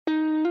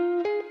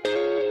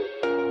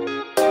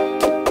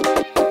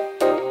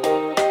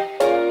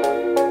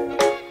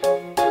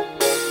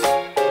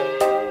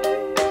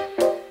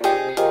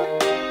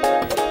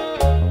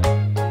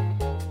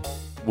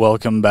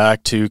Welcome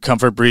back to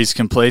Comfort Breeze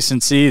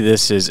Complacency.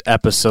 This is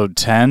episode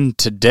 10.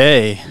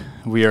 Today,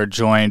 we are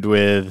joined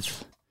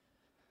with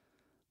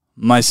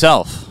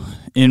myself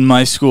in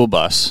my school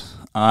bus.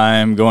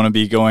 I'm going to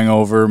be going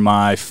over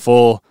my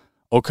full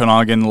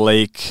Okanagan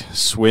Lake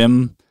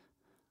swim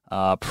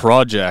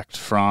project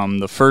from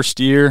the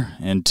first year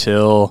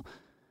until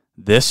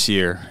this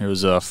year. It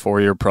was a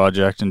 4-year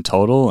project in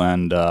total,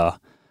 and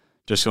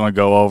just going to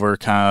go over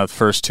kind of the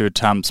first 2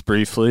 attempts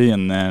briefly,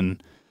 and then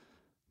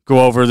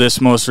go over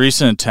this most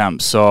recent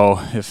attempt. So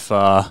if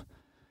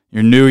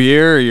you're new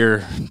here,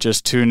 you're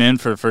just tuning in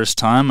for the first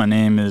time, my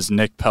name is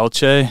Nick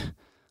Pelletier.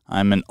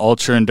 I'm an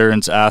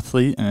ultra-endurance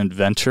athlete and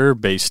adventurer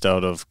based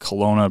out of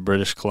Kelowna,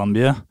 British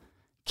Columbia,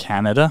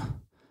 Canada.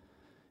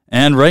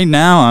 And right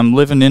now I'm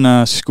living in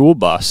a school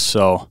bus,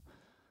 so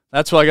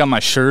that's why I got my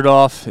shirt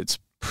off. It's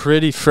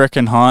pretty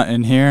frickin' hot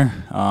in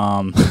here.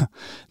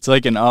 It's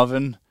like an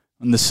oven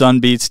when the sun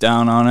beats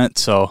down on it,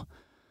 so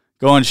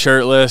going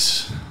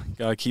shirtless.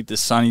 Gotta keep the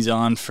sunnies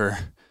on for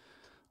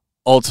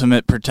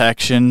ultimate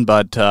protection,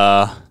 but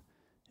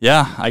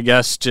yeah, I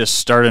guess just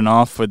starting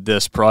off with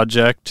this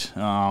project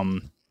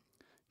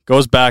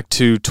goes back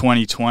to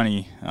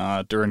 2020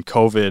 during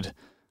COVID.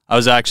 I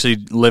was actually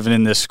living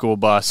in this school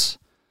bus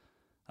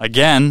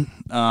again,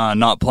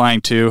 not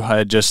planning to. I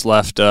had just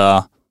left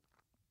a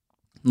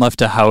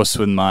house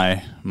with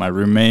my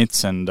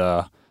roommates and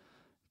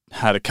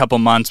had a couple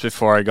months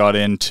before I got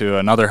into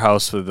another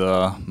house with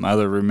my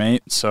other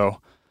roommate, so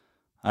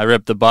I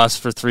ripped the bus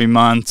for 3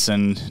 months,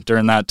 and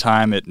during that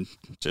time, it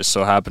just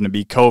so happened to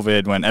be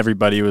COVID when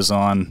everybody was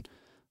on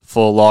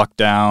full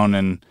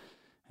lockdown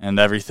and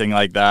everything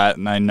like that.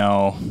 And I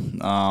know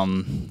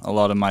a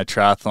lot of my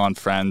triathlon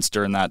friends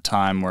during that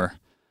time were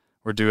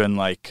doing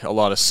like a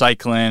lot of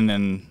cycling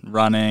and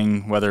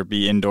running, whether it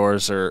be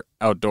indoors or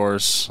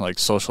outdoors, like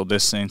social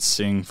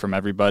distancing from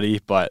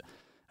everybody. But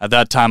at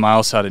that time, I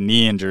also had a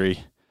knee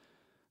injury.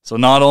 So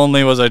not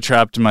only was I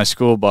trapped in my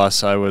school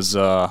bus, I was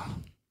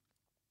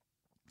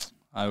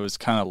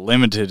kind of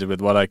limited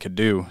with what I could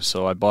do.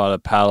 So I bought a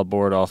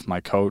paddleboard off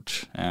my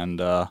coach,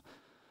 and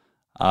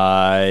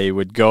I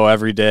would go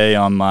every day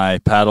on my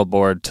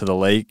paddleboard to the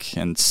lake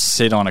and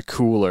sit on a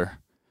cooler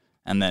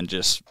and then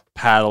just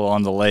paddle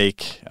on the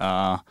lake.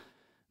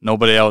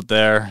 Nobody out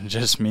there,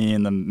 just me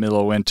in the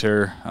middle of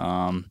winter.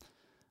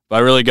 But I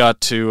really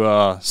got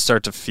to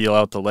start to feel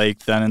out the lake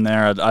then and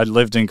there. I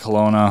lived in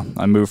Kelowna.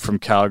 I moved from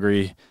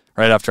Calgary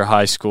right after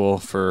high school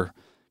for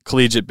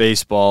collegiate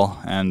baseball,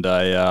 and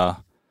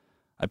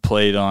I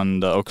played on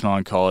the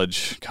Okanagan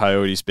College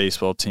Coyotes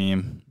baseball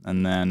team,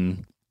 and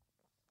then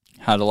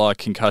had a lot of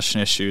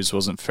concussion issues.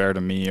 Wasn't fair to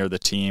me or the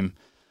team.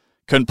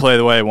 Couldn't play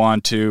the way I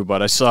wanted to,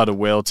 but I still had a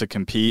will to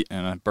compete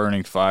and a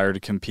burning fire to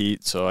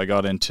compete. So I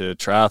got into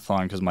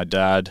triathlon because my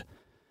dad,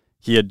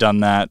 he had done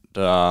that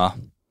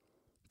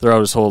throughout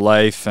his whole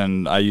life,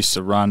 and I used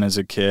to run as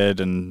a kid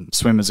and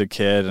swim as a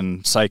kid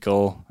and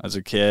cycle as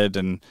a kid,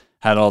 and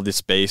had all this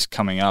base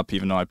coming up,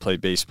 even though I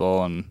played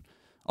baseball and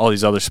all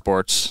these other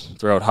sports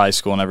throughout high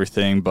school and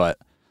everything. But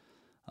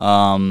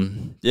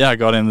yeah, I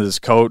got in with this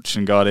coach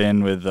and got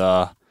in with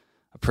a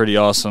pretty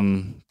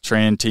awesome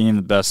training team,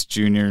 the best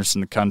juniors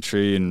in the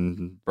country,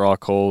 and Brock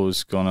Cole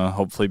was going to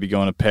hopefully be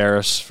going to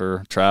Paris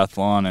for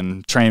triathlon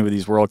and train with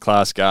these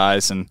world-class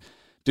guys and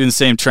doing the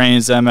same training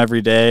as them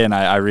every day. And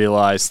I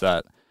realized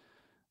that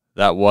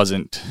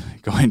wasn't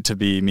going to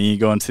be me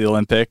going to the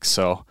Olympics,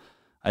 so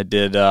I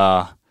did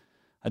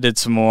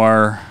some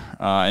more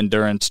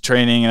endurance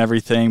training and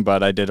everything,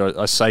 but I did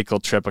a cycle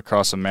trip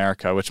across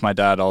America, which my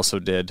dad also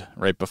did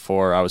right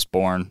before I was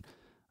born.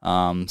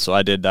 So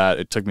I did that.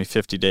 It took me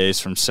 50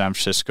 days from San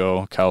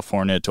Francisco,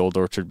 California to Old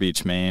Orchard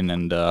Beach, Maine,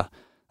 and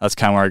that's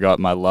kind of where I got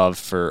my love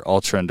for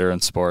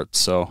ultra-endurance sports.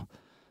 So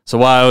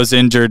while I was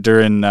injured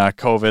during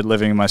COVID,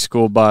 living in my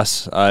school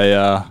bus,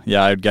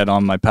 I'd get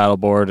on my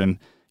paddleboard and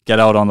get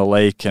out on the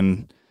lake.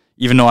 And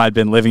even though I'd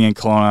been living in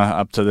Kelowna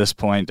up to this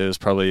point, it was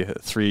probably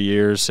 3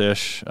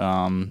 years-ish,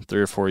 3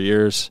 or 4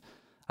 years,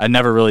 I'd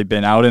never really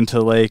been out into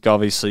the lake.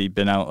 Obviously,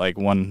 been out like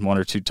one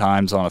or two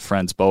times on a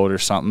friend's boat or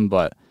something,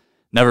 but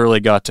never really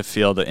got to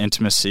feel the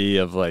intimacy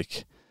of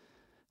like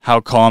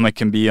how calm it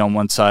can be on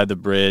one side of the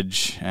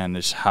bridge and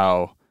just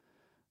how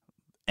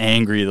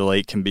angry the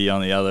lake can be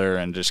on the other,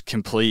 and just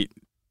complete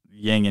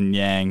yin and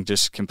yang,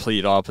 just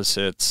complete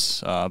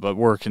opposites, but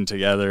working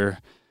together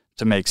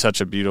to make such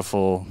a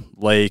beautiful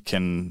lake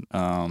and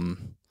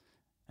an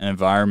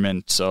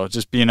environment. So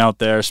just being out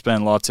there,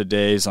 spending lots of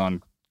days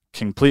on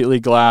completely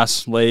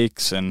glass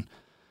lakes and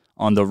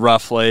on the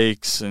rough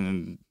lakes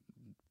and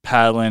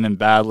paddling and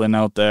battling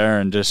out there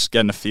and just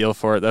getting a feel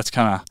for it. That's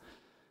kind of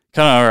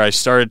where I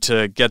started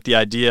to get the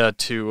idea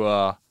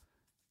to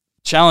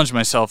challenge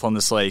myself on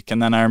this lake.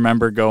 And then I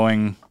remember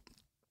going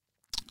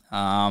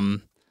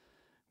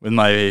with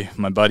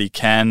my buddy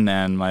Ken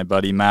and my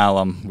buddy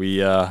Malum. We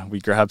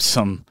grabbed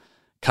some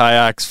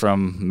kayaks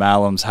from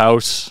Malum's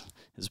house,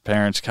 his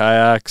parents'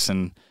 kayaks,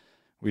 and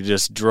we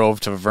just drove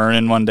to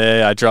Vernon one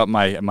day. I dropped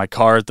my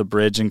car at the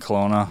bridge in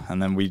Kelowna,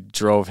 and then we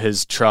drove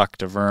his truck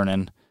to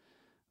Vernon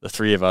the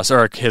three of us,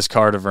 or his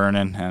car to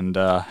Vernon, and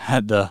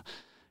had the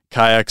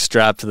kayak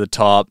strapped to the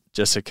top,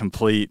 just a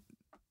complete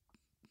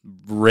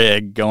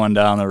rig going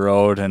down the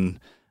road. And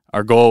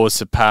our goal was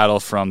to paddle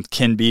from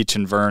Kin Beach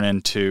in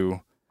Vernon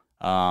to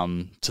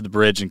the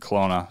bridge in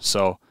Kelowna.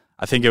 So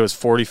I think it was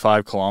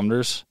 45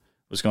 kilometers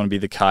was going to be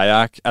the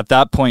kayak. At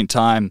that point in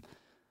time,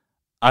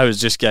 I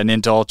was just getting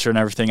into ultra and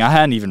everything. I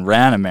hadn't even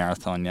ran a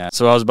marathon yet.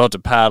 So I was about to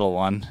paddle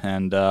one,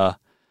 and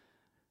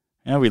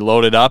we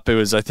loaded up. It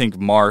was, I think,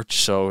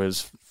 March, so it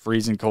was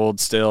freezing cold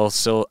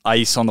still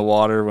ice on the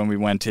water when we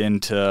went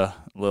into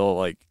little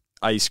like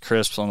ice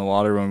crisps on the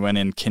water when we went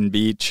in Kin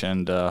Beach,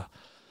 and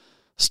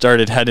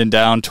started heading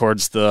down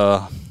towards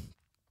the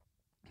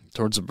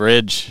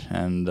bridge,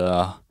 and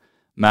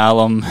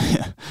Malum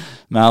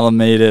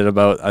made it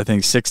about, I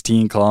think,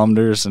 16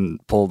 kilometers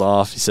and pulled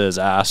off. He said his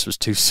ass was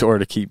too sore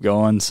to keep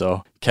going,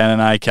 so Ken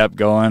and I kept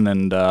going,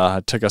 and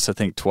it took us, I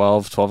think,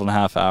 12 and a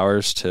half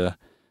hours to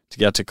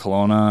get to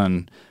Kelowna.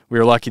 And we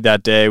were lucky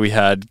that day. We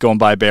had, going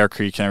by Bear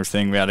Creek and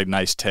everything, we had a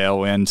nice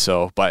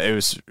tailwind, but it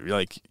was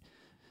like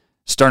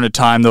starting to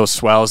time those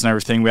swells and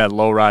everything. We had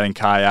low riding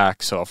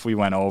kayak, so if we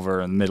went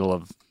over in the middle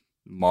of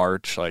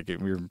March, we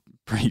were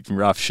pretty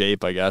rough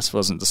shape, I guess.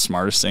 Wasn't the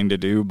smartest thing to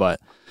do,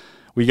 but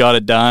we got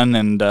it done,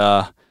 and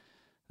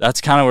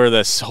that's kind of where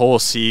this whole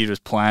seed was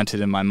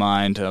planted in my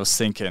mind. I was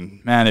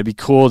thinking, man, it'd be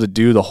cool to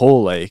do the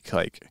whole lake,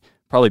 like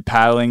probably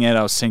paddling it.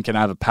 I was thinking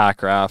I have a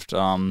pack raft,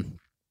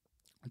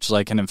 which is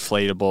like an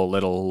inflatable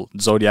little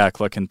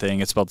Zodiac-looking thing.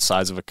 It's about the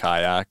size of a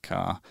kayak.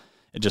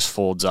 It just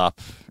folds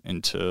up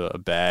into a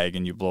bag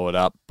and you blow it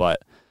up.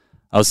 But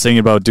I was thinking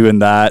about doing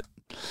that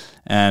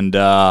and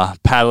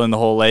paddling the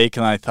whole lake,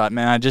 and I thought,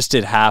 man, I just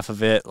did half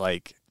of it.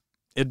 Like,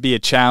 it'd be a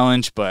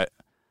challenge, but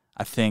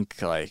I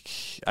think like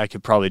I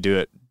could probably do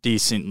it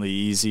decently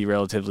easy,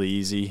 relatively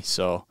easy.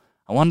 So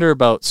I wonder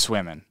about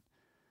swimming.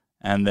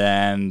 And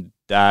then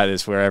that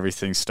is where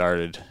everything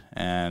started.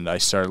 And I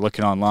started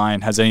looking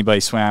online, has anybody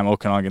swam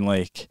Okanagan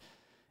Lake?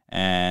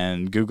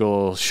 And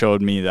Google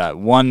showed me that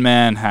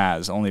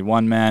only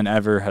one man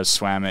ever has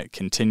swam it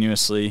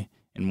continuously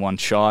in one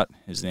shot.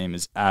 His name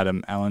is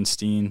Adam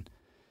Ellenstein.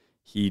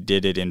 He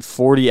did it in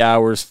 40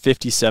 hours,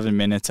 57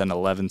 minutes, and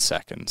 11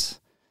 seconds.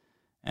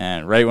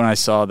 And right when I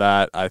saw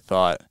that, I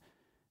thought,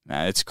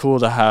 man, it's cool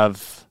to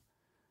have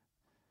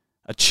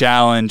a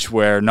challenge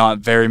where not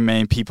very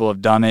many people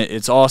have done it.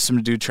 It's awesome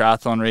to do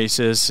triathlon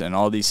races and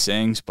all these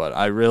things, but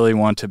I really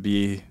want to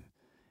be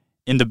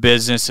in the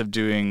business of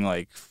doing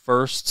like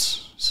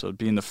firsts, so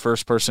being the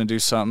first person to do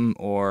something,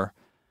 or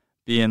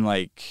being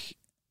like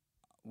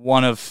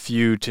one of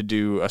few to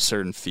do a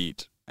certain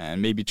feat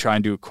and maybe try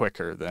and do it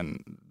quicker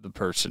than the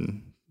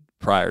person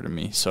prior to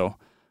me. So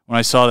when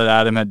I saw that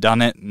Adam had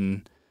done it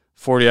in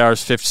 40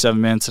 hours, 57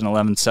 minutes, and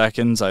 11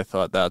 seconds, I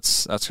thought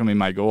that's going to be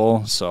my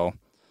goal. So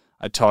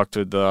I talked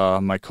with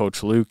my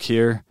coach Luke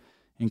here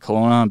in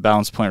Kelowna,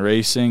 Balance Point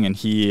Racing, and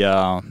he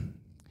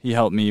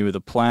helped me with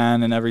a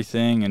plan and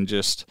everything, and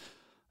just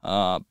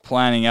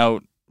planning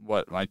out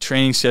what my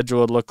training schedule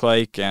would look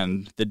like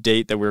and the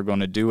date that we were going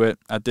to do it.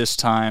 At this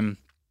time,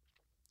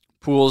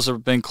 pools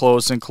have been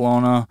closed in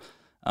Kelowna,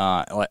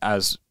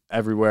 as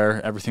everywhere.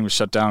 Everything was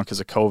shut down because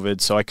of COVID,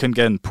 so I couldn't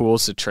get in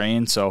pools to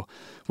train. So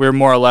we were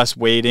more or less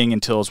waiting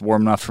until it was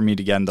warm enough for me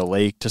to get in the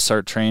lake to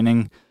start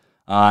training.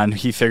 And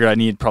he figured I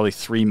needed probably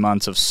 3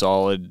 months of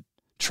solid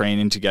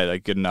training to get a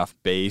good enough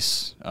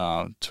base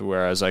to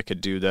whereas I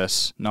could do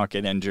this, not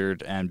get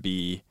injured, and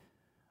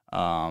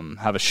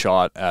have a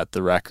shot at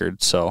the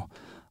record. So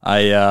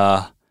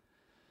I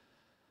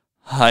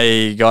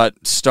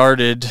got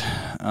started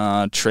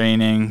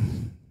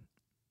training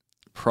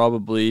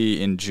probably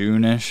in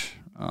June-ish.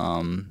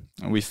 And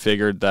we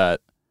figured that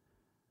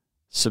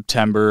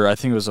September, I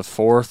think it was the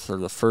 4th or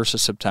the 1st of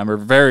September,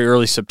 very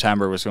early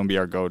September was going to be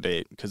our go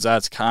date, because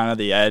that's kind of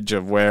the edge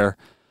of where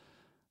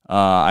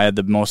I had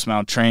the most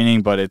amount of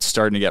training, but it's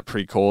starting to get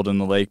pretty cold in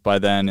the lake by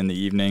then in the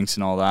evenings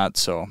and all that.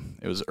 So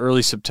it was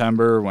early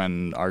September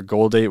when our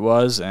goal date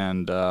was,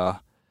 and I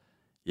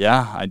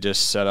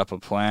just set up a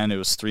plan. It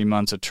was 3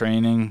 months of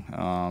training,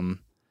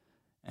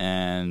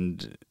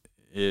 and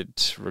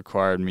it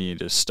required me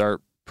to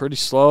start pretty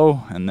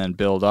slow and then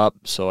build up.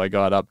 So I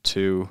got up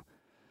to,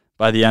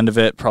 by the end of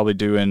it, probably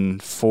doing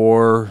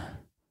 4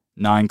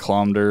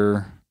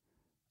 9-kilometer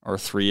or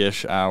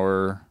 3-ish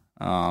hour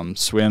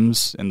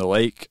swims in the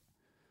lake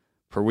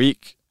per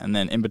week. And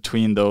then in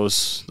between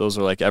those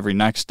are like every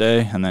next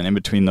day. And then in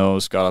between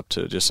those, got up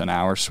to just an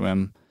hour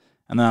swim.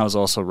 And then I was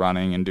also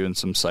running and doing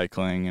some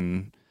cycling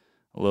and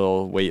a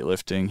little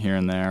weightlifting here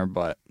and there,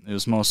 but it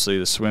was mostly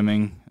the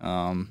swimming.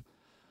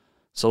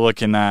 So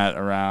looking at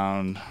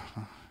around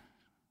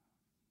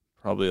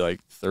probably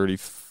like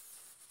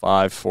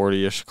 35,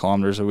 40-ish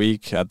kilometers a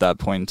week at that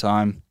point in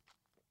time.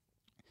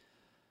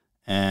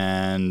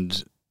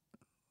 And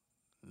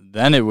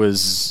then it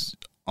was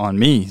on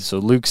me. So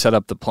Luke set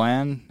up the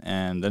plan,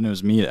 and then it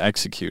was me to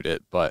execute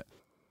it. But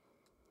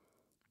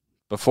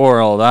before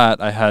all that,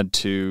 I had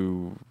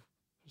to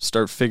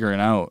start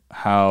figuring out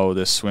how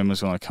this swim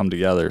was going to come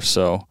together.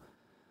 So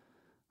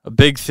a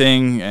big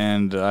thing,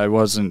 and I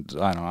was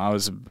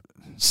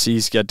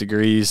C's get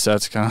degrees.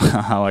 That's kind of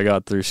how I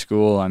got through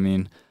school. I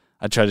mean,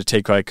 I tried to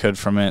take what I could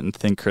from it and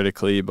think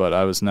critically, but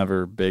I was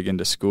never big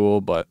into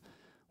school. But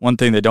one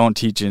thing they don't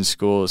teach you in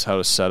school is how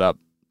to set up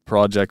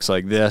projects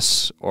like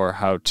this, or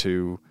how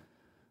to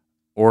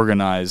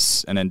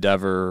organize an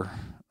endeavor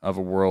of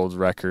a world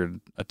record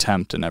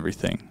attempt and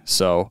everything.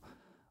 So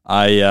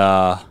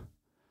I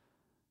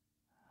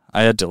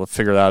had to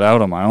figure that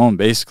out on my own,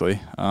 basically.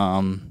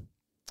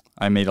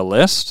 I made a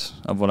list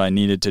of what I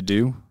needed to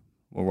do,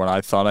 or what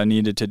I thought I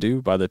needed to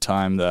do by the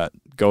time that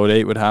go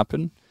date would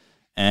happen,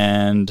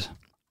 and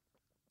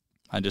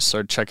I just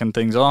started checking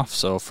things off.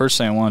 So first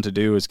thing I wanted to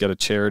do was get a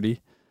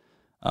charity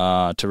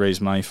to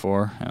raise money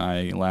for, and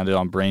I landed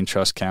on Brain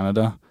Trust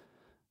Canada.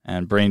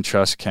 And Brain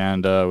Trust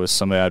Canada was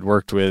somebody I'd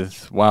worked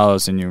with while I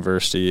was in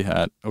university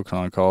at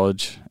Okanagan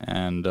College,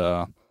 and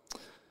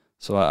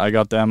so I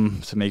got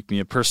them to make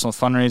me a personal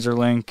fundraiser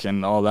link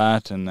and all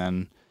that, and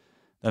then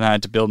I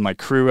had to build my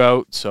crew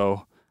out.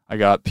 So I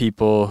got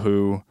people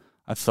who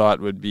I thought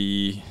would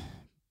be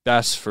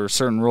best for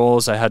certain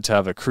roles. I had to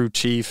have a crew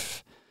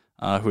chief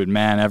who would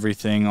man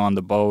everything on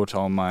the boat,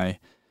 all my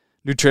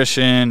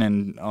nutrition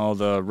and all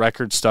the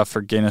record stuff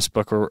for Guinness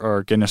Book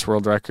or Guinness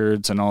World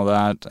Records and all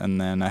that.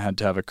 And then I had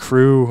to have a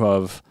crew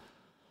of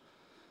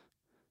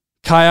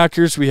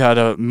kayakers. We had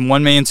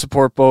one main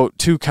support boat,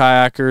 2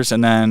 kayakers,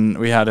 and then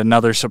we had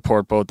another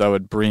support boat that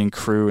would bring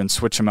crew and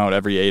switch them out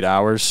every 8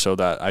 hours so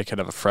that I could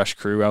have a fresh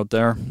crew out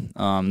there.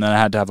 Then I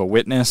had to have a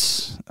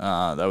witness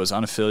that was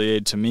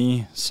unaffiliated to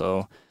me,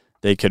 so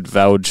they could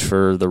vouch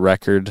for the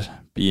record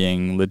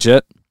being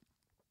legit.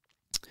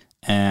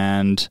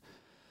 And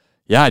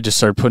yeah, I just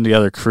started putting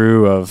together a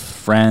crew of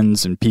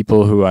friends and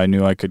people who I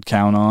knew I could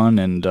count on,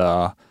 and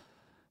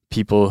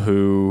people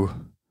who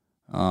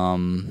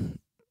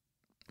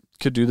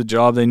could do the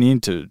job they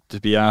need to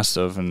be asked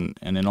of. And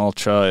in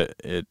ultra,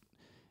 it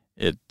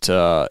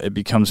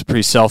becomes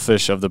pretty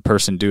selfish of the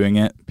person doing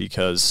it,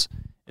 because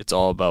it's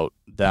all about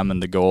them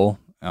and the goal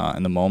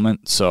in the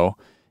moment. So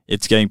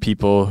it's getting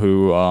people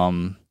who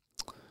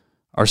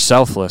are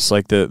selfless,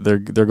 like they're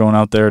going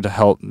out there to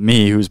help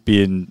me, who's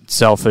being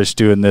selfish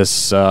doing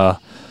this,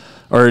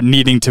 or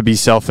needing to be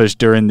selfish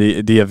during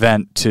the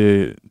event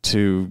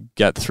to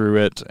get through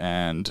it,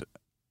 and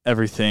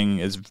everything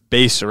is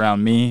based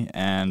around me.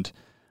 And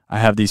I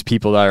have these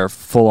people that are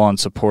full on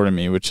supporting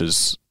me, which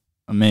is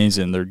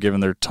amazing. They're giving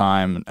their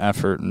time and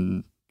effort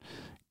and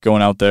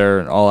going out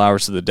there all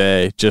hours of the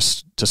day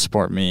just to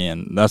support me,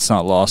 and that's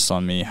not lost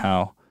on me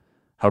how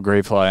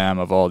grateful I am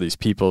of all these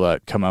people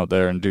that come out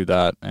there and do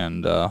that.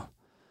 And yeah,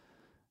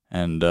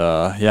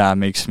 it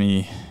makes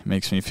me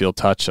feel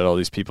touched that all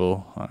these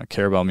people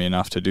care about me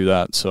enough to do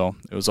that. So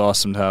it was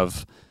awesome to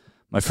have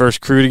my first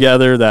crew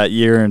together that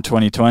year in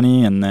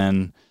 2020, and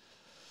then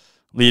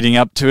leading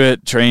up to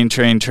it, trained,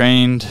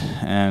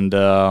 and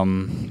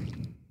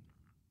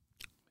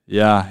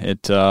yeah,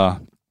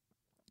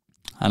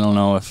 I don't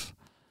know if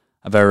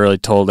I've ever really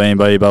told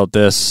anybody about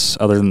this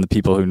other than the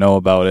people who know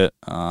about it.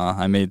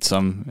 I made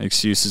some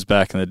excuses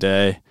back in the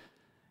day,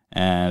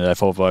 and I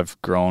hope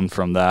I've grown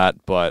from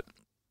that. But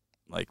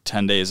like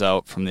 10 days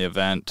out from the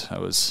event, I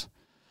was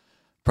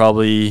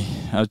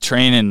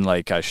training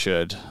like I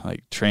should,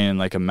 like training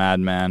like a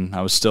madman.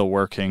 I was still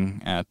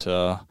working at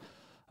a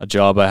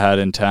job I had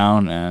in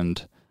town,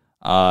 and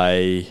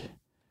I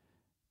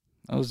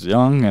was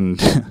young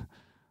and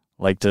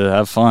like to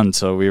have fun.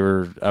 So we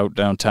were out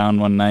downtown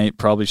one night.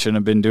 Probably shouldn't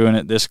have been doing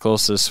it this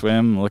close to the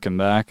swim. Looking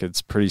back,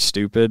 it's pretty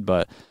stupid,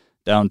 but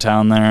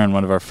downtown there, and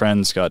one of our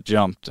friends got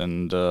jumped,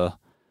 and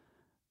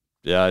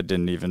yeah, I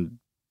didn't even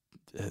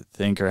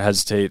think or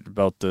hesitate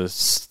about the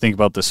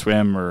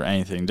swim or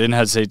anything. Didn't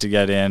hesitate to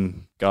get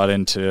in. Got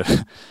into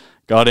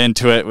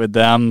it with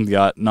them.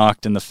 Got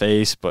knocked in the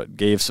face, but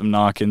gave some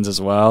knock-ins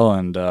as well,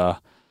 and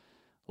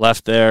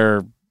left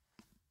there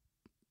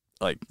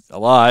like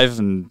alive.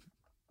 And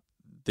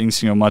things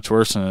can go much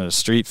worse in a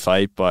street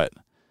fight, but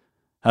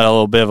had a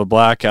little bit of a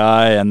black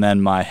eye, and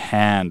then my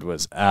hand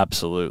was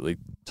absolutely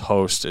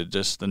toasted.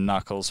 Just the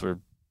knuckles were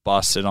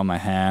busted on my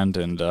hand,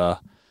 and so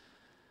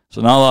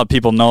not a lot of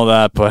people know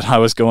that, but I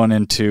was going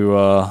into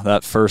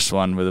that first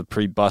one with a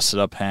pretty busted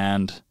up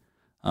hand.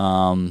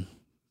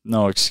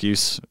 No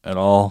excuse at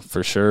all,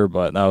 for sure,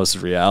 but that was the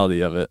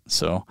reality of it.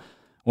 So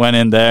went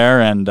in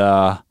there and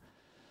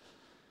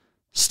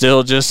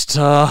still just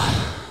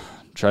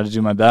try to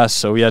do my best.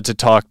 So we had to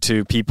talk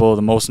to people at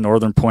the most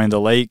northern point of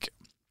the lake.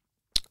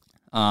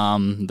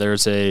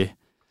 There's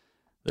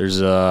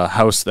a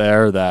house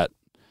there that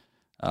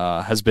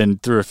has been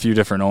through a few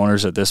different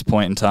owners at this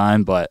point in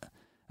time, but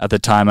at the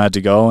time I had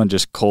to go and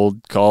just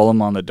cold call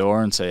them on the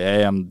door and say,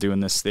 hey, I'm doing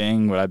this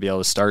thing. Would I be able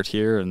to start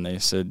here? And they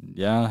said,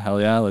 yeah,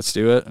 hell yeah, let's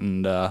do it.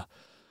 And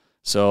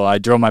so I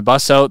drove my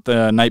bus out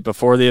the night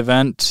before the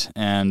event,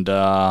 and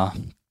well,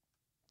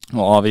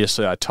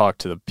 obviously I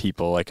talked to the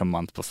people like a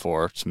month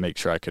before to make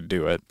sure I could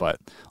do it. But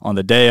on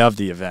the day of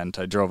the event,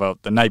 I drove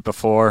out the night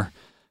before,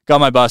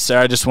 got my bus there.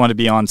 I just wanted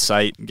to be on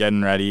site,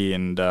 getting ready,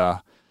 and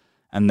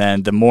And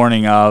then the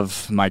morning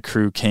of, my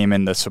crew came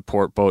in the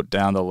support boat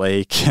down the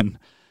lake, and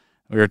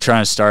we were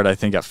trying to start, I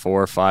think, at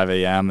 4 or 5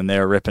 a.m., and they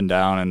were ripping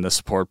down in the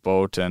support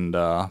boat, and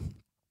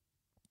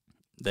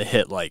they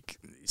hit like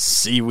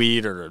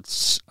seaweed or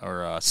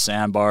a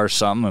sandbar or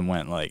something, and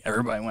went like,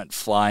 everybody went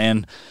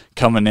flying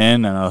coming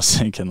in, and I was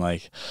thinking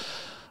like,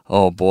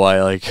 oh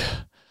boy, like,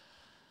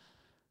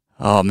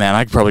 oh man,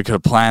 I probably could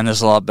have planned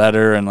this a lot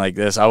better. And like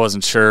this, I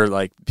wasn't sure,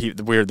 like we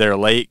were there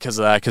late because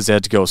of that, because they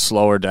had to go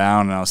slower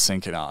down, and I was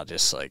thinking, oh,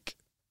 just like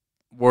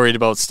worried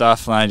about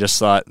stuff, and I just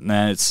thought,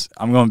 man,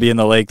 I'm going to be in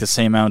the lake the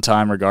same amount of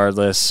time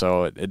regardless,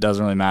 so it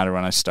doesn't really matter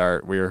when I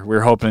start. We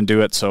were hoping to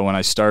do it, so when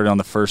I started on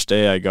the first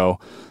day, I go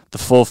the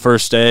full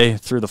first day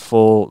through the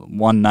full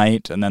one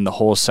night, and then the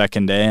whole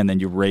second day, and then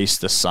you race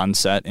the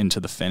sunset into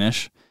the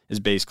finish is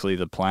basically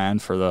the plan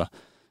for the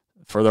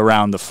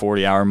around the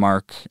 40-hour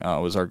mark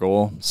was our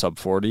goal, sub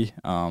 40.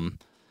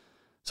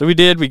 So we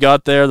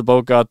got there, the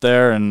boat got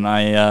there, and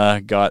I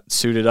got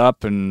suited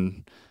up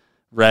and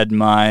read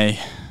my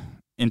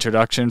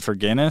introduction for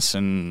Guinness,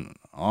 and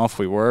off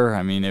we were.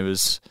 I mean, it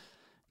was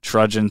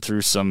trudging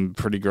through some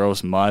pretty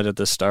gross mud at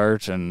the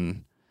start,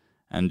 and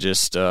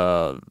just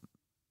going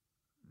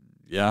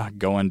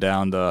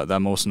down that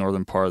most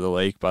northern part of the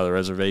lake by the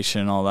reservation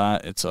and all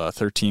that. It's a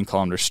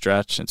 13-kilometer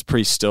stretch. It's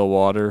pretty still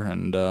water,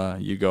 and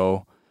you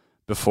go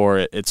before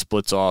it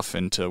splits off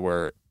into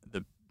where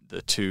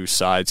the two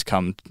sides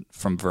come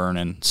from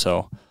Vernon.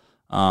 So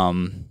I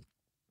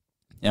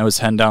was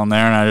heading down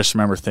there, and I just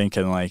remember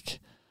thinking, like,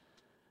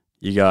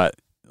 you're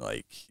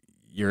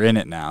in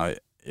it now.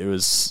 It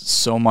was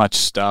so much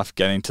stuff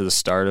getting to the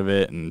start of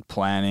it, and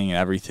planning and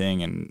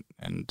everything,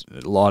 and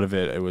a lot of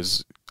it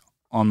was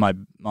on my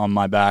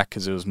back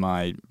because it was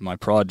my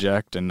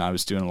project, and I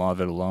was doing a lot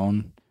of it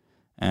alone.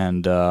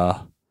 And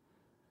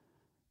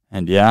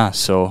yeah,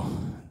 so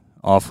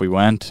off we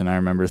went, and I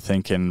remember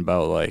thinking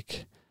about,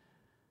 like,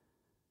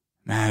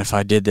 man, if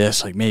I did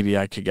this, like, maybe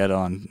I could get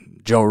on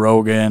Joe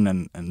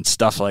Rogan and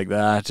stuff like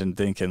that, and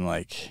thinking,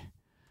 like,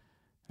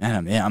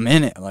 man, I'm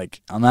in it.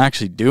 Like, I'm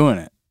actually doing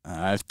it.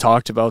 I've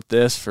talked about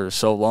this for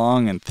so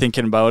long and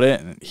thinking about it,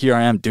 and here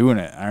I am doing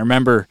it. I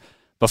remember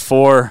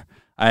before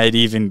I had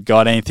even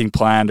got anything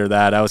planned or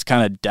that, I was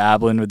kind of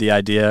dabbling with the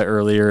idea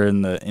earlier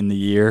in the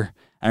year.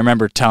 I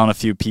remember telling a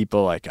few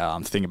people, like, oh,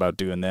 I'm thinking about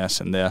doing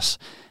this and this.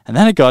 And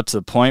then it got to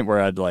the point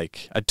where I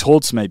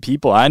told so many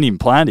people, I hadn't even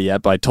planned it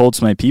yet, but I told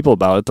so many people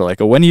about it. They're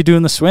like, oh, when are you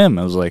doing the swim?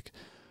 I was like,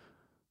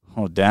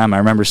 oh, damn. I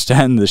remember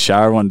standing in the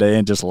shower one day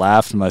and just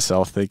laughed to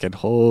myself, thinking,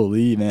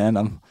 holy,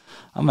 man,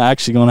 I'm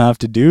actually going to have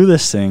to do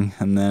this thing.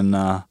 And then,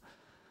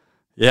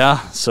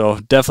 so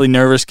definitely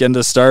nervous getting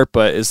to the start,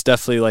 but it's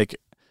definitely like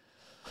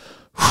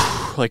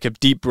a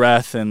deep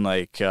breath and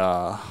like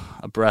a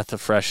breath of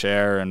fresh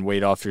air and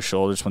weight off your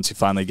shoulders once you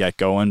finally get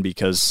going,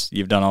 because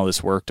you've done all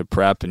this work to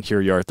prep, and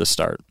here you are at the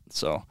start.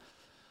 So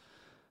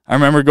I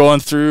remember going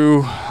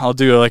through, I'll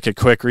do like a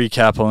quick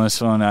recap on this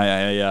one.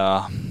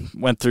 I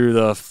went through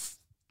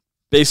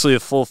basically the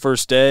full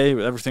first day.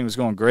 Everything was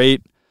going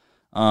great.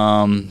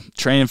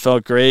 Training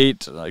felt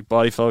great. Like,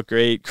 body felt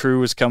great. Crew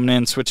was coming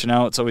in, switching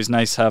out. It's always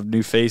nice to have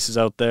new faces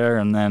out there.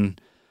 And then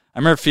I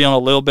remember feeling a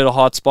little bit of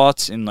hot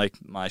spots in like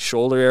my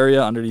shoulder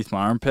area underneath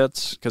my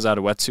armpits because I had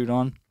a wetsuit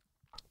on.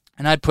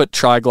 And I'd put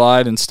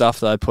Tri-Glide and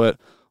stuff that I put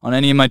on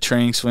any of my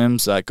training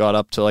swims that got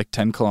up to like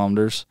 10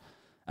 kilometers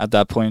at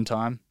that point in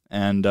time.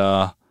 And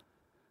then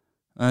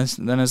as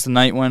the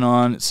night went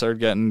on, it started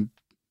getting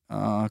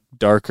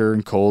darker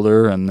and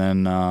colder. And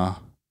then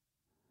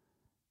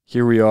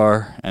here we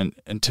are.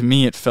 And to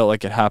me, it felt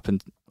like it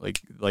happened like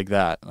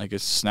that. Like a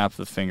snap of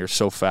the finger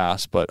so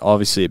fast. But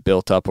obviously it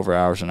built up over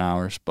hours and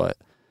hours. But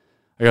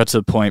I got to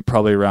the point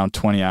probably around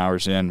 20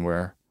 hours in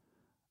where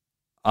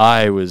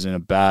I was in a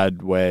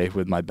bad way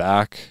with my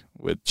back,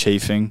 with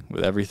chafing,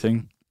 with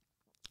everything.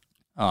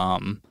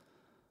 And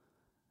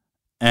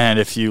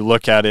if you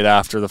look at it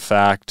after the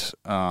fact,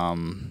 I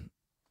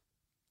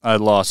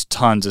lost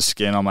tons of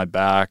skin on my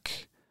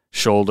back,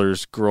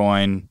 shoulders,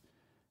 groin,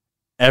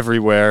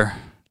 everywhere.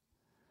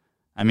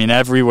 I mean,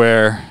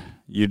 everywhere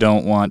you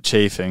don't want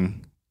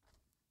chafing,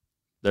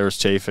 there was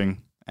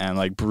chafing, and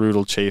like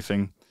brutal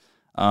chafing.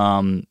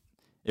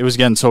 It was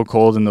getting so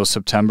cold in those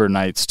September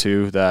nights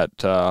too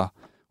that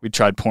we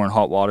tried pouring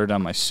hot water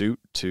down my suit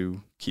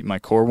to keep my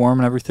core warm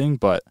and everything,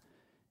 but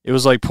it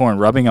was like pouring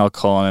rubbing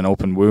alcohol on an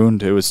open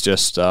wound. It was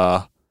just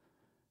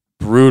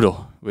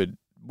brutal. With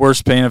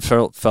worst pain I've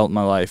felt in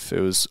my life. It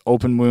was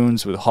open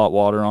wounds with hot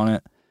water on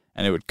it,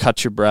 and it would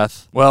cut your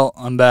breath. Well,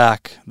 I'm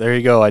back. There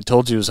you go. I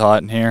told you it was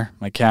hot in here.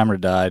 My camera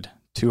died.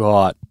 Too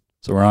hot.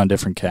 So we're on a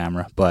different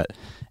camera. But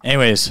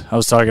anyways, I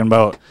was talking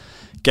about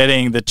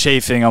getting the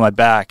chafing on my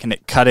back and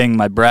it cutting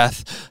my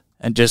breath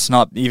and just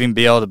not even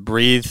be able to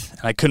breathe.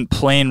 And I couldn't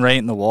plane right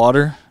in the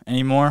water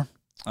anymore.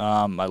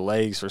 My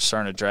legs were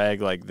starting to drag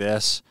like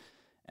this,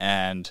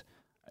 and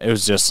it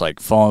was just like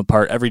falling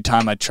apart. Every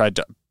time I tried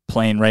to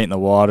plane right in the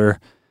water,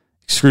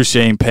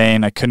 excruciating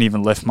pain. I couldn't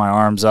even lift my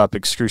arms up,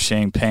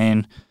 excruciating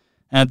pain.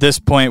 And at this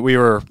point, we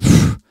were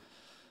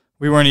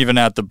we weren't even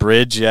at the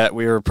bridge yet.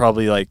 We were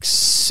probably like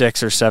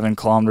 6 or 7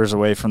 kilometers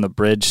away from the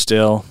bridge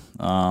still.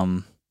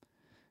 I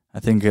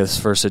think his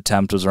first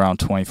attempt was around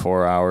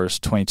 24 hours,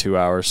 22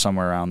 hours,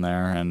 somewhere around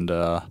there. And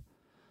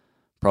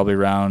probably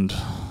around,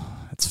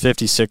 it's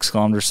 56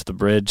 kilometers to the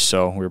bridge,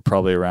 so we were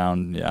probably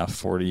around,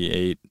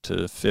 48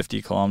 to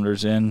 50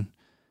 kilometers in.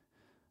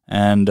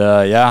 And,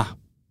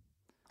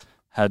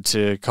 had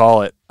to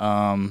call it.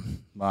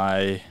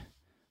 My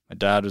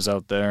dad was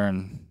out there,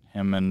 and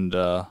him and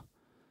the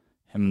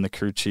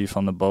crew chief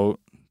on the boat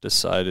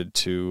decided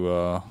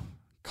to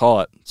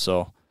call it.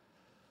 So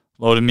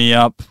loaded me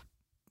up,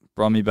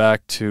 brought me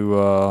back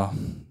to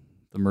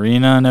the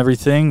marina and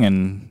everything,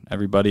 and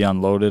everybody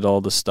unloaded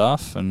all the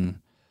stuff, and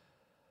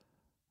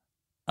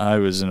I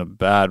was in a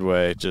bad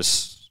way,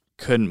 just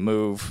couldn't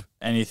move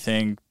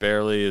anything,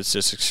 barely. It was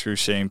just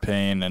excruciating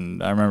pain,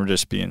 and I remember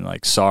just being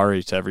like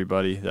sorry to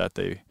everybody that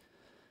they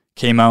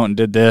came out and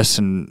did this,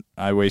 and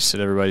I wasted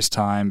everybody's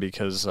time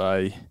because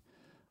I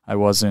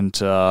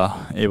wasn't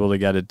able to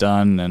get it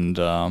done, and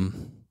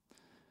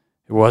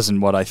it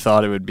wasn't what I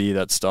thought it would be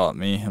that stopped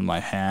me in my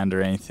hand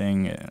or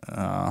anything.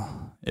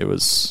 It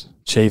was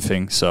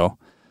chafing, so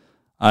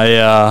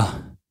I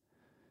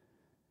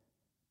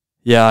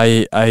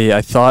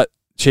thought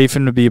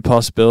chafing would be a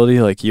possibility.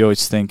 Like, you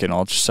always think in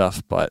ultra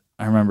stuff, but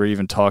I remember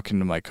even talking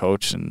to my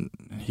coach, and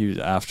he was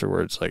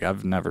afterwards like,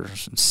 I've never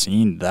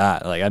seen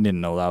that. Like, I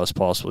didn't know that was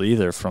possible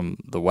either from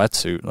the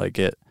wetsuit. Like,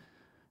 it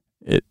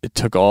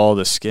took all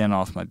the skin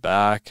off my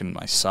back and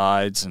my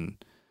sides, and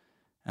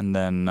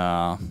then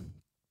the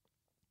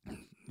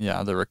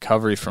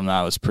recovery from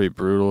that was pretty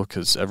brutal,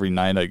 because every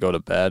night I go to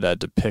bed, I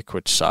had to pick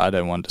which side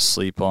I wanted to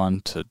sleep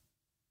on to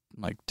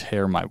like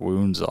tear my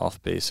wounds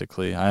off.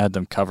 Basically, I had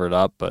them covered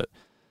up, but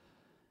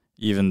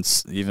even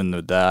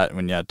with that,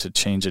 when you had to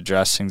change the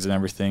dressings and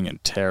everything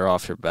and tear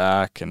off your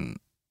back, and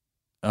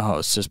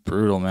it's just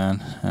brutal,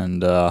 man.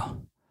 And that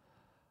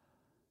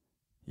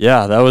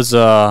was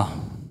a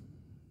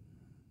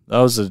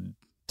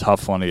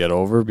tough one to get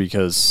over,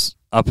 because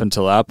up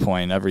until that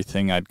point,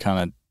 everything I'd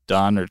kind of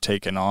done or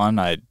taken on,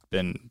 I'd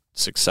been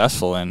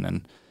successful in,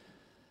 and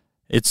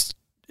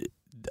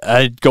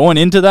going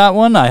into that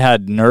one, I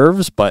had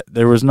nerves, but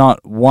there was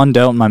not one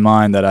doubt in my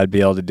mind that I'd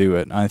be able to do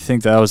it. I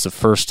think that was the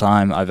first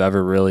time I've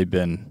ever really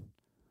been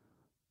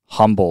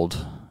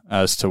humbled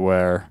as to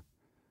where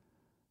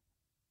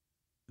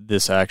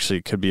this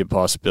actually could be a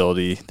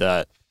possibility,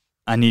 that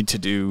I need to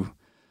do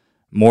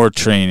more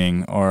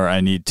training, or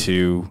I need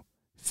to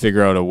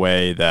figure out a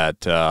way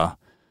that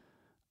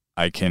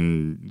I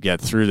can get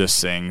through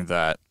this thing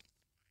that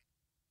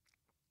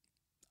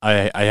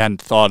I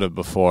hadn't thought of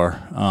before.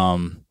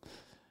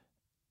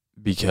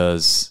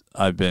 Because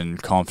I've been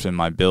confident in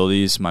my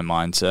abilities, my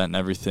mindset, and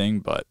everything.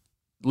 But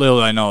little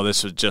I know,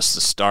 this was just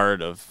the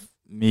start of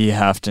me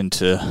having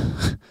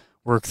to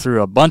work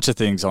through a bunch of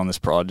things on this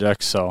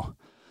project. So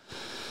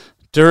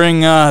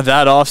during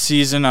that off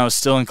season, I was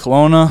still in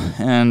Kelowna,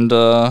 and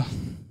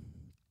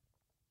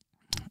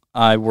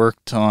I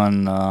worked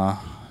on a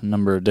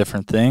number of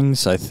different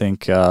things. I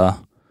think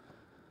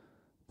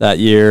that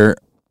year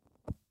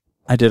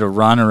I did a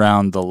run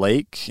around the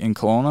lake in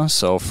Kelowna.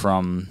 So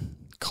from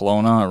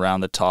Kelowna around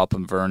the top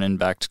of Vernon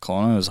back to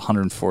Kelowna, it was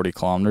 140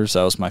 kilometers.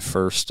 That was my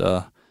first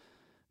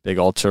big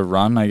ultra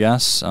run, I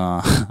guess.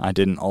 I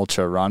didn't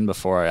ultra run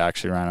before I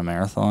actually ran a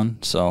marathon.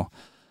 So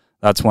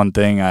that's one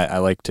thing I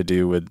like to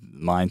do with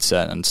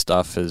mindset and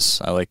stuff,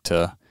 is I like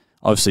to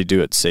obviously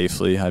do it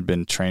safely. I'd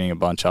been training a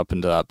bunch up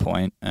until that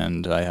point,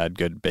 and I had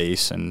good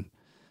base and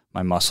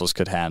my muscles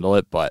could handle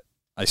it, but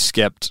I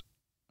skipped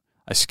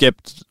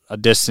a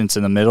distance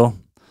in the middle.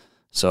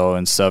 So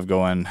instead of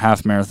going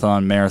half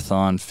marathon,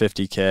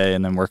 50K,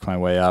 and then work my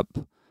way up,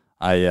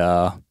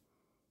 I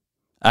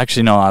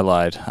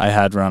lied. I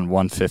had run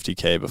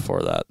 150K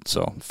before that.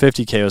 So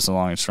 50K was the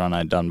longest run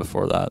I'd done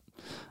before that.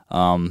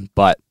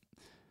 But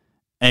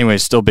anyway,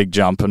 still big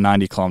jump, a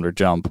 90-kilometer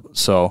jump.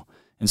 So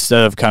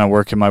instead of kind of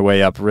working my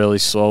way up really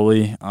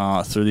slowly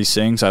through these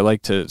things, I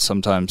like to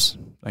sometimes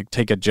like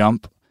take a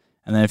jump,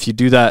 and then if you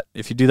do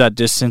that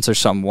distance or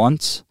something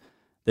once,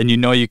 then you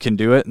know you can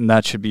do it, and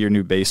that should be your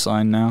new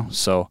baseline now.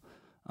 So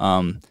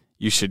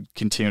you should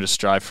continue to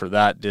strive for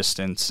that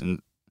distance,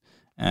 and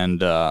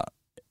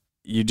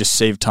you just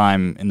save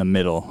time in the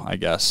middle, I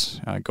guess,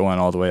 going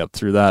all the way up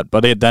through that.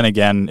 But then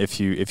again, if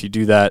you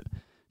do that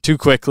too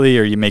quickly,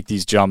 or you make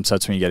these jumps,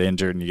 that's when you get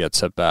injured and you get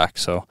set back.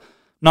 So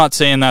not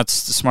saying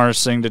that's the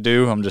smartest thing to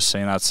do. I'm just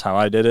saying that's how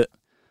I did it.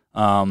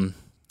 And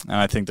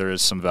I think there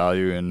is some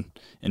value in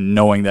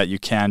knowing that you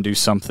can do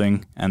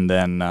something, and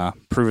then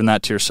proving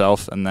that to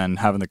yourself, and then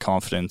having the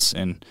confidence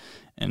in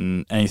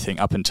anything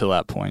up until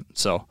that point.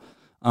 So,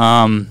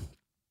 I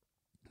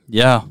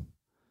did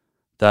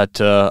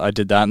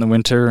that in the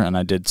winter, and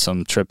I did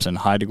some trips in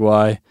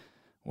Haida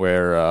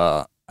where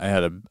I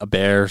had a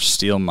bear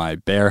steal my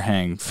bear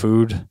hang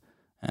food,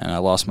 and I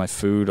lost my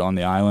food on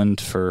the island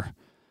for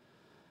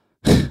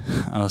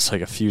I was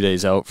like a few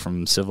days out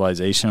from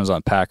civilization. I was on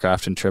a pack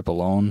rafting trip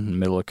alone in the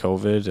middle of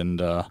COVID,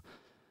 and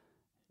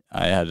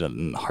I had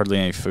hardly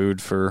any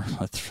food for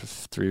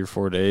 3 or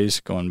 4 days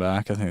going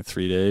back. I think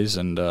 3 days,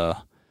 and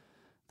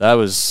that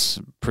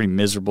was a pretty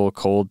miserable,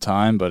 cold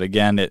time. But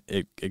again,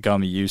 it got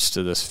me used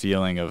to this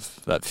feeling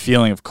of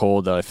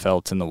cold that I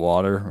felt in the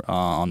water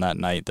on that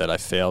night that I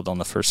failed on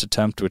the first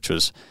attempt, which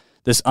was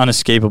this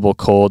unescapable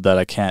cold that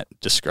I can't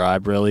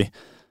describe really.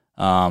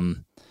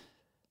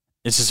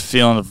 It's just a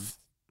feeling of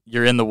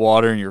you're in the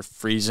water and you're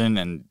freezing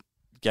and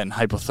getting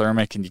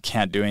hypothermic and you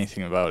can't do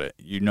anything about it.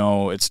 You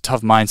know, it's a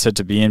tough mindset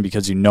to be in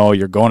because you know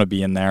you're going to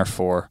be in there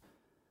for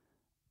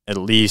at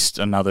least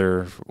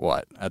another,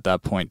 at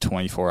that point,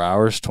 24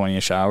 hours,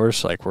 20-ish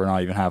hours. Like, we're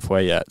not even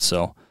halfway yet.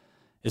 So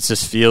it's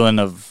this feeling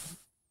of,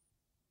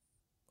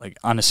 like,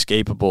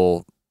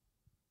 unescapable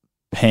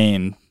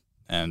pain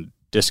and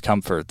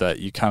discomfort that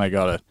you kind of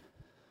got to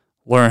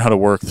learn how to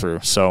work through.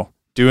 So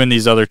doing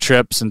these other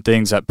trips and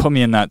things that put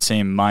me in that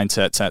same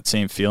mindset, that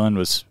same feeling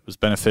was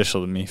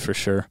beneficial to me for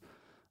sure.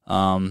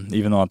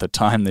 Even though at the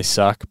time they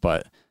suck,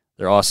 but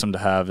they're awesome to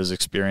have as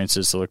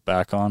experiences to look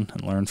back on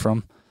and learn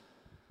from.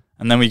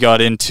 And then we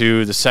got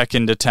into the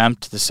second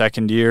attempt, the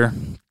second year.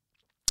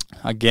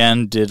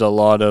 Again, did a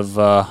lot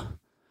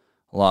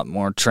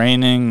more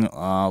training,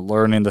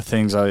 learning the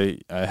things I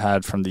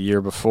had from the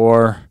year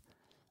before,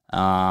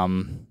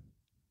 and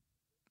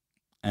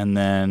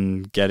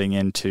then getting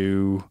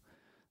into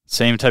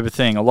same type of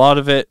thing. A lot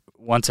of it,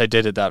 once I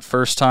did it that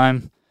first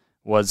time,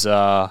 was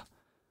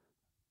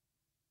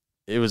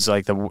it was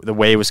like the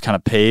way was kind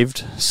of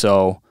paved.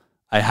 So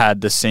I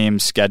had the same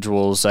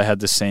schedules. I had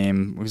the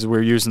same, because we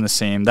were using the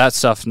same, that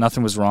stuff.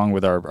 Nothing was wrong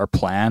with our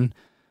plan,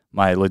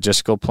 my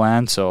logistical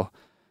plan. So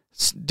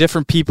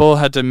different people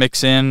had to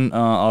mix in,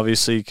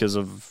 obviously, because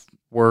of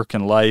work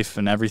and life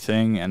and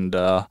everything, and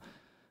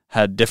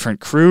had different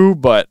crew,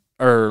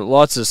 or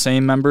lots of the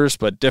same members,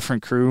 but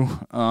different crew,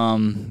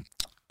 but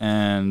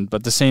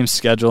the same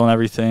schedule and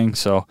everything.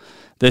 So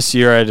this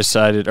year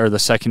the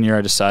second year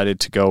I decided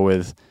to go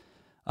with,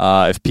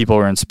 if people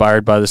were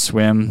inspired by the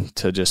swim,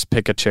 to just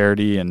pick a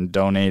charity and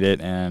donate it,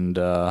 and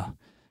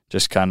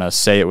just kind of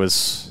say it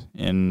was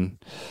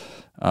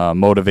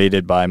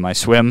motivated by my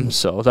swim.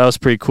 So that was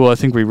pretty cool. I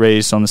think we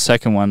raised on the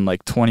second one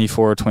like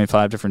 24 or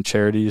 25 different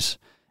charities.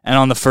 And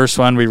on the first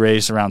one, we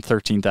raised around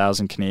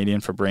 13,000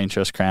 Canadian for Brain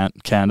Trust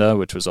Canada,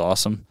 which was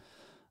awesome.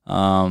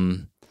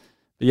 But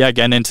yeah,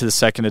 getting into the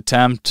second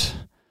attempt,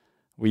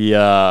 we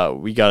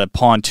got a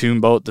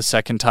pontoon boat the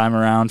second time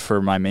around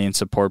for my main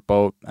support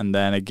boat, and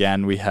then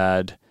again we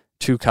had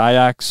 2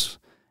 kayaks,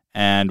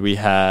 and we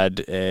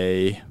had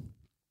a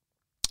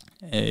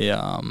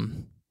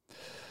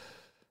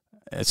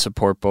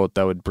support boat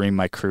that would bring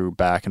my crew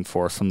back and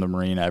forth from the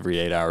marina every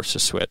 8 hours to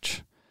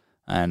switch.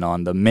 And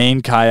on the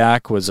main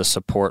kayak was a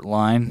support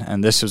line,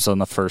 and this was on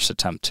the first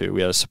attempt too.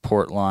 We had a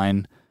support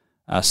line,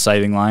 a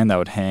sighting line that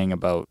would hang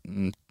about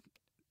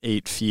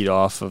 8 feet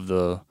off of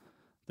the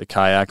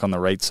kayak on the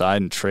right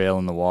side and trail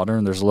in the water.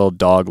 And there's a little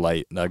dog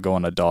light that go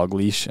on a dog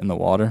leash in the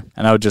water.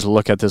 And I would just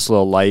look at this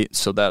little light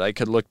so that I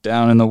could look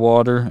down in the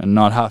water and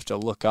not have to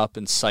look up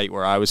and sight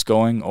where I was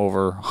going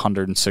over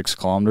 106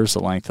 kilometers,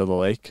 the length of the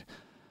lake.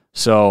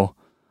 So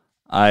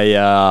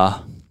I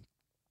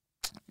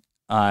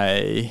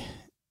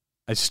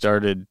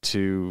started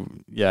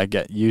to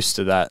get used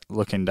to that,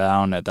 looking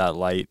down at that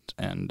light,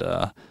 and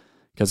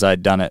because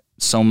I'd done it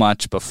so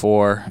much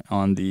before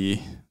on the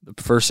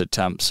first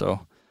attempt.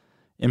 So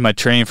in my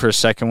training for a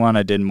second one,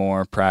 I did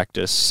more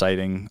practice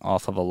sighting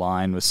off of a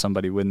line with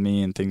somebody with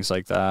me and things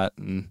like that,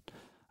 and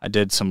I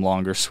did some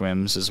longer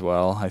swims as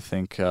well. I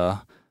think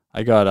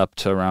I got up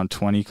to around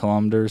 20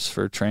 kilometers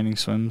for training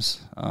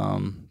swims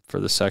for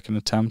the second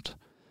attempt.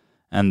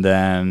 And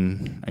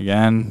then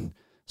again,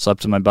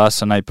 slept in my bus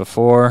the night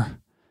before.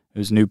 It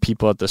was new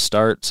people at the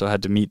start, so I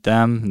had to meet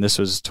them. And this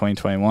was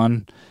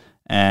 2021.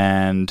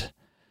 And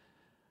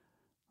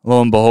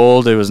lo and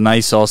behold, it was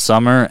nice all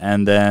summer.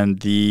 And then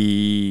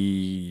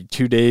the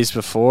 2 days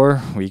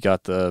before, we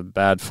got the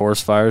bad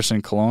forest fires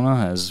in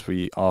Kelowna, as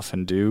we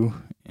often do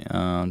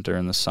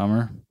during the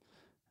summer.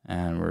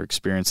 And we're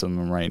experiencing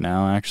them right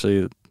now, actually.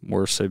 The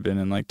worst they've been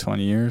in like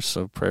 20 years,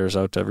 so prayers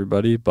out to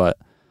everybody. But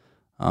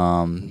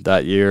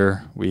that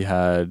year, we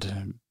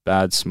had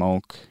bad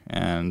smoke,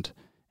 and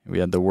we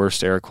had the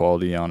worst air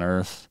quality on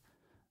Earth.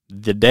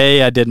 The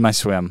day I did my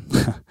swim,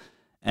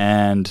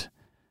 and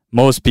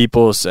most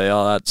people say,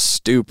 oh, that's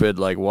stupid.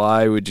 Like,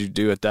 why would you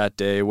do it that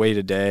day? Wait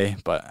a day.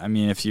 But, I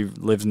mean, if you've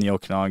lived in the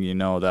Okanagan, you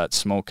know that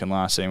smoke can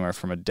last anywhere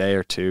from a day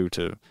or two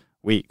to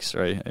weeks,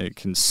 right? It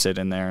can sit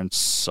in there and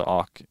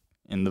soak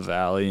in the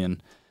valley,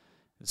 and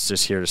it's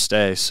just here to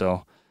stay.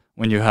 So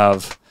when you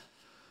have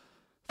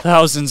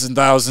thousands and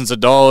thousands of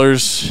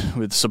dollars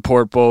with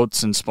support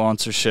boats and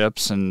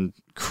sponsorships and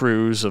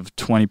crews of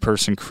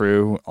 20-person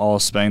crew all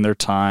spending their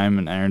time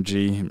and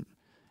energy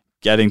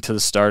getting to the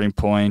starting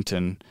point,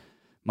 and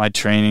my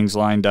training's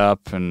lined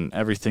up and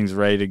everything's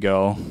ready to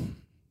go,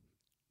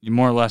 you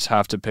more or less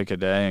have to pick a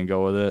day and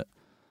go with it.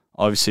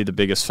 Obviously, the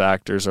biggest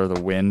factors are the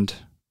wind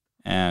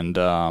and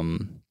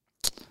the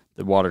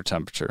water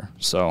temperature.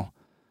 So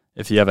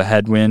if you have a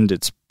headwind,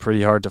 it's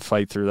pretty hard to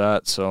fight through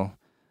that. So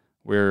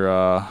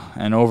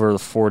and over the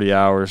 40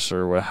 hours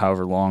or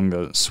however long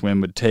the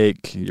swim would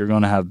take, you're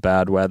going to have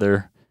bad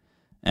weather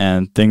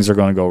and things are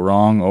going to go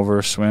wrong over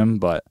a swim,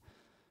 but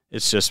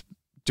it's just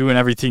doing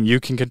everything you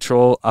can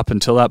control up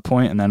until that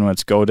point, and then when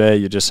it's go day,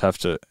 you just have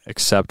to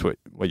accept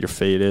what your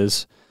fate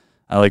is.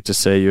 I like to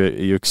say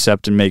you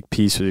accept and make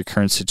peace with your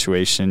current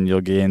situation.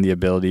 You'll gain the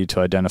ability to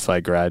identify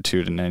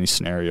gratitude in any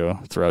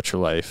scenario throughout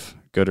your life,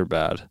 good or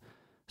bad.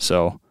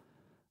 So,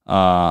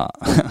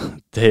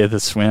 day of the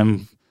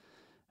swim,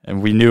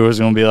 and we knew it was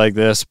going to be like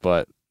this,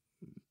 but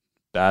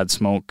bad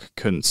smoke,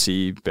 couldn't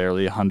see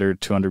barely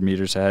 100, 200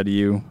 meters ahead of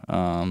you,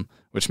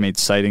 which made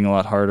sighting a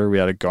lot harder. We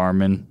had a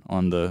Garmin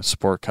on the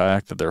sport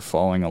kayak that they're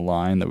following a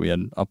line that we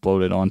had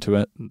uploaded onto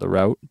it, the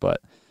route, but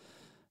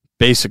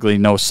basically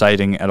no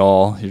sighting at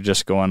all. You're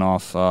just going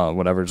off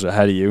whatever's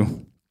ahead of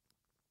you,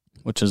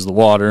 which is the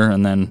water,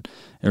 and then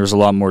there was a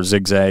lot more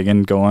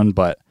zigzagging going,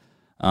 but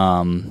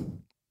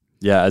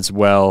as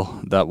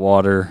well, that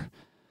water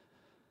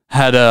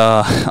had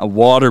a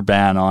water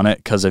ban on it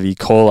because of E.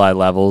 coli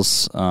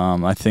levels.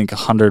 I think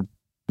 100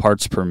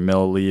 parts per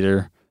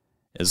milliliter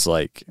is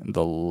like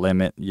the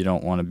limit. You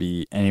don't want to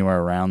be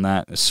anywhere around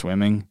that is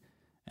swimming.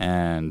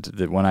 And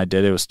when I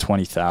did it was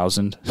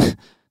 20,000.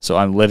 So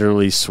I'm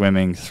literally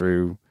swimming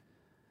through,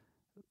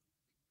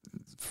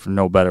 for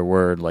no better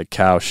word, like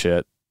cow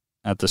shit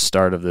at the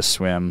start of this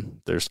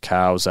swim. There's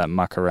cows that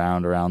muck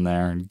around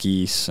there and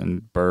geese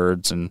and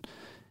birds, and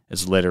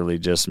it's literally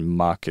just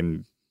muck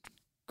and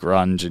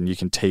grunge, and you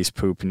can taste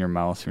poop in your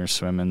mouth when you're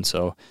swimming.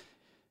 So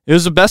it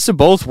was the best of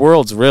both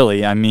worlds,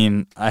 really. I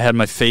mean, I had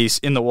my face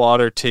in the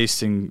water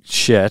tasting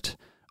shit,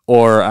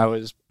 or I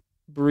was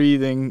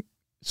breathing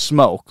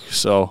smoke.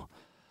 So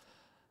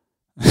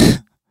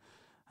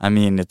I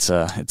mean, it's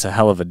a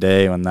hell of a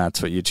day when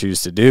that's what you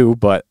choose to do,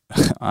 but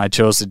I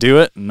chose to do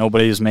it.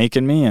 Nobody was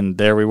making me, and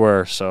there we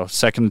were. So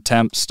second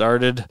attempt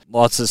started.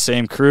 Lots of the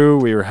same crew.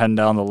 We were heading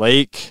down the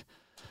lake,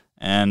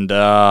 and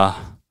it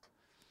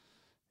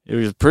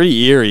was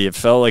pretty eerie. It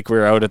felt like we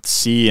were out at the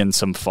sea in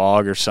some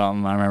fog or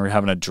something. I remember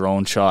having a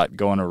drone shot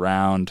going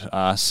around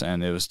us,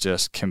 and it was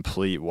just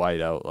complete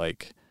whiteout,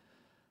 like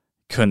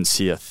couldn't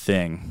see a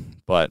thing.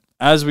 But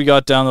as we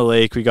got down the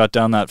lake, we got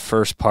down that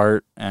first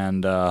part,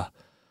 and that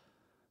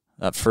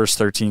first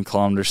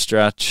 13-kilometer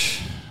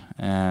stretch,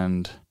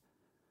 and it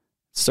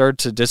started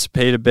to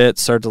dissipate a bit,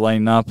 started to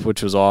lighten up,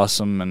 which was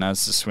awesome. And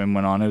as the swim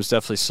went on, it was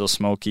definitely still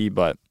smoky,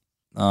 but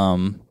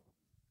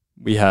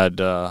we had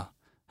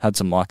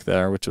some luck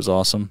there, which was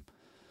awesome.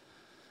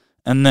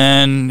 And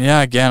then,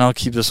 again, I'll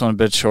keep this one a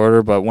bit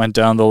shorter, but went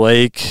down the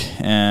lake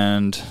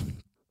and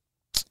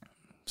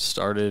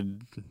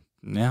started,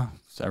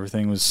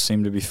 everything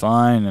seemed to be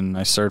fine, and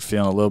I started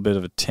feeling a little bit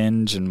of a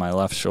tinge in my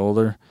left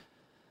shoulder,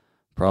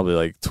 probably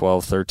like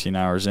 12, 13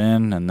 hours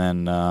in, and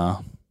then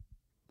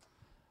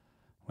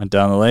went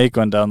down the lake,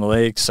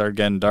 started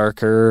getting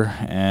darker,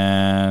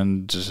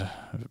 and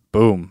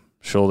boom,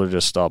 shoulder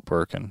just stopped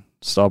working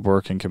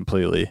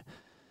completely.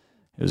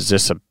 It was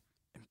just a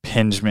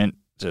impingement,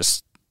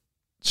 just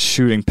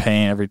shooting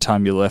pain every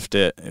time you lift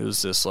it. It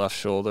was this left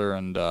shoulder,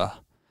 and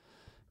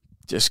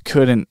just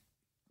couldn't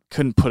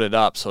put it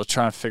up. So I was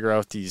trying to figure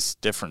out these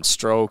different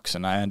strokes,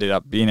 and I ended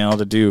up being able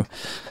to do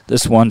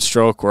this one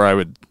stroke where I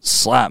would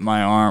slap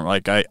my arm.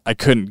 Like I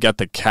couldn't get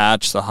the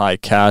high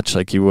catch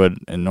like you would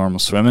in normal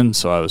swimming.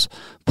 So I was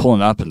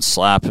pulling up and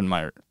slapping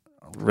my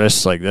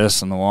wrists like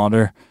this in the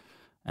water.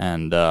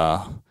 And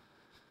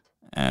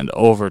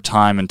over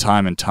time,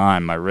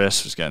 my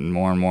wrist was getting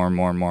more and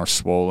more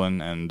swollen,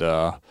 and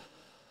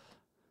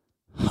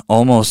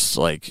almost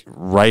like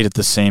right at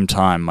the same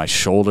time, my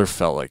shoulder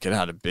felt like it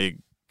had a big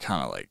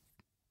kind of like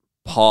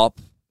pop,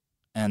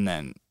 and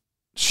then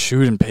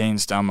shooting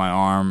pains down my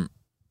arm,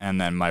 and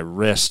then my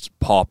wrist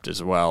popped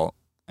as well,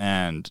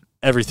 and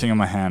everything in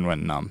my hand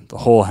went numb. The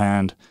whole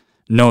hand,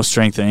 no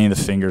strength in any of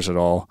the fingers at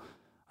all.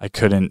 I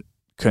couldn't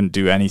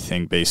do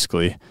anything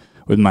basically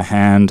with my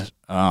hand.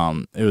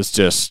 It was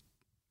just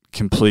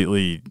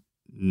completely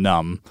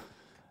numb.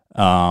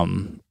 My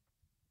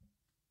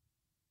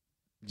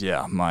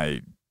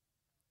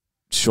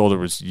shoulder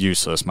was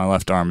useless. My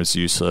left arm is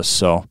useless.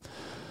 So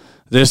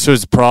this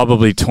was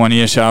probably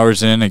 20-ish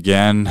hours in,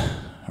 again,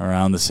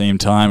 around the same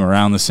time,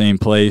 around the same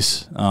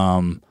place.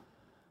 And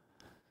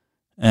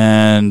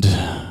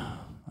I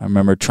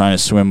remember trying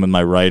to swim with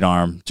my right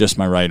arm, just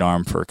my right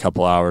arm, for a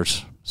couple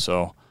hours.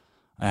 So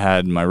I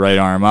had my right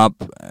arm up,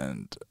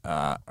 and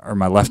or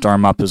my left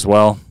arm up as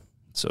well.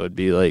 So it'd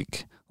be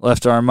like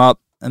left arm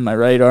up and my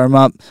right arm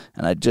up,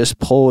 and I'd just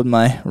pull with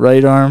my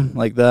right arm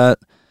like that.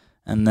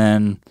 And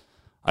then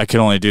I could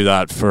only do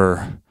that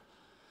for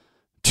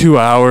 2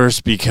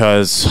 hours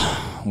because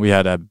we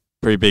had a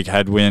pretty big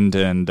headwind,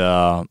 and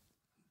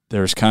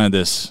there was kind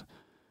of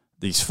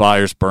these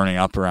fires burning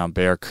up around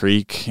Bear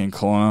Creek in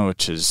Kelowna,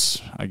 which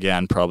is,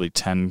 again, probably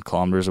 10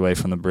 kilometers away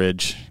from the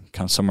bridge,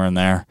 kind of somewhere in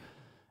there.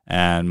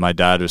 And my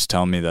dad was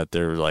telling me that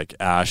there were like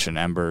ash and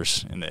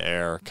embers in the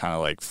air, kind of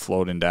like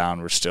floating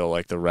down. We're still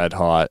like the red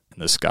hot in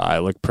the sky.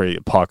 It looked pretty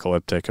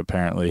apocalyptic,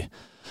 apparently.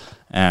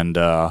 And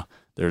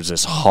there's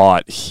this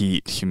hot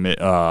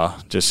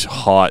just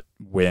hot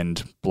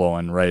wind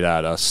blowing right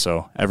at us.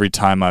 So every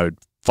time I would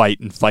fight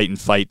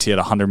to get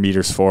 100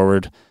 meters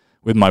forward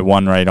with my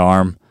one right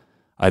arm,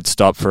 I'd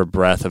stop for a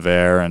breath of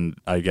air and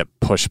I'd get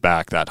pushed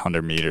back that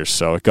 100 meters.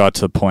 So it got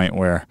to the point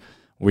where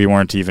we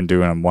weren't even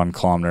doing 1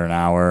 kilometer an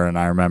hour. And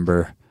I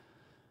remember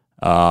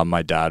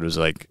my dad was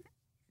like,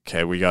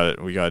 okay, we got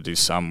to do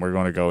something. We're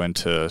going to go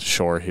into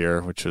shore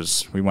here,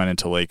 we went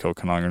into Lake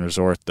Okanagan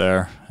Resort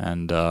there.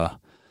 And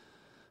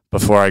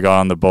before I got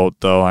on the boat,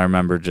 though, I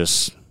remember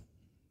just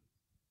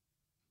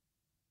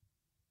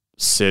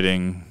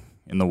sitting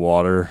in the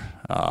water,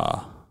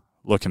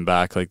 looking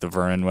back like the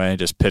Vernon way,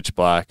 just pitch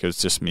black. It was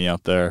just me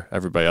out there.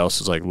 Everybody else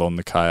was like loading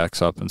the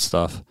kayaks up and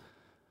stuff.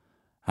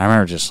 I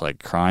remember just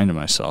like crying to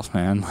myself,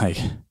 man. Like,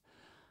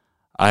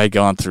 I had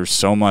gone through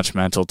so much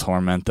mental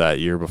torment that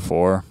year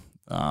before,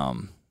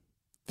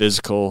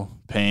 physical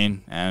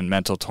pain and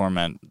mental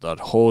torment that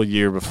whole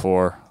year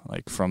before.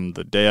 Like, from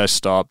the day I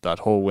stopped, that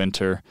whole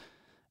winter,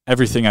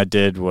 everything I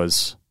did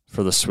was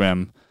for the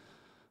swim.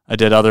 I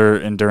did other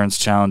endurance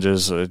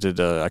challenges.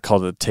 I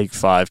called it Take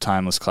 5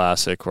 Timeless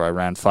Classic, where I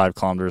ran 5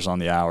 kilometers on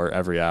the hour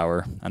every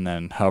hour, and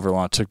then however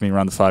long it took me to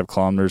run the 5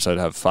 kilometers, I'd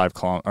have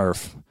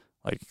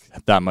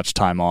that much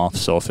time off.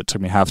 So if it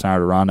took me half an hour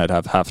to run, I'd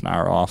have half an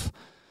hour off.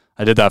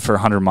 I did that for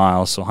 100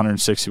 miles, so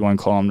 161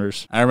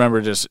 kilometers. I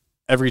remember just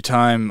every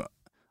time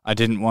I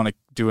didn't want to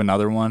do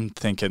another one,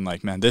 thinking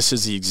like, man, this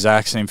is the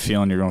exact same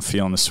feeling you're going to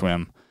feel in the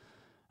swim.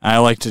 And I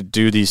like to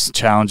do these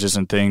challenges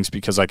and things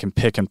because I can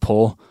pick and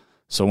pull.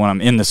 So when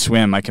I'm in the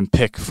swim, I can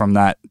pick from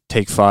that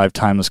Take 5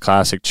 Timeless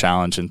Classic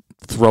challenge and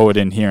throw it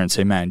in here and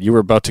say, man, you were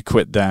about to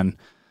quit then.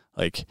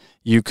 Like,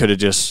 you could have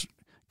just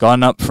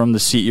gotten up from the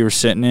seat you were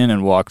sitting in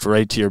and walked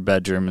right to your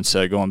bedroom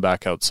instead of going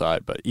back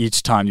outside. But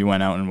each time you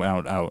went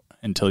out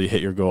until you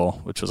hit your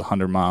goal, which was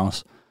 100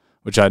 miles,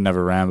 which I'd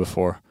never ran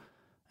before.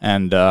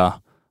 And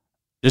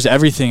just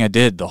everything I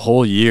did the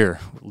whole year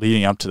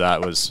leading up to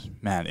that was,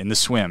 man, in the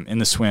swim,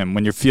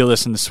 when you feel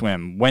this in the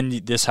swim,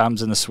 when this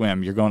happens in the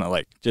swim, you're going to,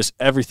 like, just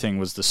everything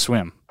was the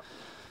swim.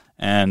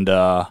 And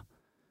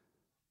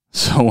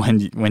so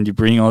when you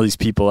bring all these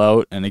people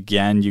out and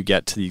again you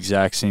get to the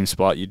exact same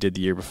spot you did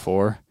the year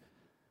before,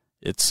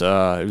 it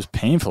was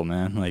painful,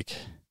 man. Like,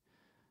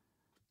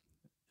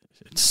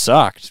 it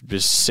sucked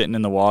just sitting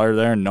in the water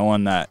there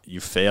knowing that you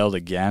failed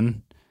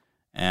again.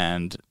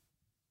 And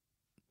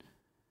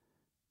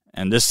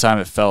this time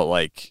it felt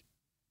like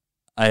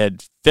I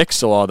had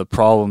fixed a lot of the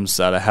problems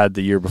that I had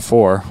the year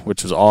before,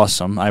 which was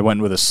awesome. I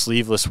went with a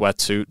sleeveless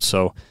wetsuit,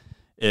 so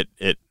it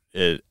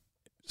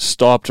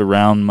stopped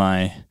around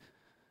my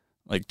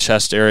like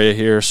chest area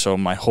here, so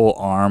my whole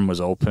arm was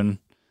open,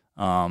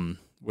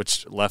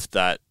 which left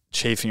that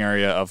chafing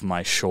area of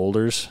my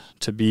shoulders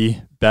to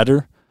be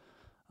better.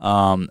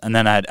 And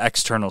then I had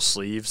external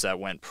sleeves that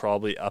went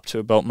probably up to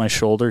about my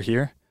shoulder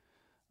here.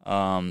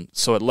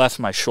 So it left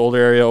my shoulder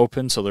area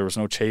open, so there was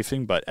no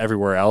chafing, but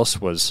everywhere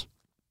else was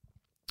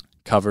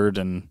covered.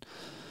 And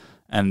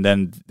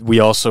then we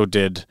also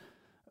did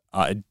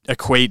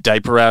Equate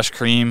diaper rash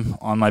cream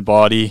on my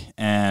body,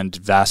 and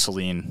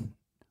Vaseline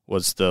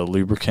was the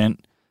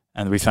lubricant.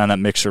 And we found that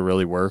mixture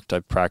really worked. I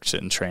practiced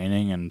it in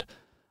training, and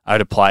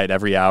I'd apply it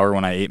every hour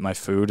when I ate my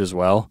food as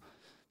well.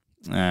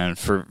 And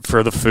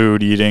for the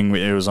food eating,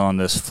 it was on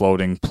this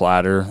floating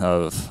platter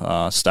of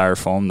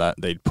styrofoam that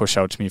they'd push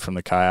out to me from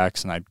the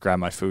kayaks, and I'd grab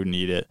my food and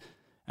eat it.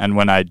 And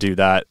when I do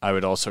that, I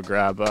would also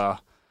grab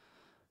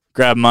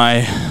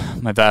my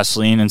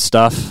Vaseline and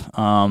stuff.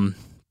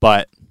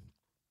 But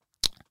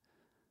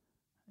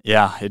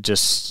yeah, it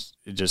just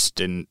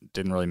didn't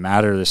really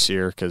matter this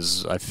year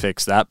because I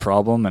fixed that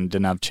problem and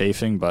didn't have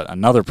chafing. But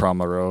another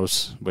problem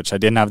arose, which I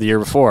didn't have the year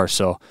before.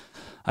 So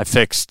I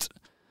fixed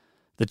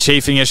the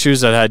chafing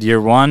issues that I had year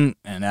one,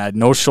 and I had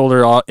no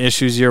shoulder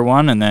issues year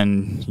one, and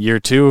then year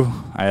two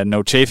I had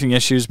no chafing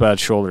issues but I had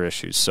shoulder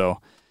issues. So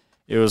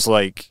it was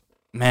like,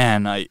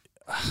 man,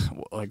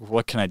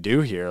 what can I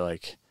do here?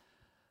 Like,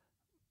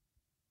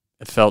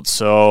 it felt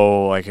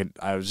so like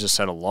I was just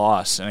at a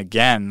loss. And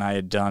again, I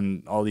had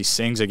done all these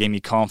things that gave me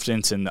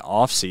confidence in the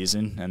off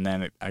season, and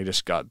then I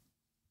just got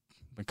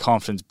my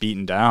confidence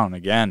beaten down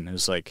again. It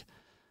was like,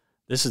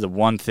 this is the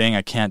one thing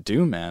I can't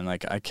do, man.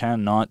 Like, I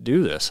cannot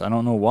do this. I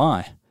don't know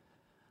why.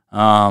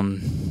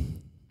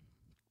 And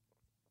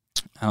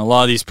a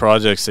lot of these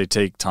projects, they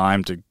take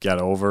time to get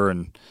over,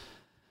 and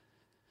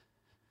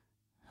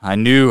I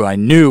knew I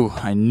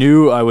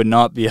would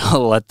not be able to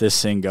let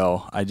this thing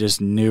go. I just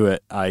knew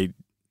it. I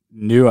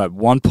knew at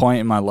one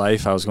point in my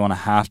life I was going to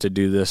have to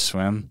do this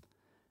swim.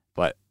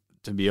 But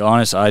to be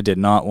honest, I did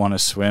not want to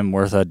swim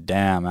worth a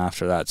damn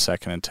after that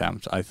second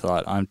attempt. I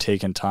thought, I'm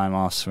taking time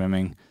off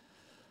swimming.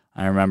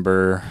 I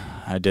remember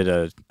I did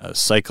a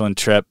cycling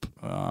trip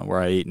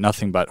where I ate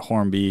nothing but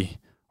Hornby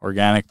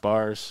organic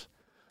bars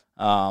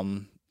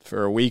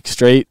for a week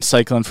straight,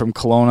 cycling from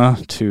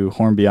Kelowna to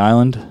Hornby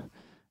Island.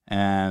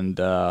 And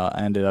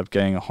I ended up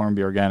getting a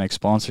Hornby organic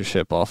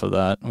sponsorship off of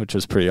that, which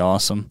was pretty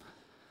awesome.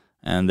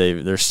 And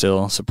they're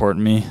still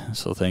supporting me,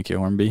 so thank you,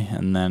 Hornby.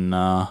 And then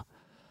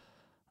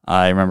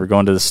I remember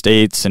going to the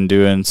States and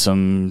doing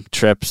some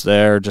trips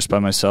there just by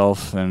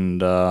myself,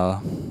 and I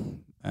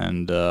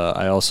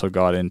also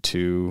got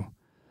into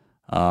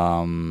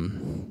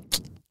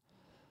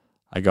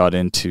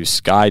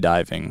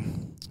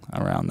skydiving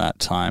around that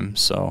time.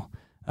 So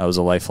that was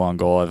a lifelong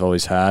goal I've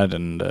always had,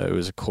 and it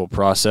was a cool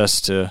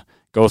process to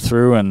go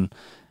through, and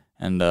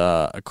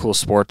a cool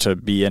sport to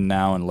be in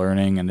now and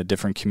learning in a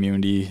different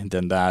community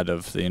than that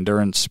of the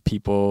endurance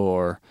people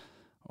or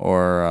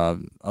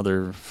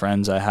other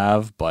friends I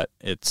have. But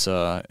it's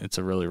a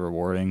really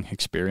rewarding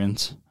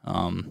experience.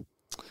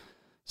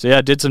 So yeah,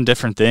 I did some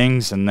different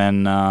things, and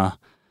then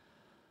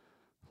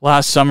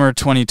last summer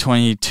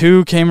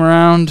 2022 came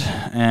around,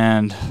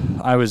 and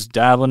I was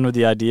dabbling with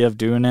the idea of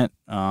doing it.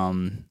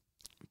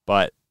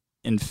 But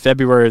in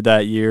February of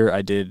that year,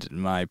 I did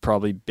my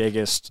probably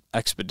biggest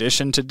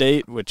expedition to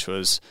date, which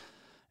was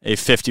a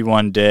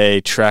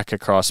 51-day trek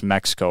across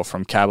Mexico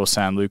from Cabo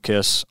San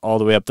Lucas all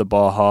the way up to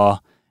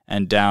Baja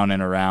and down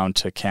and around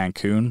to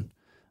Cancun.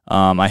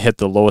 I hit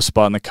the lowest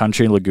spot in the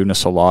country, Laguna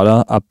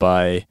Salada, up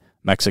by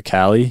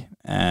Mexicali,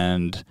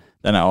 and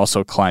then I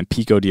also climbed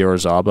Pico de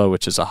Orizaba,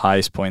 which is the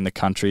highest point in the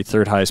country,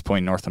 third highest point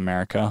in North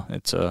America.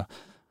 It's a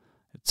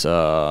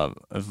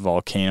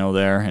volcano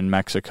there in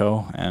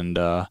Mexico, and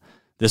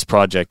this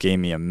project gave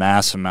me a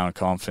massive amount of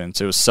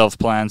confidence. It was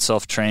self-planned,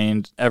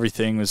 self-trained.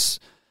 Everything was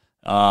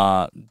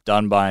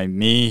done by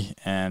me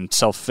and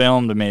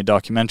self-filmed. I made a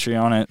documentary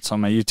on it. It's on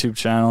my YouTube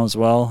channel as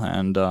well,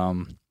 and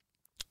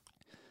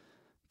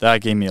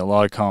that gave me a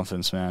lot of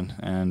confidence, man.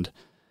 And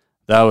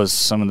that was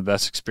some of the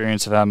best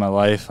experience I've had in my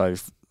life. I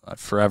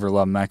forever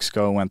loved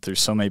Mexico. Went through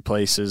so many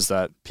places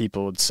that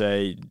people would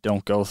say,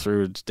 don't go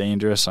through, it's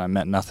dangerous. I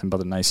met nothing but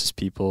the nicest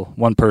people.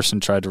 One person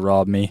tried to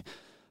rob me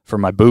for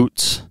my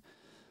boots,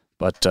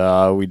 but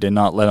we did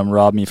not let him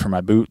rob me for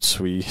my boots.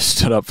 We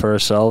stood up for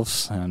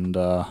ourselves, and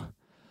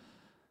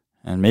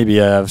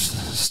maybe I have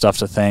stuff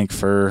to thank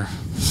for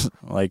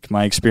like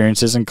my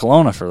experiences in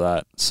Kelowna for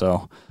that.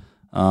 So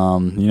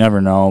you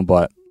never know,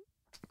 but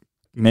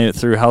made it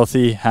through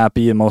healthy,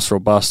 happy, and most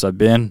robust I've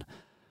been,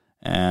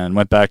 and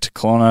went back to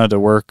Kelowna to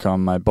work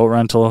on my boat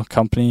rental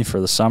company for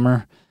the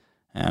summer,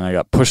 and I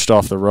got pushed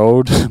off the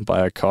road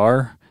by a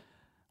car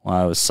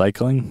while I was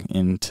cycling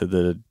into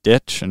the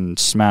ditch and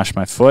smashed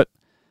my foot,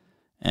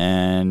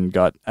 and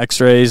got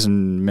x-rays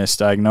and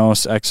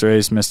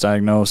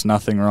misdiagnosed,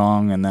 nothing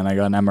wrong, and then I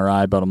got an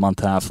MRI about a month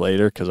and a half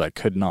later because I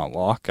could not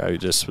walk. I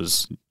just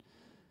was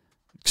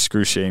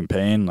excruciating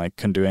pain, like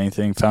couldn't do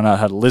anything. Found out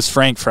I had a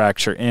Lisfranc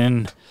fracture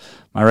in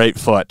my right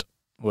foot,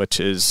 which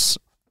is,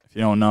 if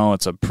you don't know,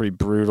 it's a pretty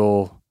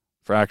brutal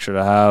fracture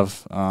to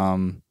have.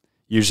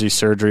 Usually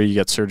surgery, you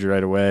get surgery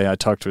right away. I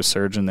talked to a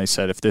surgeon. They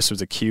said if this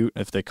was acute,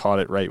 if they caught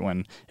it right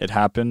when it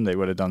happened, they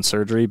would have done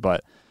surgery,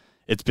 but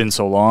it's been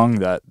so long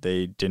that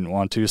they didn't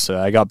want to.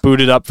 So I got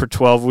booted up for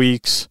 12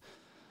 weeks,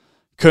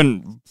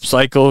 couldn't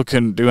cycle,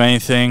 couldn't do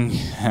anything.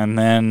 And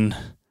then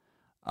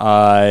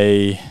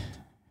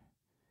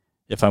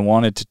if I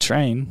wanted to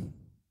train,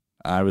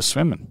 I was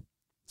swimming.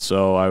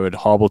 So I would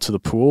hobble to the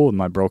pool with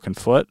my broken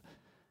foot,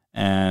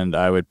 and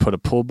I would put a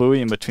pull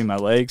buoy in between my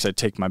legs. I'd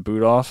take my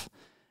boot off,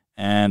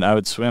 and I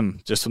would swim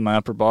just with my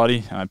upper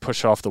body, and I'd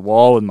push off the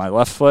wall with my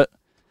left foot,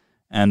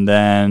 and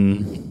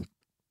then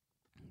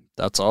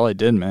that's all I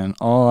did, man.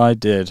 All I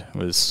did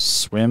was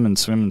swim and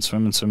swim and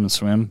swim and swim and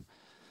swim,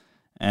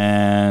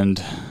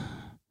 and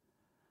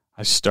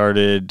I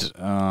started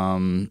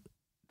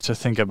to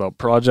think about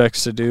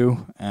projects to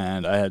do,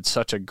 and I had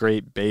such a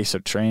great base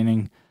of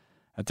training.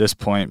 At this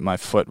point, my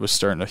foot was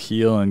starting to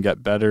heal and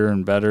get better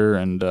and better,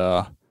 and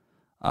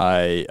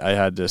I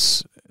had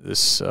this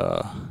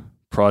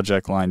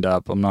project lined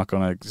up. I'm not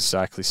going to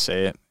exactly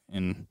say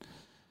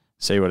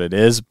what it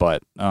is,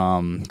 but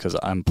because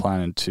I'm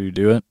planning to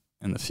do it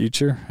in the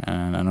future,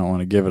 and I don't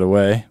want to give it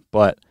away.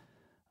 But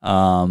it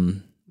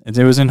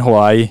was in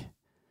Hawaii,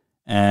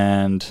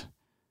 and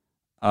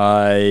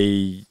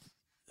I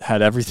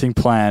had everything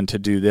planned to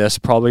do this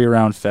probably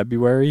around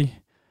February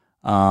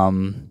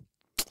of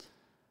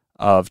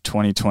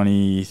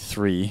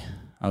 2023.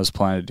 I was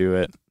planning to do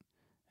it,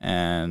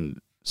 and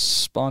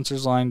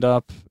sponsors lined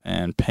up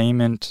and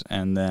payment,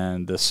 and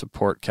then the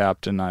support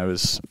captain I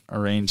was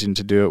arranging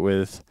to do it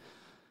with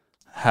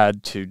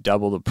had to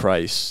double the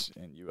price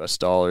in US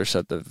dollars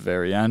at the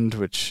very end,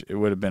 which it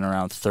would have been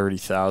around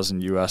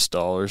 $30,000 US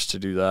dollars to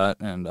do that,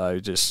 and I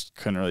just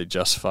couldn't really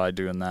justify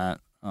doing that.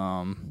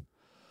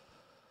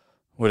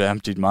 Would have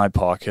emptied my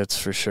pockets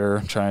for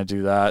sure trying to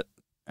do that,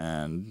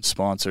 and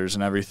sponsors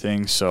and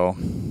everything. So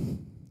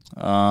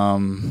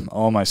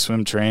all my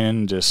swim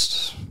training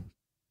just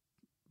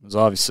was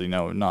obviously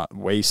not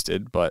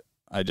wasted, but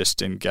I just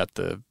didn't get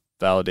the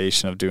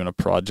validation of doing a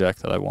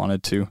project that I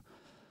wanted to.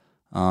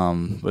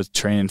 Was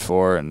training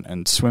for,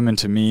 and swimming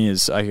to me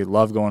is, I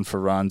love going for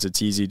runs.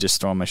 It's easy, just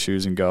throw on my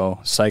shoes and go.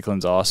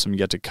 Cycling's awesome. You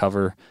get to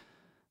cover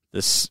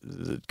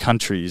the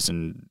countries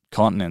and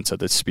continents at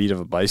the speed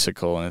of a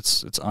bicycle, and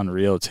it's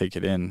unreal to take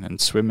it in.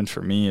 And swimming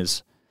for me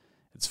it's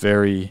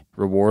very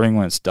rewarding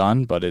when it's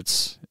done, but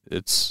it's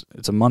it's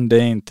a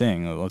mundane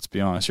thing. Let's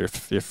be honest. Your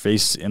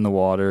face in the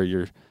water.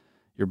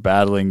 You're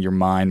battling your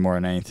mind more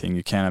than anything.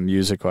 You can't have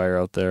music while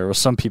you're out there. Well,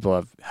 some people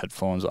have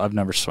headphones. I've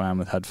never swam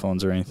with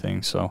headphones or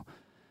anything, so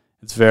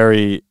it's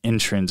very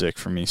intrinsic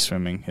for me,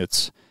 swimming.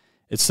 It's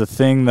the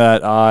thing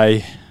that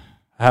I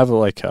have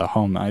like a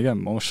home. I get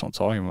emotional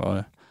talking about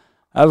it.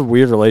 I have a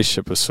weird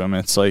relationship with swimming.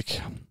 It's like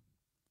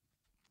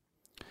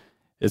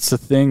it's the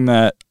thing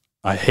that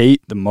I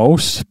hate the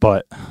most,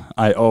 but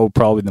I owe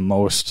probably the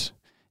most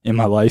in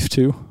my life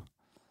to.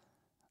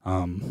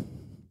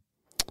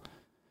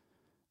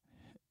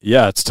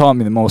 Yeah, it's taught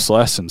me the most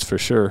lessons for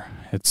sure.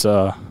 It's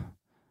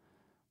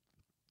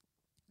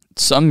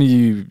something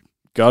you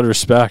gotta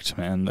respect,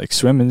 man. Like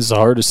swimming is the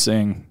hardest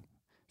thing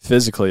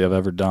physically I've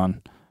ever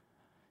done.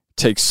 It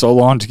takes so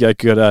long to get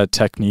good at it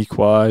technique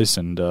wise,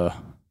 and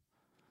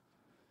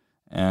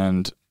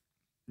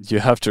you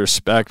have to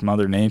respect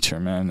Mother Nature,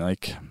 man.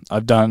 Like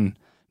I've done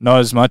not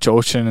as much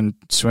ocean and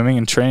swimming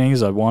and training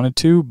as I wanted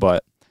to,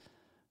 but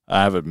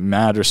I have a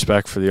mad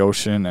respect for the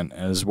ocean, and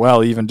as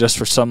well, even just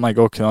for something like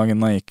Okanagan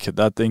Lake,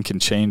 that thing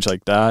can change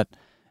like that,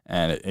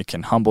 and it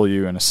can humble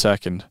you in a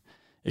second.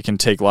 It can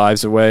take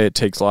lives away. It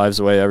takes lives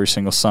away every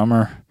single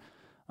summer.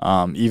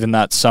 Even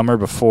that summer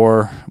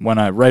before,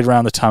 right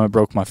around the time I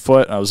broke my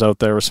foot, I was out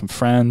there with some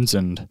friends,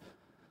 and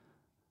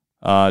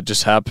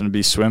just happened to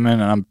be swimming,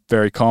 and I'm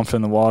very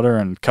confident in the water,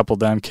 and a couple of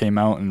them came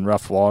out in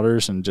rough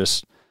waters and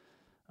just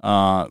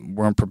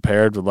weren't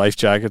prepared with life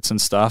jackets and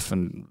stuff,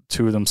 and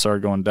two of them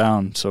started going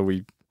down. So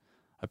I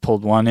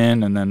pulled one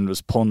in and then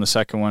was pulling the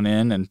second one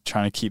in and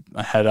trying to keep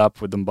my head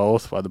up with them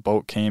both while the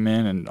boat came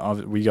in, and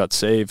we got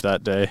saved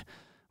that day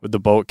with the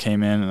boat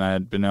came in, and I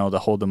had been able to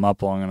hold them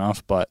up long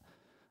enough. But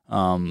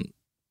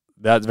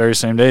that very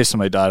same day,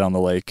 somebody died on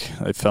the lake.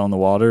 They fell in the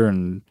water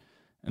and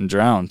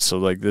drowned. So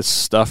like this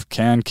stuff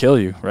can kill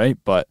you, right?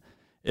 But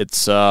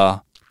it's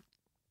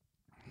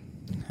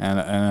and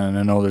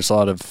I know there's a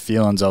lot of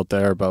feelings out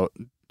there about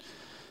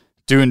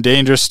doing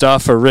dangerous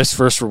stuff or risk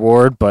versus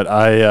reward, but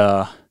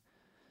I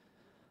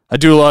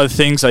do a lot of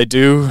things I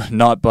do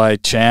not by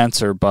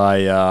chance or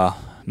by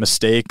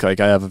mistake. Like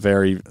I have a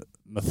very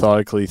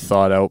methodically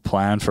thought out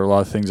plan for a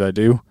lot of things I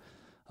do.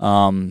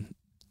 A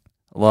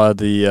lot of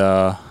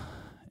the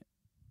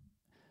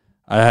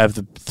I have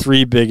the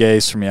 3 big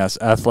A's for me: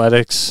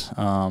 athletics,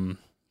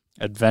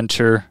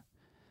 adventure,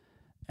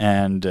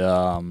 and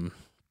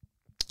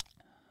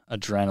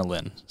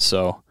adrenaline.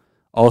 So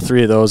all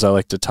 3 of those I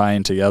like to tie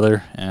in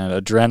together. And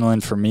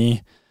adrenaline for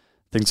me,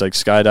 things like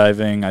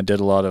skydiving. I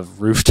did a lot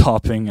of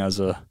roof-topping as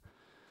a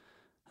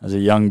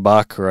young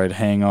buck, where I'd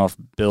hang off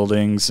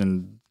buildings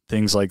and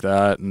things like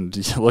that.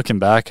 And looking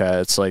back at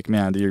it, it's like,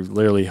 man, you're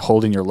literally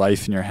holding your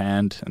life in your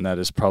hand, and that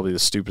is probably the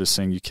stupidest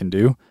thing you can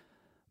do.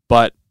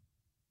 But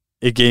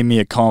it gave me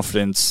a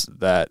confidence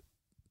that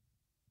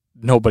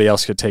nobody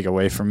else could take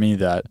away from me,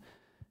 that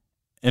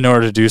in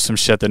order to do some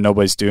shit that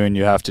nobody's doing,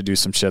 you have to do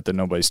some shit that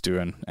nobody's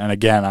doing. And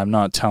again, I'm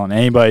not telling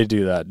anybody to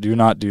do that. Do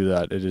not do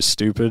that. It is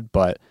stupid.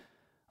 But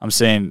I'm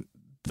saying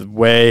the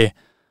way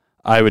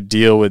I would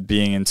deal with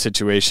being in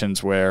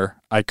situations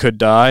where I could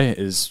die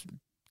is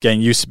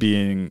getting used to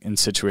being in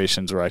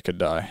situations where I could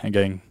die and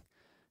getting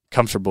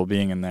comfortable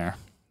being in there.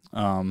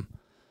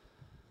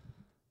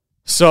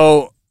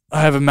 So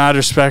I have a mad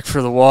respect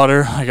for the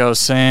water, like I was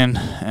saying,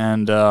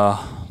 and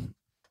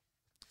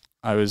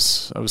I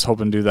was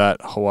hoping to do that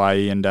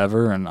Hawaii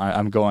endeavor, and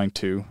I'm going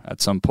to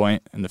at some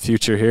point in the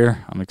future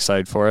here. I'm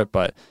excited for it,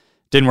 but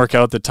didn't work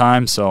out at the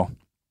time. So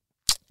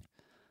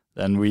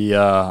then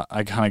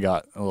I kind of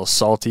got a little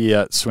salty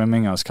at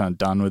swimming. I was kind of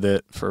done with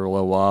it for a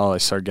little while. I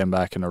started getting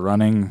back into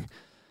running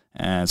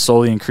and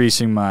slowly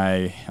increasing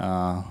my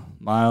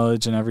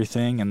mileage and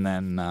everything. And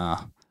then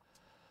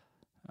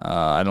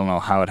I don't know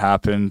how it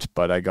happened,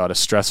 but I got a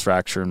stress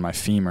fracture in my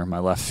femur, my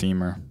left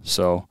femur.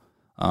 So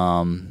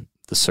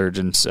the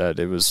surgeon said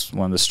it was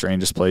one of the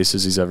strangest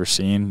places he's ever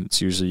seen. It's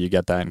usually you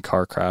get that in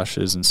car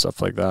crashes and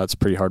stuff like that. It's a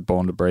pretty hard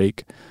bone to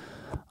break.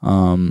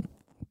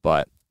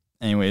 But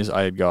anyways,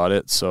 I had got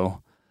it.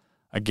 So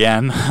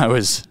again, I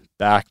was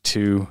back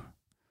to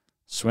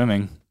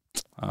swimming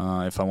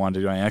if I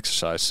wanted to do any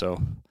exercise.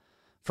 So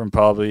from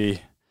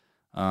probably,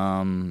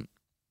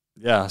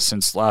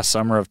 since last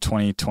summer of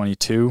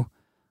 2022,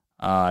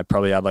 I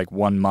probably had like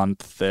 1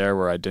 month there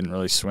where I didn't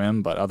really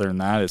swim, but other than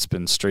that, it's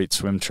been straight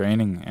swim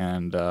training.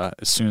 And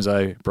as soon as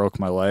I broke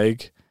my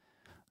leg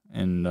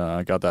and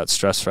got that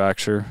stress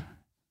fracture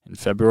in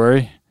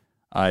February,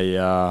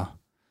 I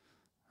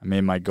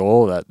made my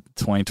goal that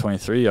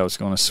 2023 I was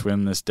going to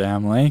swim this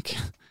damn lake,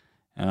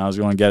 and I was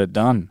going to get it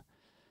done.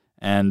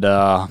 And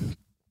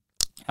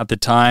at the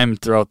time,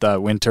 throughout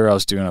that winter, I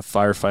was doing a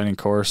firefighting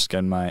course,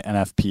 getting my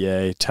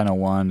NFPA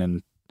 1001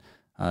 and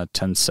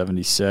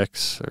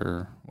 1076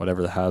 or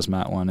whatever the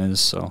hazmat one is.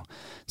 So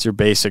it's your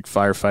basic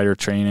firefighter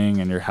training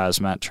and your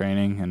hazmat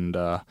training. And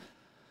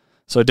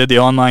so I did the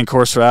online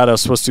course for that. I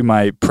was supposed to do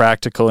my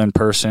practical in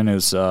person. It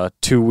was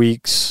 2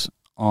 weeks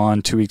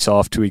on, 2 weeks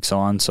off, 2 weeks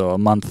on. So a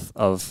month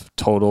of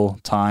total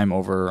time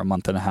over a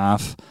month and a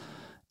half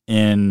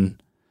in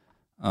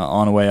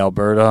Onaway,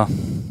 Alberta,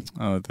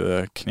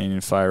 the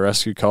Canadian Fire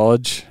Rescue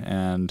College,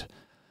 and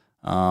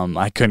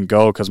I couldn't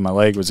go because my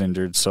leg was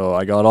injured. So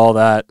I got all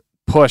that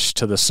pushed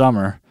to the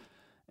summer,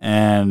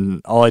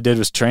 and all I did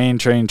was train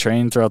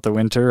throughout the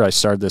winter. I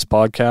started this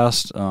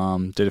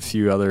podcast, did a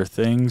few other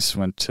things,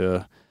 went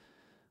to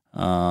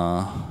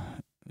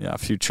a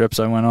few trips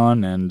I went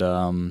on,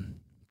 and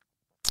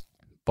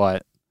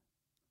but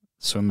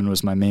swimming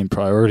was my main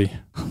priority.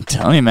 I'm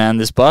telling you, man,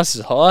 this bus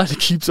is hot. It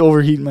keeps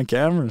overheating my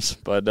cameras.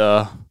 But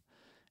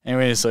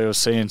anyways, like I was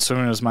saying,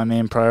 swimming was my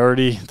main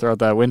priority throughout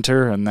that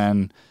winter. And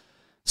then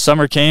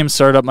summer came,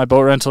 started up my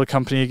boat rental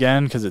company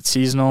again because it's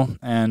seasonal,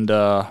 and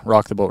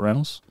Rock the Boat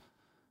Rentals.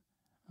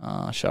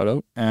 Shout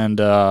out. And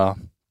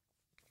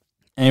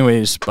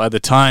anyways, by the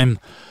time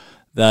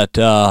that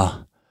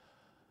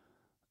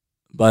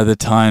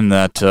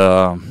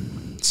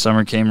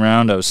summer came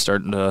around, I was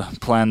starting to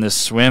plan this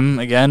swim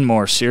again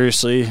more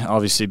seriously.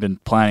 Obviously been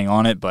planning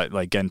on it, but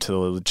like getting to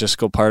the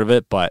logistical part of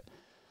it, but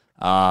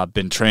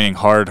been training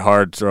hard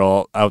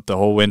throughout the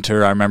whole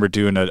winter. I remember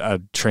doing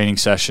a training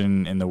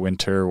session in the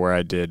winter where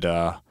I did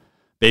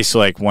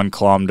basically like 1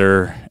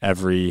 kilometer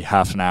every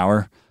half an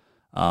hour.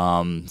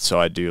 So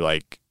I do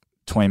like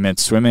 20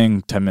 minutes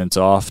swimming, 10 minutes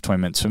off,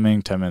 20 minutes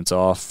swimming, 10 minutes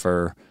off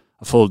for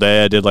a full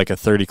day. I did like a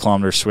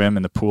 30-kilometer swim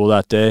in the pool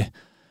that day,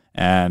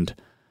 and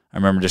I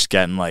remember just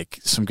getting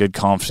like some good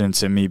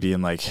confidence in me,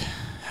 being like,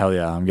 hell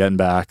yeah, I'm getting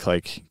back,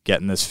 like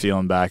getting this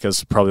feeling back. It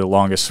was probably the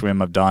longest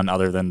swim I've done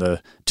other than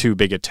the 2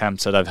 big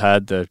attempts that I've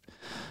had the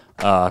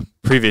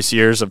previous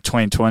years of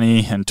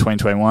 2020 and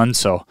 2021.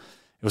 So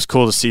it was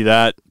cool to see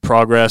that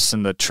progress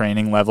and the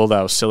training level that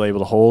I was still able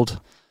to hold.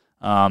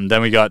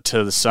 Then we got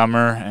to the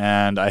summer,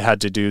 and I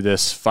had to do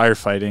this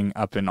firefighting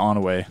up in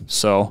Onaway.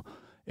 So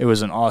it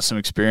was an awesome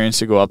experience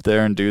to go up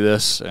there and do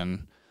this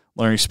and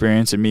learn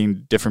experience and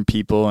meeting different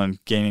people and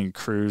gaining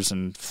crews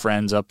and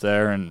friends up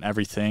there and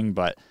everything.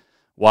 But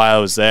while I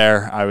was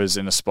there, I was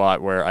in a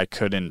spot where I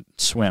couldn't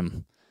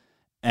swim.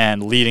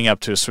 And leading up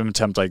to a swim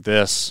attempt like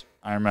this,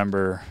 I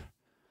remember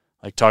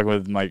like talking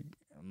with my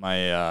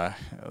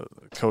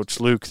coach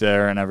Luke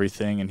there and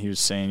everything, and he was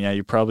saying, yeah,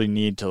 you probably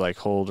need to like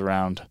hold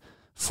around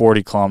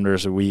 40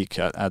 kilometers a week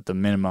at the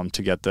minimum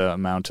to get the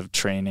amount of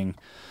training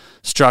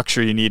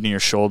structure you need in your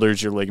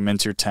shoulders, your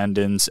ligaments, your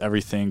tendons,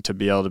 everything to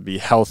be able to be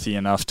healthy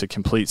enough to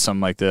complete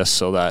something like this,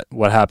 so that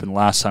what happened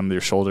last time with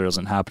your shoulder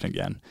doesn't happen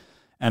again.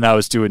 And I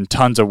was doing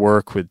tons of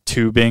work with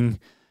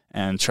tubing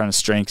and trying to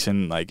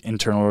strengthen like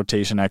internal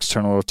rotation,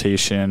 external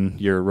rotation,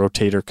 your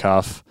rotator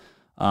cuff,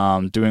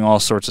 doing all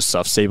sorts of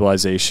stuff,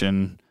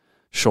 stabilization,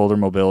 shoulder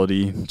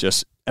mobility,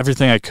 just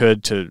everything I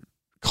could to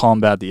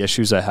combat the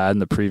issues I had in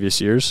the previous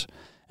years,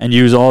 and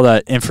use all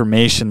that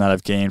information that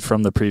I've gained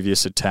from the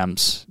previous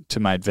attempts to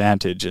my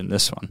advantage in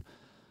this one,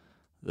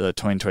 the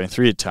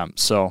 2023 attempt.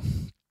 So,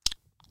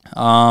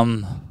 I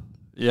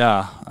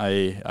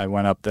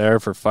went up there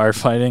for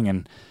firefighting,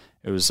 and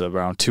it was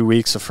around 2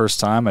 weeks the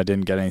first time. I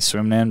didn't get any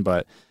swimming in,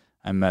 but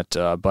I met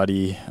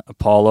buddy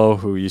Apollo,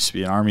 who used to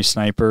be an Army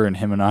sniper, and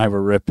him and I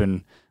were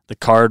ripping the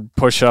card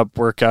push-up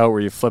workout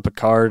where you flip a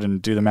card and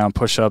do the amount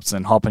of push-ups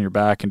and hop on your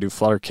back and do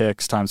flutter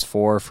kicks times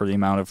 4 for the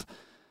amount of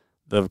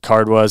the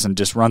card was, and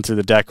just run through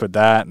the deck with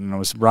that. And I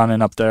was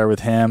running up there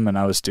with him, and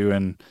I was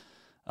doing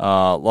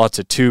lots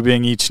of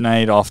tubing each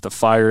night off the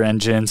fire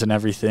engines and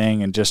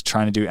everything, and just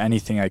trying to do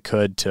anything I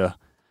could to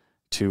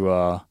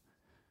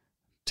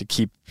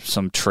keep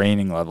some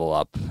training level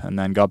up. And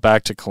then got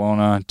back to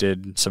Kelowna,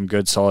 did some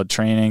good solid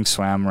training,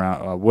 swam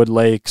around Wood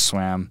Lake,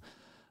 swam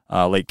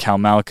Lake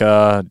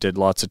Kalmalka, did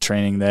lots of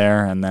training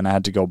there, and then I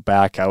had to go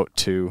back out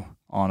to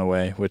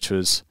Onaway, which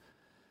was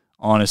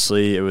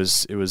honestly, it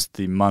was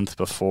the month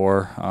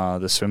before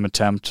the swim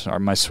attempt.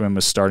 My swim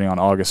was starting on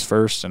August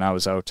 1st, and I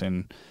was out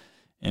in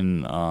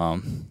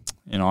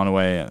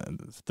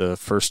Onaway the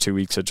first 2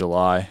 weeks of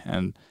July,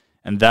 and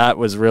that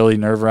was really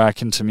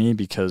nerve-wracking to me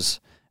because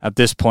at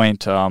this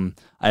point I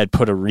had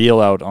put a reel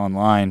out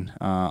online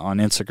on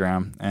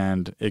Instagram,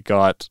 and it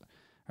got,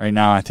 right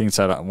now I think it's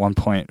at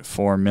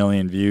 1.4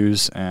 million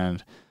views,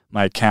 and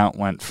my account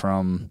went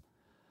from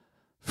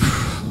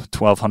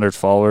 1,200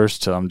 followers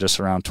to I'm just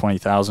around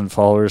 20,000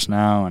 followers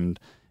now, and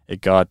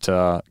it got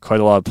quite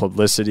a lot of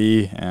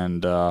publicity,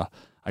 and I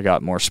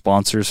got more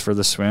sponsors for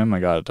the swim. I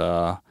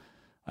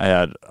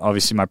had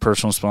obviously my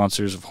personal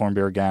sponsors of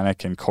Hornby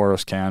Organic and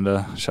Koros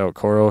Canada. Shout out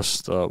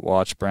Koros, the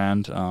watch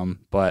brand.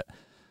 But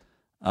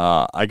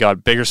I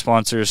got bigger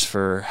sponsors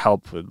for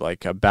help with,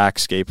 like a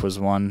Backscape was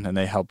one, and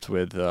they helped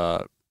with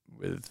the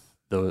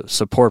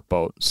support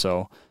boat.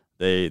 So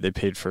they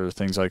paid for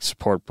things like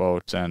support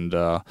boat, and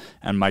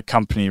my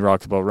company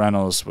Rock the Boat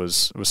Rentals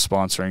was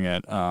sponsoring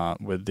it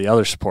with the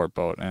other support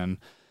boat, and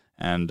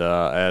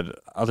I had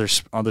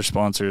other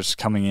sponsors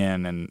coming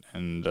in,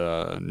 and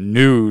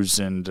news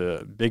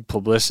and big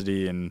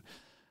publicity and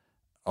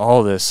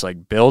all this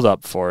like build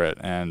up for it,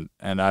 and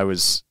I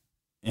was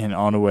in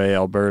Onaway,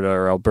 Alberta,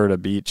 or Alberta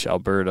Beach,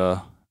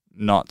 Alberta,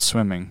 not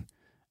swimming,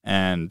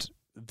 and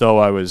though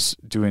I was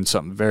doing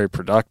something very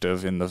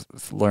productive in the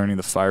learning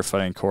the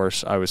firefighting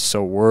course, I was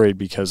so worried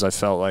because I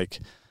felt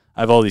like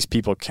I have all these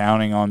people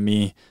counting on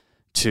me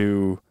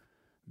to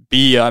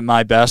be at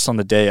my best on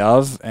the day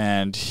of,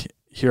 and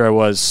here I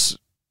was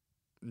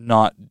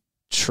not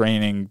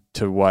training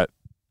to what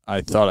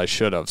I thought I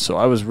should have. So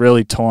I was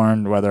really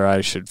torn whether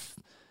I should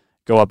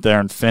go up there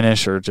and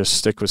finish or just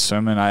stick with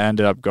swimming. I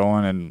ended up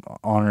going and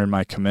honoring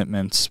my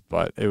commitments,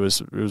 but it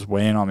was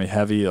weighing on me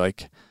heavy,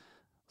 like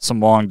some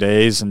long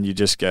days, and you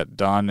just get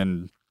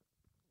done.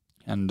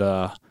 And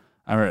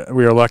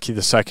we were lucky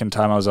the second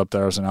time I was up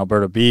there. I was in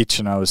Alberta Beach,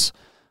 and I was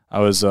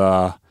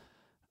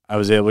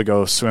able to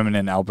go swimming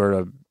in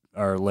Alberta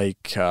or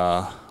Lake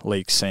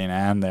St.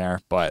 Anne there,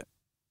 but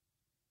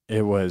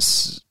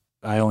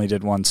I only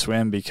did one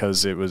swim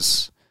because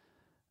it's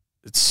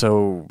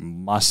so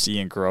musty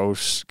and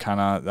gross, kind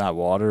of, that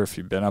water, if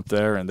you've been up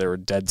there, and there were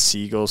dead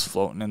seagulls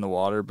floating in the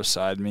water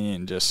beside me,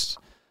 and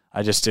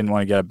I just didn't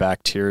want to get a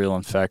bacterial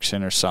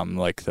infection or something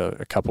like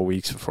a couple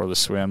weeks before the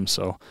swim,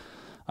 so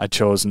I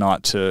chose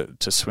not to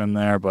swim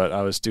there. But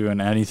I was doing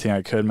anything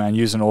I could, man,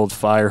 using old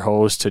fire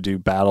hose to do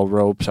battle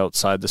ropes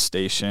outside the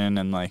station,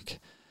 and like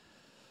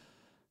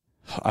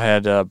I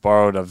had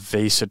borrowed a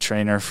Vesa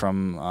trainer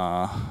from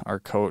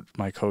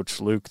my coach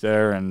Luke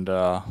there, and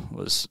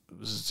was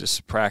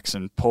just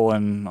practicing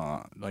pulling,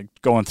 like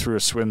going through a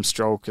swim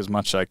stroke as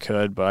much as I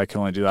could, but I could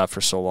only do that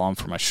for so long,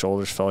 for my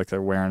shoulders felt like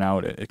they're wearing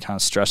out. It kind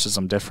of stresses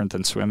them different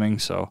than swimming.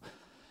 So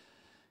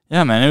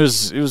yeah, man, it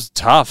was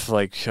tough,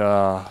 like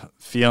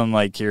feeling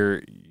like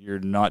you're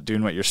not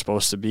doing what you're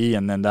supposed to be,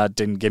 and then that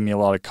didn't give me a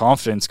lot of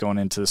confidence going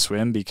into the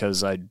swim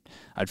because I'd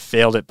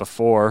failed it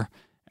before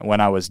when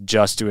I was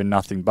just doing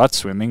nothing but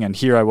swimming, and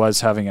here I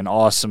was having an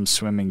awesome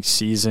swimming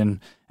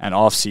season and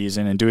off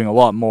season and doing a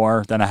lot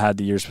more than I had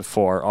the years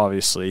before,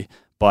 obviously,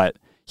 but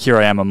here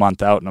I am a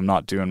month out and I'm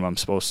not doing what I'm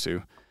supposed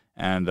to.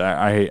 And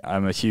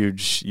I'm a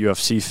huge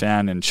UFC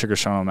fan and Sugar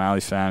Sean O'Malley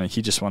fan, and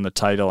he just won the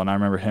title, and I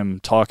remember him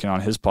talking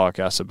on his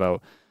podcast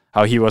about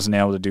how he wasn't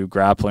able to do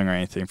grappling or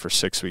anything for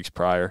 6 weeks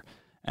prior,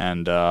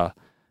 and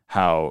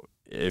how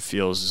it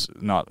feels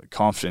not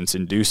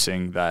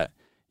confidence-inducing that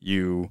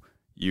you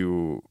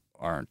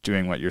aren't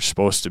doing what you're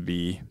supposed to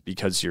be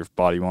because your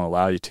body won't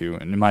allow you to.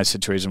 And in my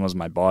situation, it wasn't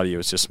my body, it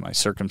was just my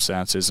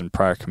circumstances and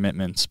prior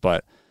commitments.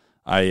 But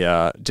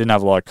I didn't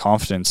have a lot of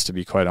confidence, to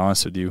be quite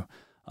honest with you.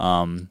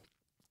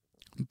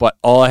 But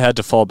all I had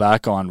to fall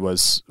back on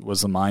was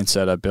the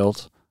mindset I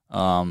built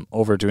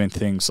over doing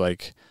things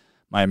like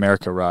my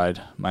America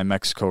ride, my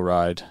Mexico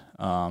ride,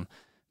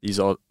 these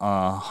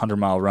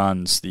 100-mile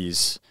runs,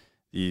 these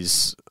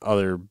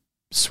other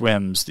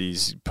swims,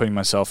 these putting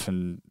myself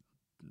in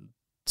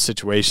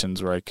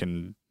situations where I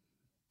can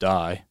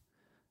die,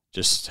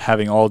 just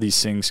having all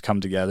these things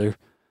come together.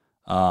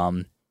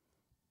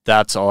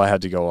 That's all I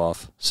had to go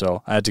off.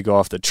 So I had to go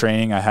off the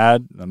training I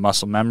had, the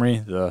muscle memory,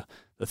 the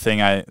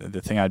thing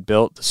I'd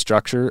built, the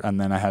structure, and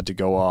then I had to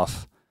go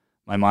off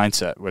my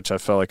mindset, which I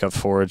felt like I've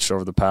forged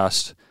over the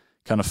past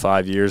kind of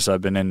 5 years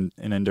I've been in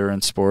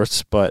endurance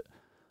sports. But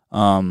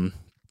yeah,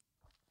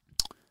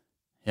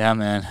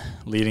 man,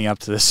 leading up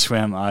to this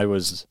swim, I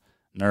was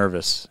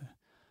nervous.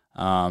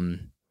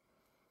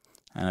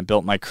 And I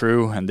built my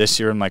crew, and this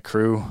year in my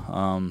crew,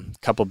 a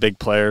couple big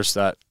players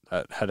that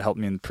had helped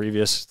me in the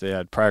previous, they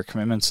had prior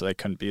commitments, so they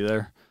couldn't be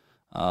there.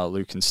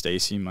 Luke and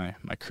Stacy, my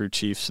crew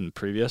chiefs in the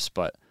previous,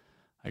 but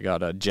I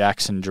got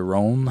Jackson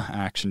Jerome,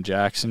 Action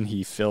Jackson.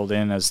 He filled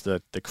in as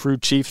the crew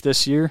chief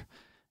this year,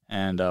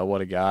 and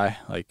what a guy.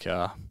 Like,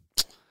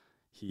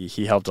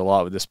 he helped a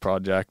lot with this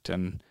project,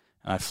 and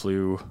I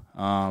flew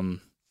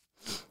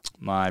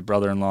my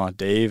brother-in-law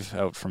Dave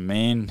out from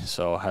Maine,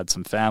 so I had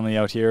some family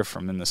out here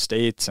from in the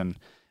States, and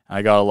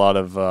I got a lot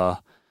of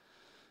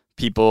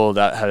people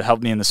that had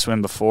helped me in the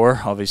swim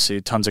before,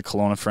 obviously tons of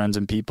Kelowna friends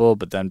and people,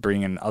 but then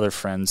bringing other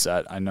friends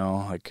that I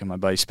know, like my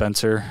buddy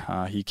Spencer,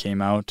 he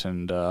came out,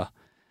 and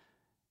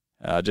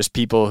just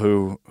people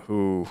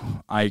who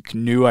I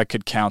knew I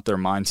could count their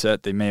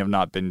mindset. They may have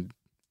not been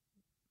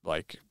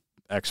like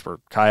expert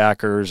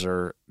kayakers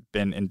or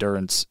been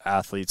endurance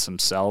athletes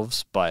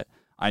themselves, but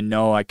I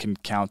know I can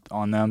count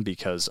on them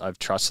because I've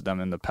trusted them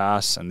in the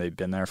past, and they've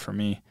been there for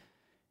me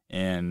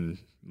in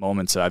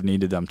moments that I've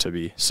needed them to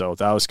be. So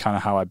that was kind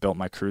of how I built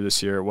my crew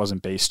this year. It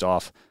wasn't based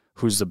off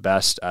who's the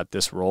best at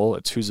this role.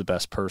 It's who's the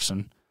best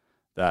person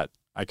that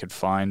I could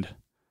find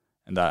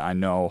and that I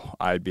know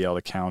I'd be able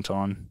to count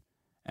on.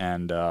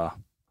 And I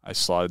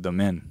slotted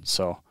them in.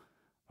 So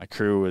my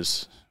crew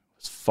was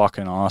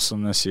fucking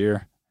awesome this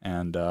year,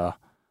 and I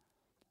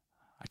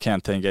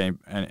can't thank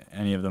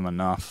any of them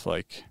enough.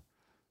 Like,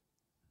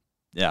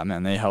 yeah,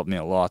 man, they helped me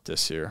a lot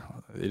this year.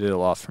 They did a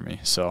lot for me.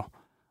 So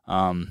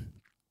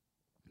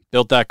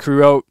built that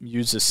crew out,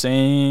 used the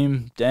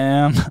same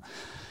damn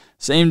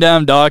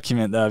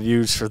document that I've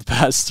used for the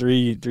past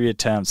three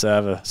attempts. I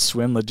have a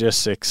swim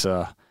logistics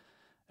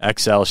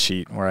Excel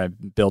sheet where I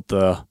built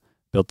the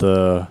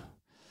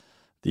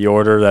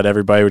order that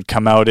everybody would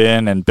come out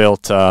in, and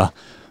built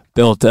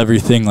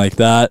everything like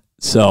that.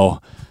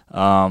 So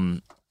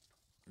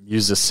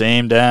used the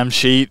same damn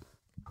sheet.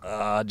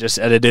 Just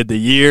edited the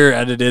year,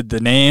 edited the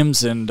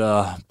names, and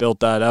built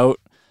that out.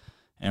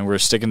 and we're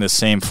sticking to the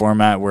same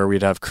format where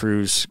we'd have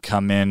crews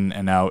come in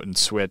and out and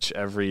switch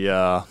every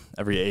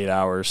 8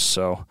 hours.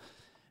 So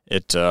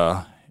it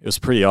was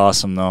pretty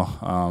awesome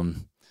though.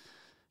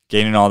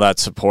 Gaining all that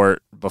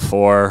support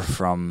before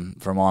from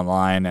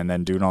online, and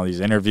then doing all these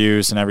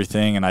interviews and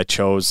everything. And I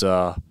chose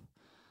CMHA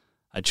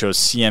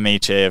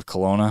of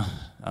Kelowna,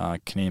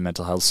 Canadian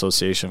Mental Health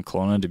Association of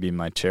Kelowna, to be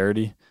my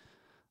charity.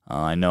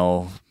 I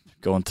know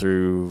going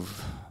through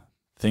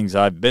things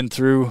I've been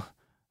through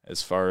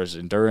as far as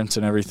endurance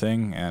and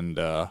everything, and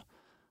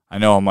I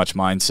know how much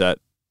mindset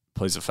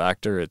plays a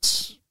factor.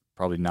 It's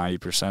probably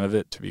 90% of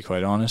it, to be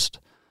quite honest,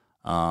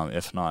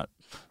 if not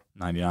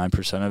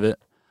 99% of it.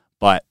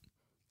 But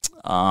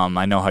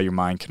I know how your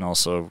mind can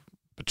also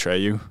betray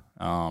you.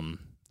 So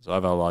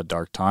I've had a lot of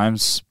dark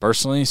times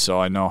personally, so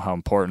I know how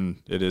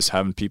important it is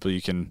having people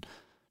you can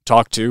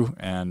talk to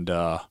and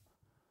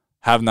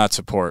having that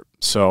support.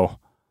 So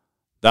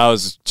that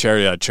was the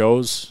charity I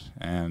chose,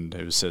 and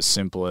it was as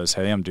simple as,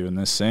 hey, I'm doing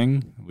this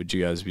thing. Would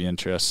you guys be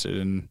interested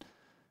in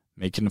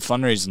making a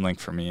fundraising link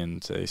for me?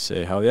 And they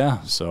say, hell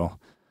yeah. So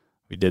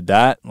we did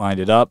that, lined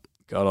it up,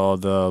 got all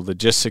the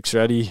logistics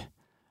ready.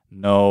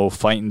 No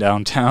fighting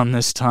downtown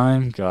this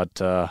time. Got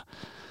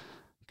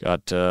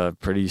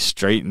pretty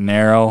straight and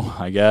narrow,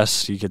 I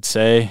guess you could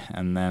say.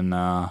 And then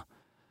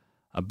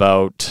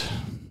about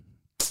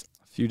a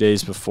few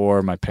days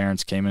before, my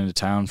parents came into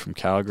town from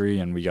Calgary,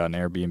 and we got an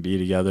Airbnb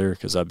together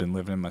because I've been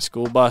living in my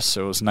school bus.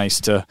 So it was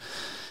nice to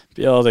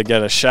be able to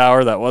get a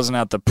shower that wasn't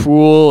at the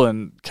pool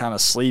and kind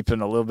of sleep in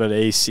a little bit of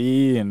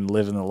AC and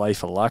living the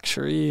life of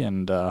luxury.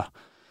 And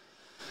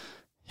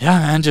yeah,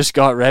 man, just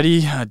got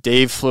ready.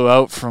 Dave flew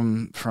out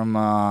from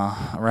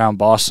around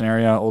Boston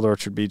area, Old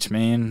Orchard Beach,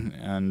 Maine,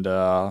 and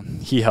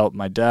he helped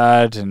my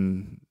dad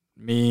and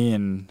me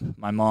and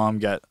my mom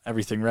get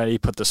everything ready,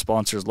 put the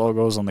sponsors'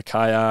 logos on the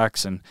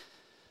kayaks, and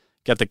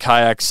get the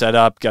kayak set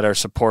up, get our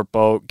support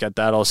boat, get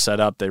that all set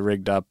up. They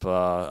rigged up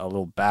a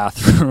little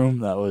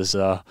bathroom that was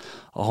a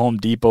Home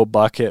Depot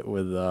bucket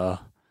with a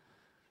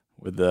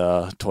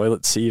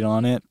toilet seat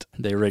on it.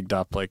 They rigged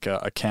up like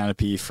a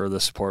canopy for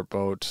the support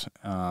boat,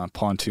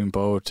 pontoon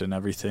boat and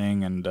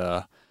everything. And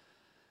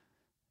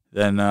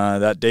then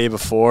that day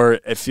before,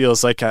 it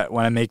feels like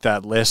when I make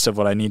that list of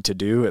what I need to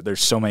do,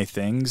 there's so many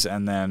things.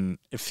 And then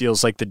it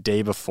feels like the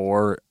day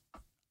before,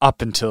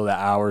 up until the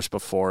hours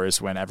before,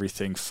 is when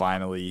everything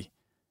finally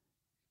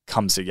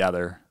comes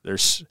together.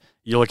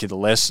 You look at the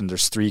list and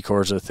there's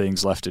 3/4 of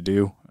things left to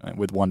do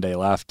with 1 day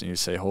left. And you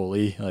say,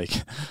 holy, like,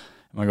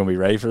 am I going to be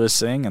ready for this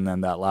thing? And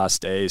then that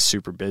last day is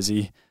super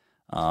busy.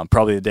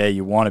 Probably the day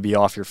you want to be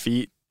off your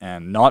feet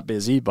and not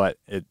busy, but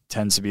it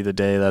tends to be the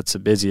day that's the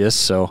busiest.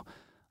 So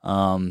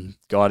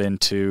got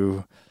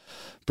into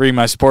bringing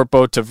my sport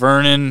boat to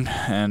Vernon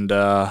and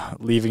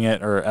leaving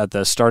it, or at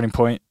the starting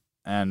point,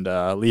 and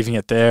leaving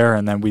it there.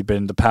 And then we've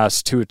been the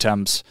past 2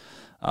 attempts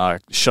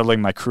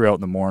shuttling my crew out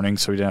in the morning,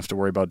 so we didn't have to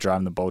worry about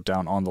driving the boat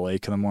down on the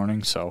lake in the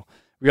morning. So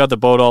we got the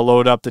boat all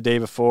loaded up the day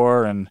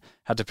before and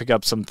had to pick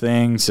up some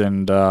things,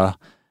 and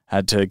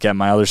had to get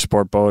my other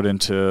sport boat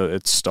into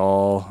its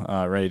stall,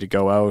 ready to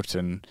go out,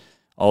 and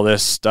all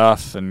this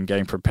stuff, and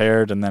getting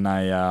prepared. And then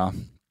I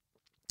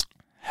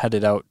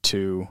headed out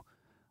to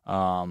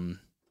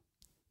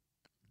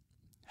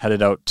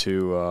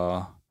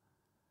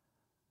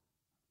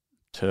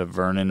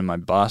Vernon in my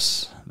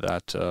bus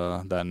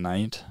that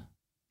night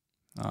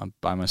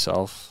by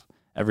myself.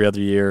 Every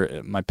other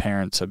year, my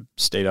parents have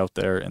stayed out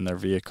there in their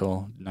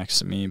vehicle next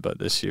to me, but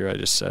this year I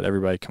just said,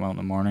 everybody come out in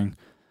the morning.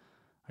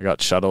 I got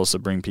shuttles to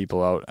bring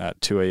people out at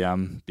 2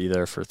 a.m., be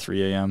there for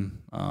 3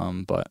 a.m.,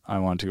 but I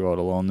wanted to go out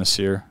alone this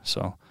year,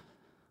 so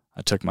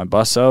I took my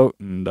bus out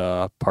and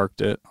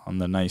parked it on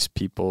the nice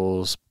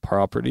people's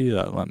property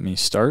that let me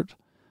start.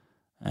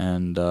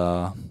 And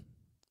that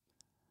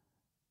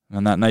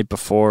night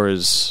before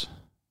is...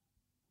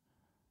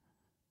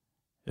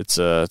 It's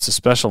a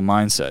special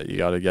mindset you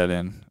got to get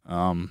in.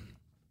 I'm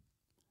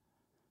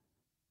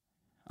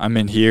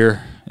in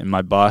here in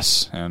my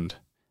bus, and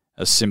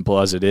as simple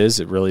as it is,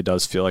 it really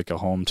does feel like a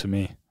home to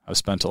me. I've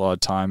spent a lot of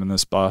time in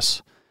this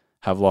bus,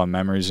 have a lot of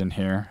memories in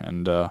here,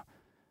 and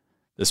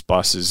this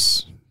bus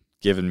has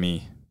given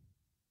me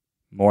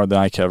more than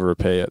I could ever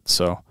repay it.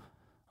 So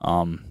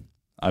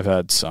I've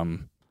had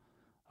some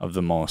of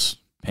the most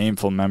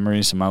painful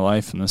memories in my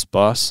life in this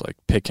bus, like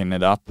picking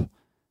it up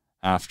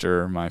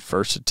after my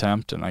first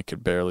attempt, and I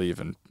could barely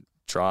even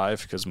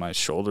drive because my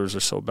shoulders are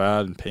so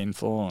bad and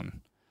painful.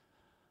 And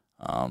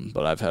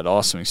but I've had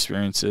awesome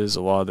experiences.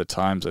 A lot of the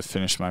times I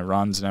finish my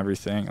runs and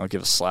everything, I'll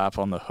give a slap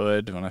on the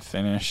hood when I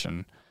finish,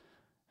 and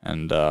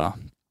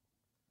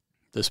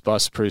this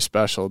bus is pretty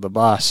special. The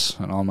bus,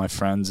 and all my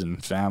friends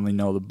and family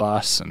know the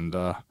bus, and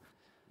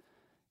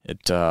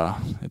it's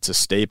a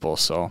staple.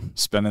 So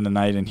spending the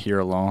night in here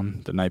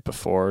alone the night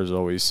before is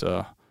always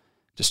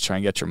just try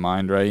and get your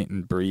mind right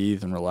and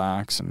breathe and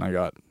relax. And I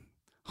got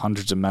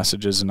hundreds of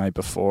messages the night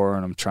before,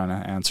 and I'm trying to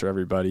answer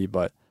everybody,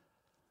 but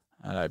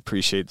I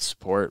appreciate the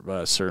support. But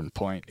at a certain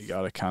point, you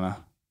got to kind of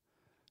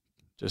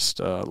just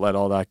let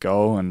all that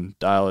go and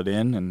dial it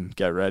in and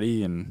get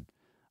ready. And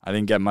I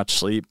didn't get much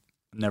sleep,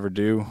 never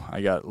do.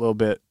 I got a little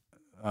bit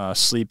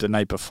sleep the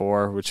night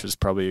before, which was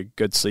probably a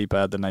good sleep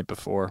I had the night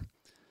before.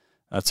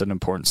 That's an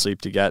important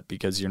sleep to get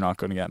because you're not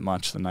going to get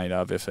much the night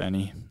of, if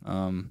any.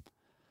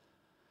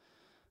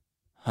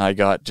 I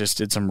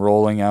did some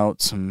rolling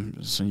out, some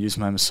used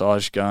my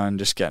massage gun,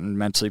 just getting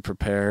mentally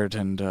prepared,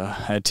 and I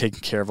had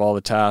taken care of all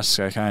the tasks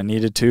I kind of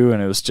needed to,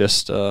 and it was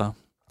just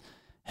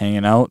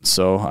hanging out.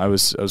 So I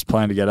was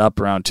planning to get up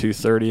around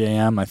 2:30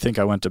 a.m. I think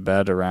I went to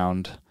bed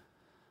around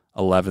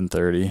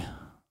 11:30,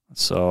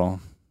 so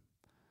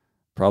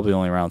probably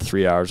only around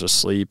 3 hours of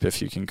sleep,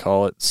 if you can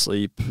call it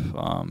sleep.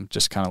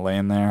 Just kind of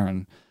laying there,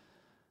 and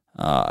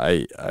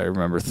I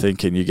remember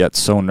thinking, you get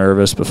so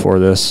nervous before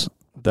this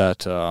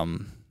that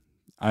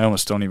I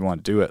almost don't even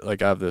want to do it.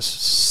 Like, I have this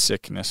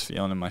sickness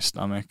feeling in my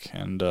stomach,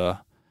 and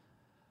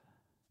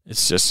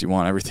it's just, you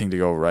want everything to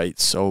go right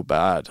so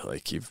bad.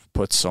 Like, you've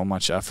put so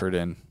much effort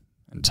in,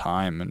 and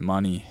time and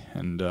money,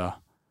 and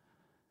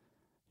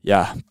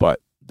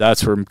but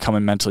that's where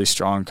becoming mentally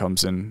strong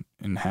comes in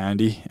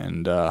handy,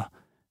 and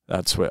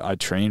that's what I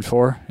train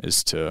for,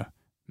 is to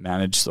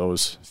manage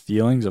those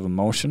feelings of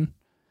emotion,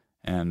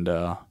 and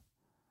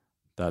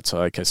that's,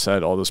 like I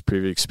said, all those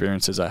previous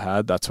experiences I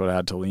had, that's what I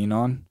had to lean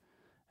on.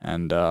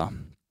 And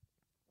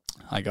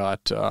I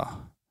got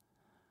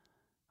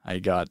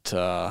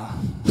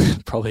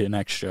probably an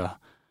extra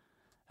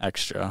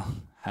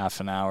half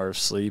an hour of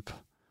sleep.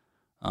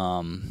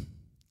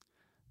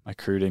 My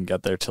crew didn't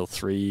get there till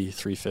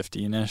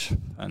 3:15ish,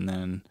 and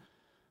then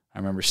I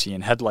remember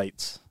seeing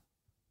headlights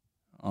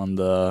on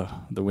the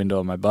window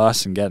of my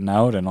bus and getting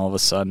out, and all of a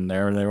sudden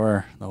there they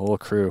were, the whole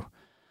crew.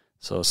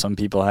 So some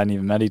people hadn't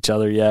even met each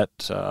other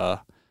yet.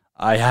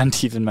 I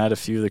hadn't even met a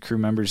few of the crew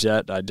members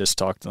yet. I just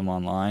talked to them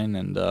online,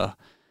 and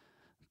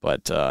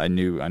but I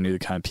knew the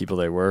kind of people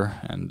they were,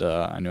 and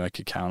I knew I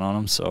could count on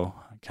them. So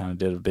I kind of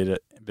did a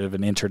bit of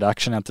an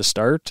introduction at the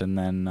start, and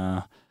then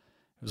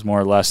it was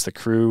more or less the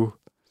crew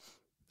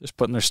just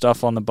putting their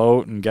stuff on the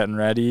boat and getting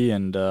ready,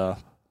 and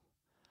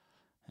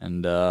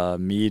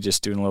me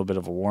just doing a little bit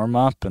of a warm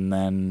up, and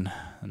then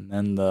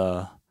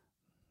the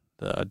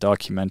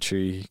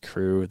documentary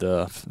crew,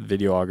 the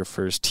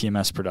videographers,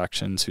 TMS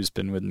Productions, who's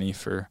been with me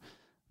for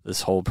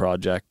this whole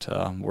project.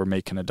 We're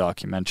making a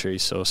documentary,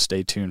 so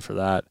stay tuned for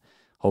that.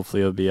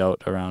 Hopefully it'll be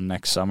out around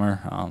next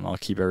summer. I'll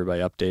keep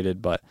everybody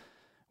updated, but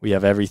we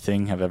have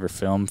everything I've ever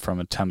filmed from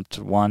attempt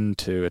 1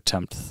 to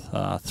attempt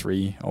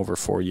 3 over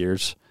 4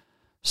 years.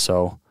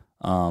 So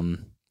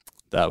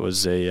that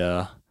was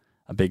a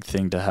big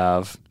thing to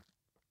have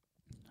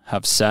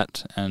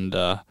set and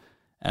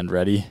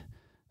ready.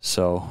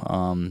 So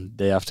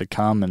they have to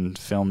come and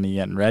film me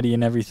getting ready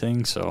and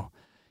everything. So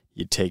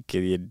you take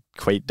the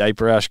Equate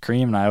diaper rash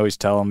cream, and I always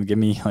tell them, give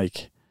me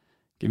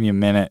a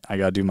minute. I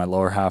got to do my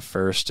lower half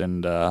first.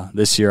 And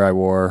this year I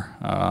wore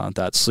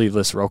that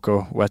sleeveless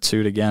Rocco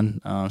wetsuit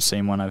again,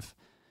 same one I've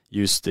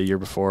used the year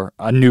before.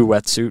 A new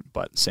wetsuit,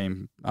 but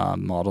same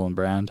model and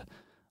brand.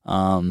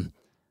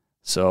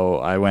 So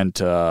I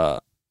went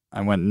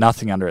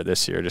nothing under it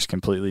this year, just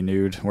completely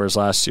nude. Whereas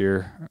last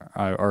year,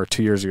 or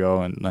 2 years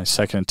ago, in my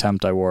second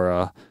attempt, I wore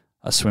a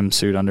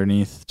swimsuit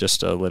underneath,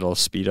 just a little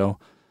Speedo.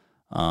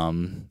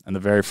 And the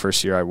very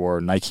first year I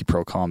wore Nike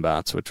Pro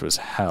Combats, which was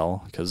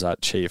hell because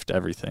that chafed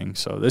everything.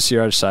 So this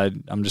year I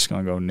decided I'm just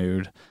going to go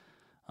nude.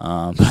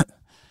 But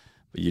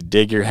you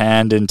dig your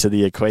hand into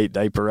the Equate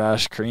diaper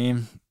rash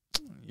cream,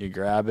 you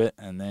grab it,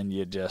 and then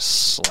you just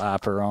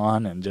slap her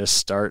on and just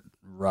start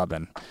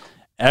rubbing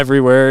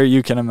everywhere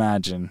you can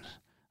imagine.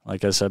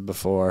 Like I said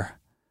before,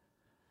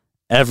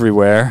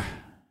 everywhere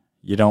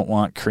you don't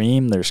want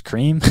cream, there's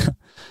cream.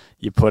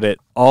 You put it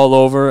all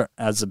over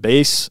as a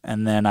base,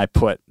 and then I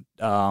put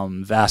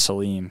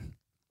Vaseline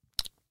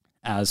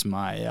as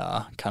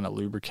my kind of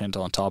lubricant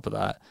on top of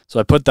that. So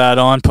I put that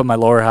on, put my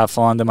lower half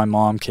on, then my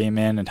mom came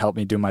in and helped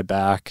me do my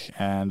back,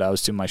 and I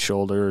was doing my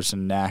shoulders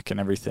and neck and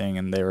everything,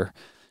 and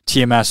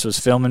TMS was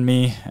filming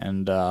me,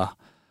 and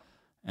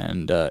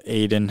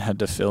Aiden had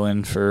to fill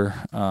in for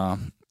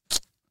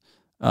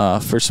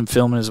some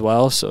filming as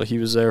well, so he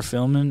was there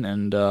filming,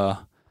 and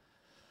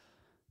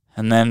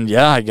then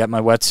I get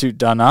my wetsuit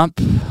done up,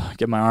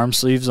 get my arm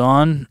sleeves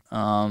on,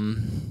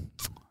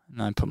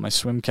 and I put my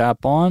swim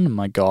cap on and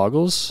my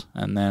goggles,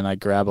 and then I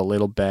grab a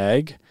little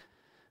bag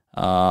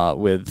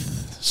with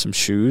some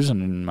shoes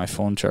and my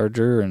phone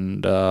charger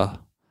and a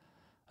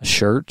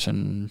shirt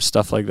and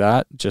stuff like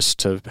that, just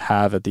to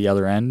have at the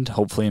other end,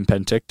 hopefully in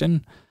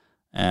Penticton.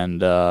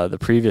 And the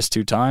previous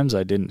 2 times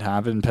I didn't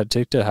have it in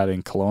Penticton, I had it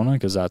in Kelowna,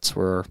 because that's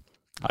where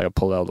I got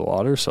pulled out of the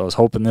water. So I was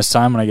hoping this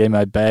time when I gave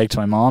my bag to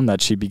my mom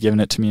that she'd be giving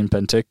it to me in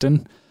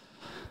Penticton.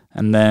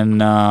 And then,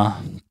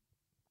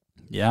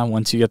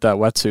 once you get that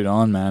wetsuit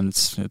on, man,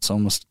 it's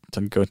almost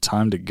a good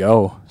time to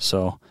go.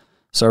 So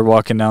started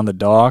walking down the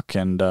dock,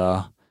 and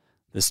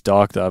this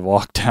dock that I've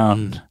walked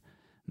down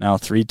now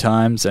 3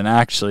 times, and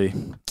actually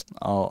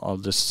I'll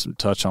just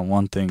touch on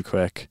one thing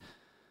quick.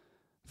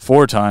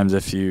 4 times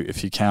if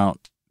you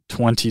count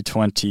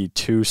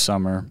 2022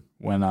 summer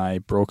when I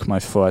broke my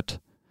foot.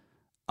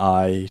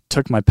 I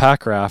took my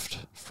pack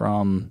raft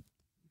from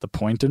the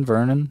point in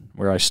Vernon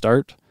where I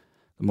start,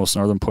 the most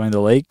northern point of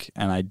the lake,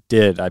 and I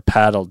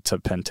paddled to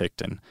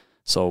Penticton.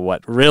 So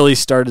what really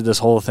started this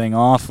whole thing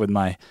off with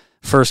my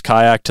first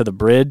kayak to the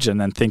bridge and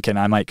then thinking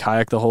I might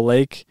kayak the whole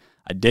lake,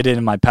 I did it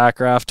in my pack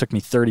raft. Took me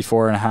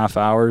 34 and a half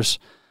hours.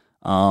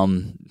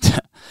 When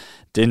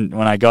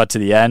I got to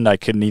the end, I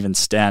couldn't even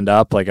stand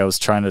up. Like I was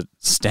trying to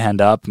stand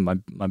up,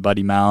 and my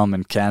buddy Malum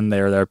and Ken,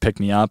 they were there to pick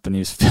me up, and he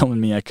was filming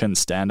me. I couldn't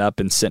stand up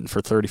and sitting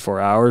for 34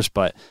 hours.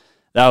 But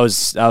that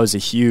was a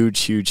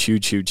huge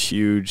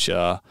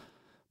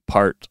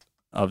part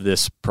of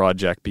this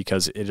project,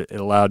 because it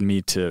allowed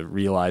me to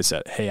realize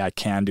that, hey, I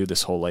can do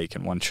this whole lake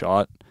in one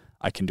shot.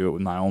 I can do it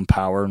with my own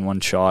power in one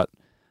shot.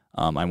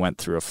 I went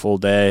through a full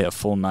day, a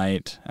full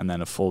night, and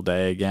then a full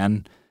day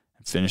again,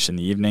 and finished in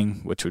the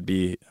evening, which would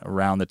be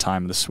around the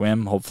time of the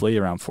swim, hopefully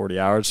around 40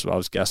 hours. So I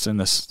was guessing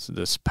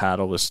this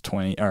paddle was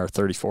 20 or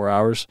 34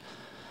 hours.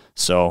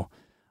 So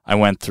I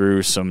went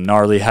through some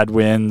gnarly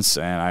headwinds,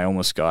 and I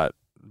almost got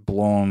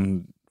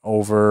blown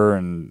over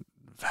and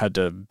had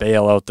to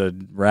bail out the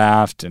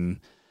raft,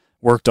 and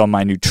worked on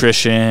my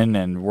nutrition,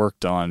 and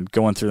worked on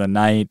going through the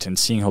night and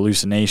seeing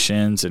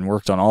hallucinations, and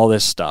worked on all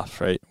this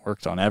stuff, right?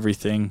 Worked on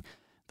everything,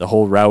 the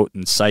whole route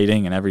and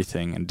sighting and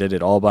everything, and did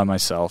it all by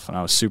myself. And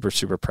I was super,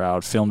 super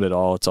proud, filmed it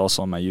all. It's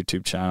also on my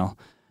YouTube channel.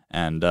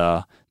 And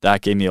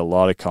that gave me a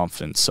lot of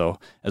confidence. So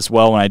as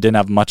well, when I didn't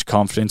have much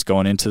confidence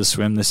going into the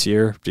swim this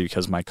year,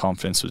 because my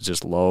confidence was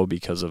just low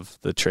because of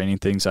the training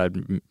things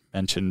I'd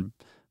mentioned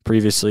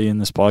previously in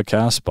this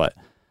podcast, but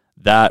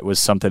that was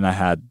something I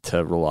had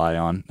to rely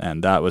on,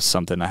 and that was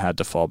something I had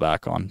to fall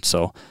back on.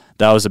 So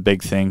that was a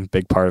big thing,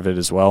 big part of it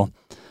as well.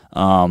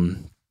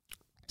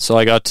 So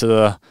I got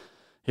to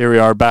here we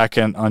are back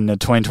on the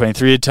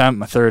 2023 attempt,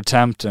 my third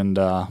attempt, and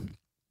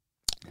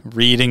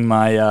reading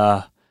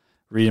my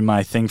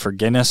thing for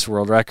Guinness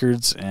World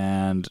Records,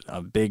 and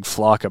a big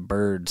flock of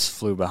birds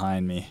flew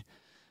behind me,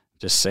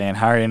 just saying,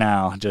 "How are you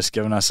now?" Just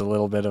giving us a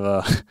little bit of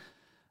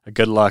a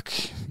good luck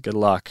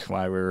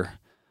while we were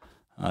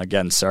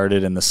getting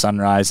started in the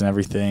sunrise and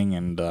everything.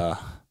 And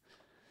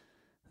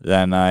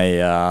then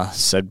I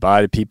said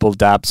bye to people,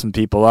 dapped some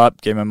people up,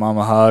 gave my mom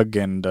a hug,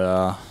 and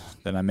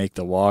then I make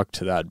the walk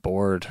to that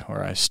board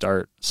where I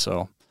start.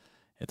 So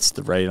it's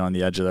right on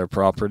the edge of their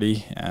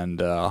property.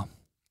 And I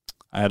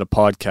had a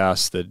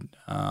podcast that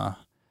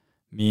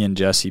Me and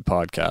Jesse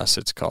podcast,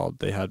 it's called.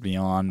 They had me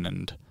on,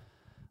 and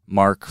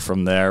Mark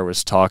from there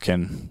was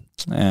talking.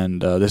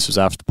 And this was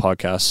after the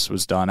podcast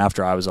was done,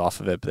 after I was off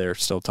of it, but they were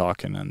still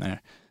talking. And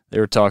they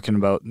were talking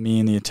about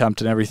me and the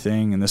attempt and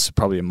everything. And this is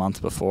probably a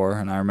month before.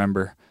 And I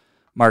remember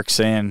Mark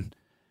saying,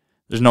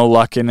 "There's no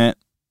luck in it.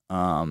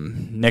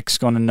 Nick's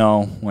going to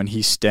know when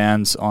he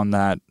stands on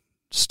that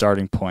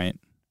starting point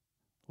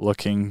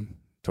looking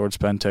towards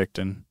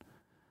Penticton."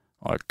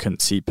 Well, I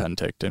couldn't see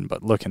Penticton,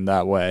 but looking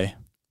that way,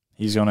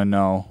 he's going to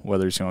know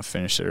whether he's going to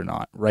finish it or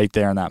not. Right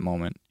there in that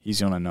moment, he's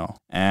going to know.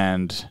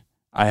 And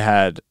I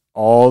had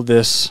all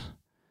this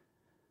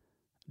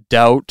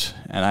doubt,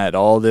 and I had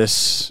all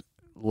this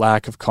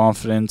lack of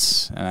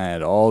confidence, and I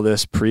had all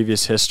this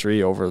previous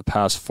history over the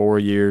past 4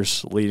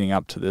 years leading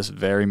up to this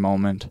very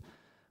moment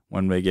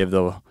when they give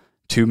the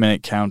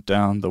 2-minute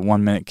countdown, the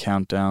 1-minute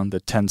countdown, the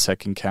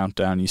 10-second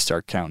countdown. You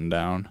start counting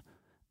down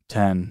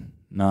 10,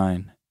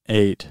 9,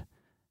 8,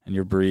 and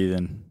you're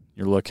breathing.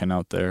 You're looking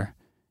out there.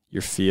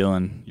 You're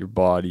feeling your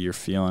body. You're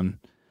feeling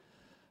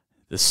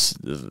this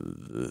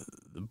the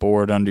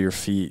board under your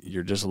feet.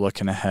 You're just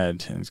looking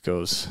ahead, and it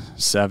goes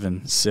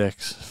 7,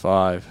 6,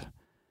 5.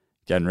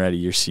 Getting ready.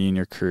 You're seeing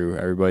your crew.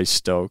 Everybody's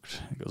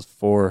stoked. It goes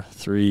 4,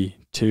 3,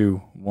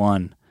 2,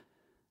 1.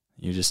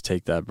 You just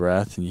take that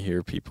breath, and you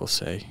hear people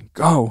say,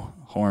 "Go!"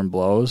 Horn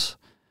blows,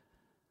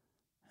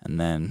 and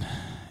then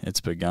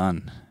it's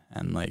begun.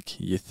 And like,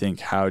 you think,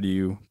 how do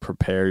you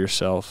prepare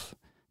yourself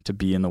to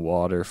be in the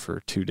water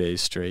for 2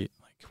 days straight?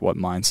 Like, what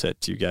mindset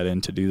do you get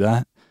in to do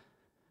that?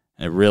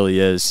 And it really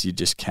is, you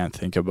just can't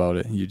think about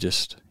it. You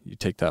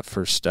take that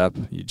first step,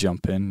 you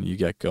jump in, you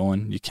get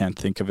going. You can't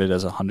think of it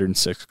as a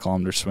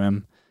 106-kilometer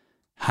swim.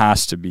 It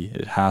has to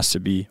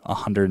be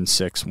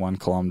 106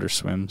 1-kilometer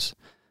swims.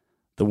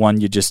 The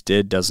one you just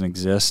did doesn't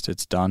exist.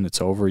 It's done.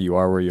 It's over. You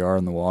are where you are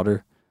in the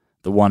water.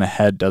 The one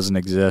ahead doesn't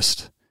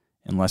exist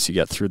unless you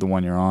get through the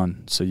one you're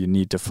on. So you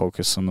need to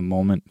focus on the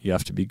moment. You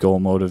have to be goal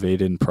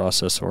motivated and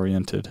process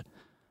oriented.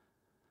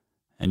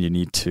 And you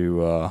need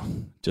to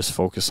just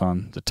focus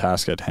on the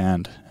task at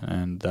hand.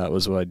 And that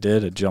was what I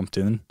did. I jumped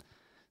in,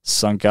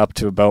 sunk up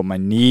to about my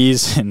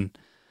knees in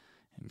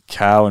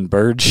cow and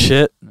bird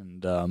shit,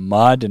 and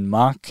mud and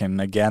muck. And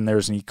again,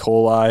 there's an E.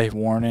 coli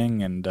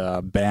warning and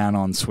ban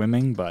on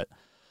swimming, but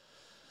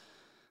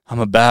I'm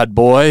a bad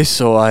boy,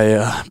 so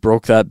I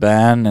broke that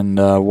ban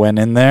and went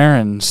in there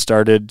and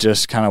started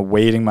just kind of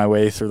wading my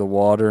way through the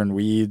water and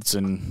weeds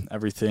and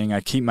everything.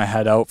 I keep my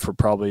head out for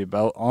probably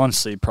about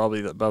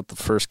the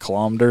first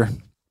kilometer.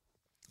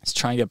 Just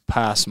trying to get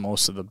past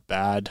most of the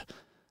bad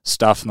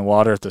stuff in the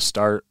water at the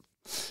start.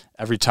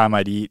 Every time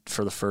I'd eat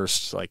for the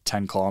first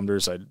 10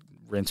 kilometers, I'd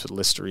rinse with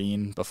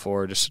Listerine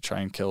before, just to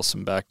try and kill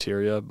some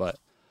bacteria. But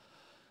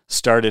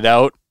started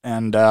out,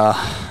 and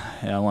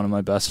one of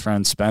my best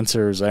friends,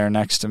 Spencer, was there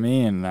next to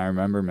me, and I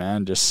remember,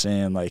 man, just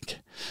saying, like,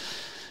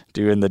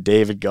 doing the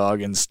David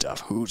Goggins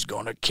stuff. Who's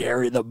going to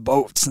carry the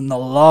boats and the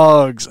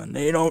logs? And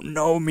they don't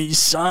know me,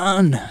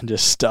 son.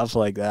 Just stuff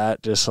like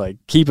that. Just like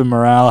keeping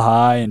morale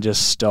high and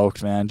just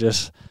stoked, man.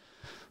 Just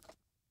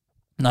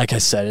like I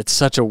said, it's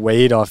such a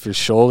weight off your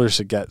shoulders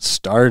to get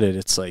started.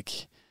 It's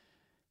like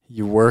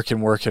you work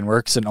and work and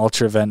work. It's an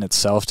ultra event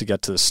itself to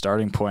get to the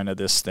starting point of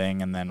this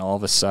thing. And then all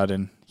of a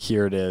sudden,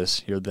 here it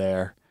is. You're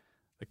there.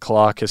 The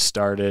clock has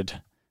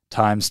started.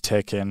 Time's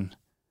ticking.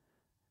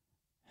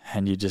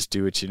 And you just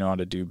do what you know how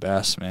to do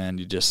best, man.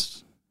 You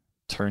just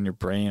turn your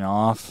brain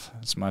off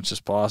as much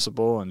as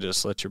possible and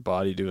just let your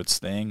body do its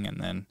thing.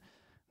 And then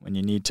when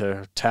you need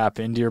to tap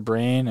into your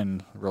brain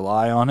and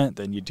rely on it,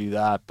 then you do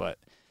that. But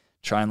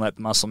try and let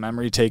muscle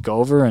memory take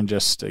over and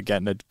just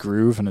get in a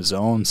groove and a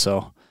zone.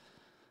 So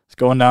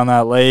going down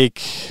that lake,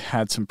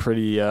 had some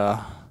pretty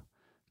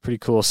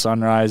cool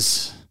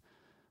sunrise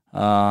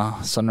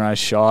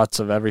shots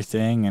of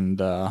everything. And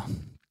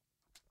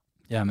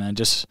yeah, man,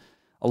 just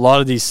a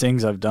lot of these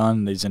things I've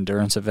done, these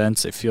endurance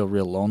events, they feel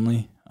real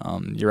lonely.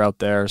 You're out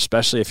there,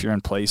 especially if you're in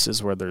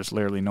places where there's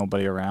literally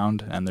nobody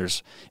around and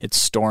it's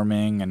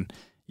storming, and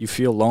you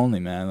feel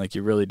lonely, man. Like,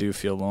 you really do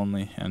feel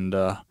lonely. And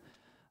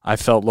I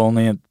felt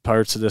lonely in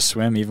parts of this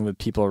swim, even with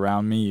people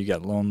around me. You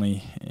get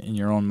lonely in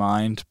your own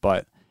mind,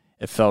 but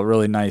it felt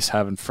really nice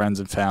having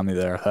friends and family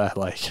there.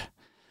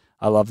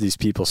 I love these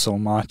people so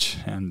much,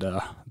 and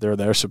they're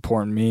there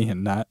supporting me,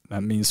 and that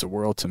means the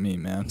world to me,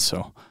 man.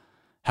 So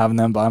having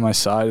them by my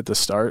side at the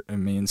start, it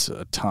means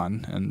a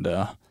ton. And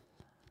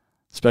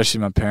especially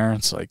my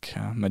parents, like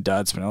my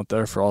dad's been out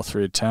there for all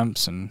 3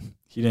 attempts, and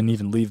he didn't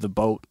even leave the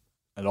boat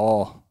at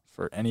all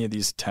for any of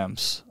these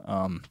attempts.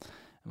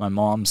 My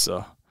mom's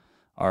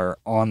our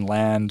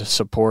on-land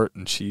support,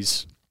 and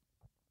she's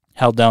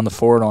held down the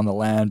fort on the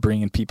land,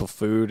 bringing people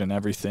food and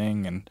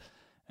everything,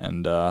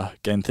 and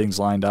getting things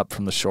lined up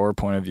from the shore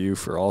point of view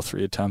for all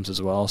 3 attempts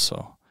as well.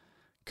 So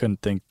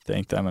couldn't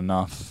thank them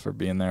enough for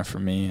being there for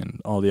me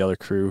and all the other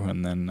crew.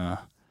 And then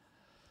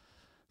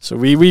so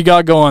we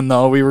got going,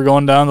 though. We were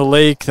going down the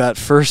lake, that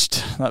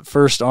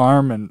first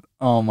arm, and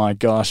oh my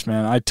gosh,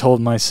 man, I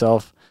told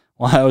myself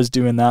while I was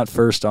doing that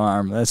first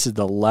arm, this is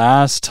the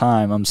last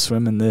time I'm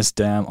swimming this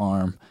damn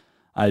arm.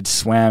 I'd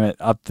swam it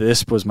up.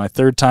 This was my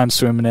 3rd time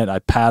swimming it. I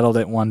paddled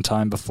it 1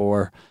 time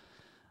before.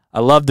 I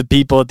love the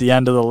people at the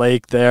end of the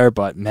lake there,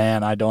 but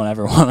man, I don't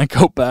ever want to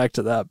go back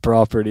to that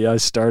property. I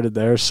started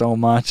there so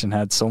much and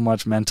had so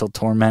much mental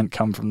torment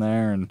come from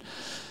there,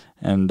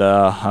 and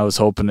I was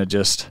hoping to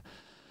just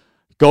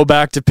go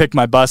back to pick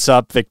my bus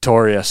up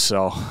victorious.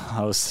 So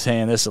I was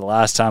saying this is the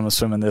last time I'm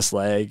swimming this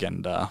leg,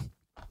 and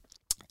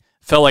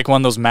felt like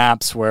one of those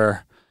maps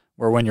where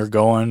when you're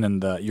going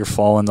and you're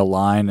following the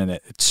line and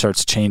it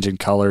starts changing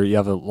color. You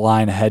have a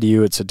line ahead of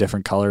you, it's a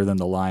different color than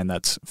the line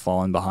that's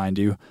falling behind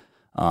you.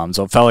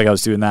 So it felt like I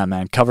was doing that,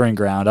 man, covering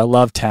ground. I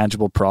love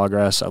tangible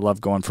progress. I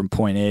love going from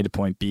point A to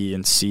point B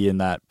and seeing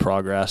that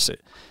progress.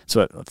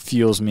 So it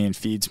fuels me and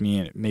feeds me,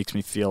 and it makes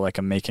me feel like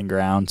I'm making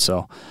ground.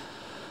 So,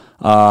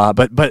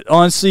 but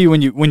honestly,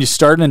 when you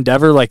start an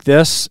endeavor like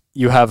this,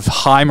 you have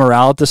high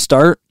morale at the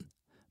start,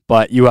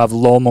 but you have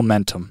low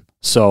momentum.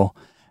 So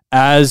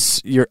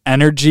as your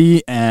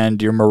energy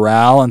and your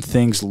morale and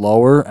things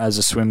lower as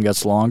the swim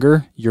gets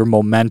longer, your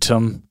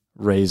momentum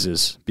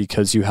raises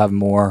because you have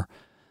more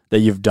that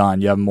you've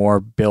done. You have more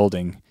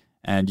building,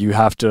 and you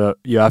have to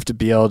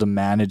be able to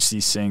manage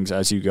these things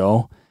as you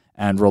go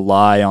and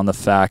rely on the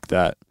fact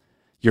that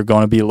you're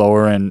going to be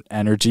lower in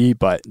energy,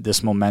 but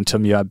this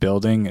momentum you have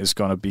building is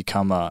going to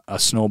become a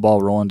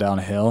snowball rolling down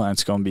a hill, and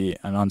it's going to be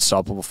an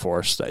unstoppable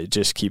force that it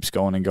just keeps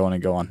going and going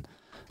and going.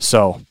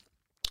 So,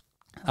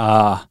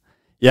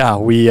 yeah,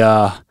 we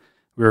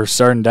were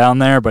starting down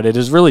there, but it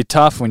is really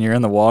tough when you're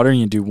in the water and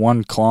you do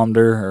 1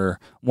 kilometer or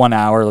 1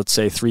 hour, let's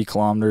say 3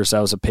 kilometers.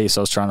 That was a pace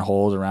I was trying to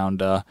hold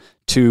around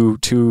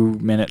 2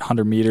 minute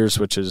 100 meters,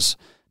 which is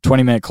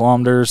 20-minute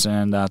kilometers,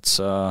 and that's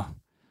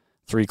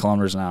 3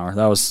 kilometers an hour.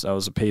 That was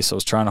a pace I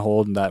was trying to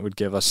hold, and that would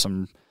give us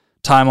some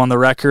time on the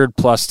record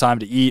plus time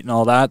to eat and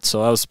all that.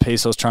 So that was the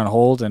pace I was trying to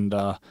hold. And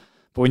but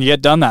when you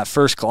get done that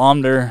first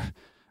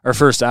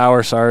hour,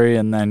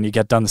 and then you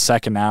get done the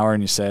second hour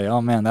and you say,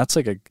 oh man, it's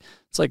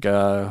like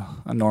a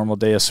normal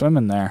day of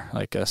swimming there,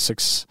 like a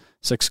 6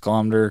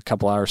 kilometer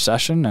couple hour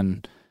session,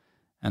 and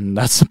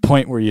that's the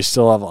point where you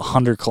still have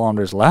 100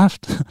 kilometers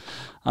left.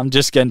 I'm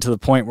just getting to the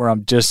point where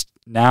I'm just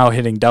now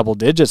hitting double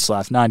digits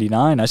left,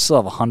 99. I still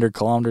have 100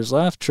 kilometers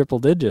left, triple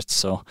digits.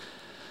 So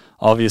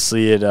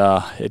obviously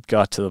it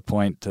got to the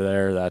point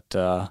there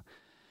that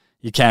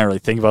you can't really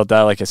think about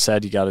that. Like I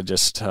said, you got to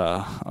just,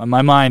 in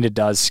my mind, it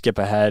does skip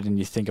ahead and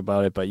you think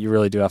about it, but you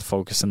really do have to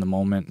focus in the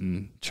moment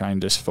and try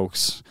and just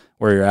focus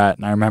where you're at.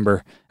 And I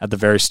remember at the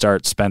very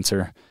start,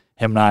 Spencer,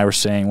 him and I were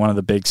saying, one of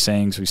the big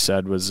sayings we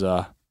said was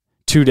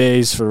 2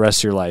 days for the rest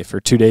of your life, or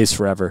 2 days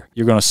forever.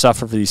 You're going to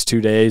suffer for these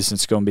 2 days. And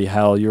it's going to be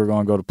hell. You're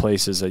going to go to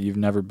places that you've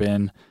never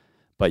been,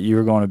 but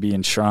you're going to be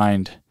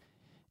enshrined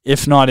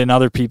if not in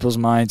other people's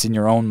minds, in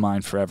your own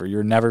mind forever.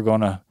 You're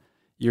going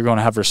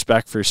to have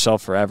respect for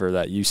yourself forever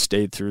that you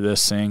stayed through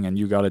this thing and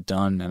you got it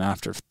done. And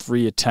after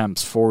 3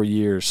 attempts, 4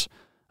 years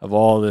of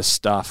all this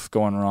stuff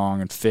going wrong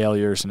and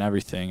failures and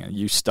everything, and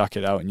you stuck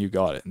it out and you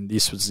got it. And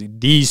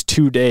these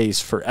 2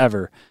 days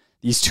forever,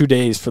 these 2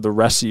 days for the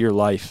rest of your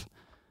life.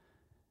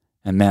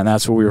 And man,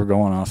 that's what we were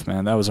going off,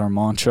 man. That was our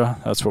mantra.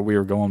 That's what we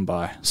were going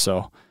by.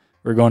 So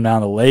we were going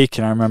down the lake,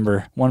 and I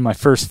remember one of my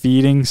first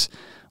feedings,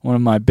 one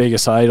of my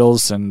biggest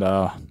idols and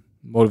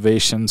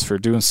motivations for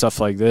doing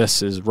stuff like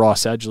this is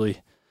Ross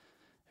Edgley.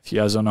 If you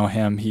guys don't know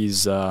him,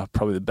 he's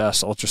probably the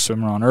best ultra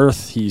swimmer on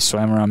earth. He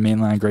swam around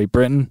mainland Great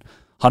Britain,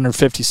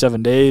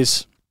 157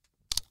 days.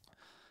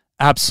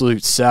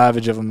 Absolute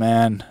savage of a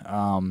man.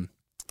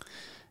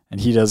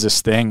 And he does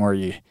this thing where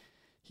he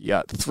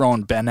got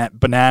thrown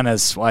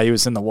bananas while he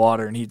was in the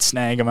water, and he'd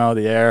snag him out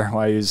of the air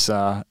while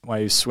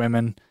he was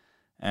swimming,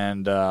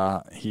 and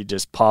he'd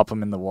just pop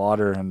him in the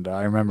water. And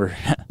I remember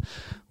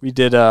we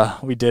did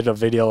a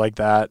video like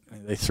that.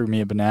 They threw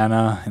me a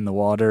banana in the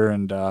water,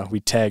 and we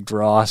tagged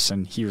Ross,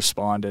 and he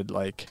responded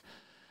like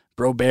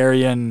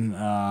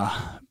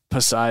Brobarian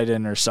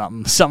Poseidon or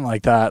something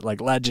like that,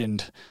 like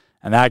legend.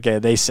 And that guy,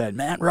 they said,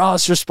 man,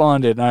 Ross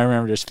responded. And I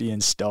remember just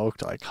being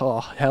stoked, like, oh,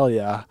 hell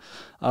yeah.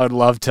 I would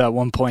love to at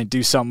one point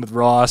do something with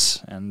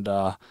Ross. And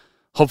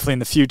hopefully in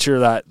the future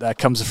that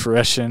comes to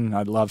fruition.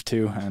 I'd love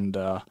to. And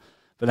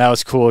but that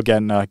was cool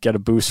getting get a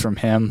boost from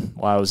him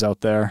while I was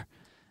out there.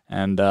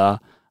 And a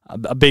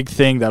big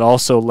thing that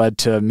also led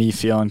to me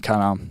feeling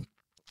kind of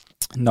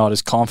not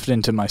as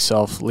confident in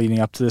myself leading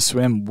up to this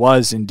swim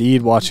was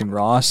indeed watching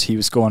Ross. He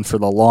was going for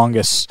the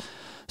longest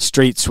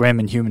straight swim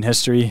in human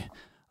history.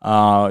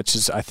 Which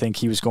is, I think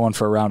he was going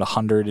for around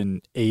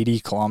 180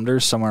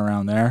 kilometers, somewhere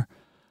around there.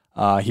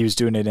 He was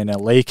doing it in a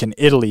lake in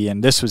Italy,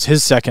 and this was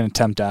his second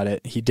attempt at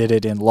it. He did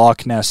it in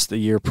Loch Ness the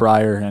year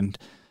prior and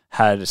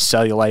had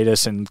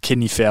cellulitis and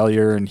kidney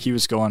failure, and he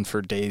was going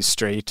for days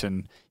straight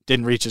and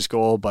didn't reach his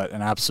goal, but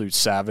an absolute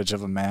savage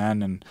of a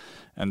man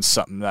and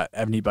something that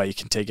anybody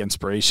can take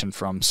inspiration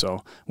from.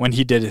 So when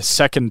he did his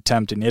second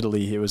attempt in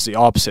Italy, it was the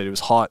opposite. It was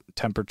hot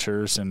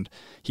temperatures, and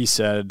he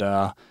said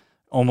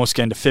almost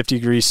getting to 50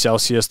 degrees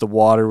Celsius. The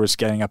water was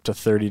getting up to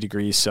 30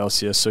 degrees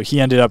Celsius. So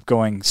he ended up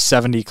going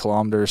 70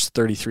 kilometers,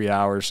 33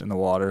 hours in the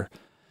water.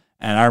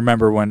 And I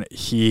remember when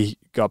he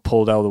got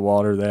pulled out of the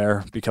water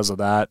there because of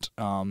that.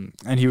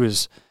 And he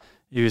was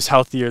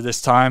healthier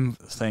this time,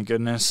 thank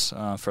goodness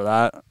for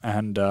that.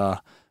 And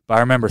but I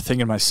remember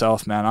thinking to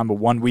myself, man, I'm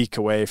 1 week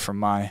away from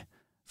my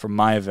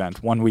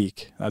event. 1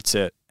 week, that's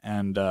it.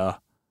 And the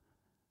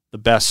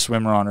best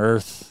swimmer on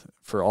earth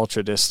for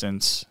ultra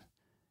distance,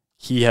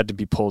 he had to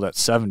be pulled at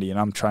 70, and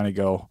I'm trying to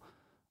go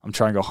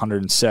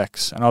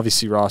 106. And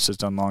obviously Ross has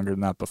done longer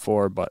than that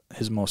before, but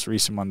his most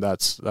recent one,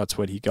 that's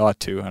what he got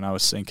to. And I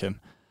was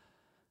thinking,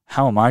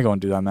 how am I going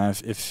to do that, man?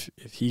 If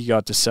he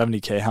got to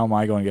 70K, how am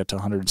I going to get to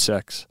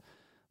 106?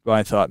 But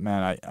I thought,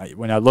 man, I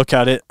when I look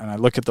at it and I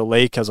look at the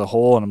lake as a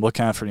whole and I'm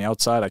looking at it from the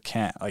outside, I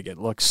can't. Like, it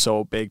looks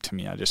so big to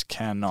me. I just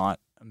cannot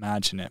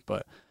imagine it.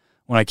 But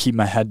when I keep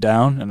my head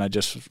down and I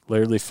just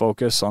literally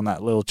focus on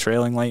that little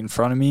trailing light in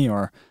front of me,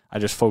 or I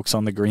just focus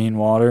on the green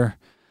water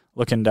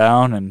looking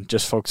down and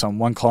just focus on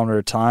 1 kilometer at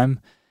a time,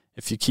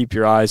 if you keep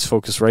your eyes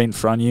focused right in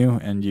front of you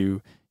and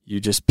you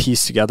just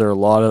piece together a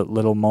lot of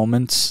little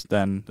moments,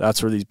 then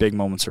that's where these big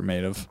moments are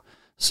made of.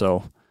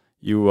 So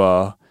you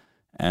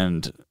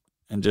and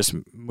just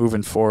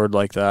moving forward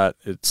like that,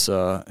 it's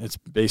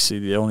basically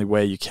the only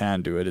way you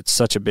can do it. It's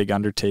such a big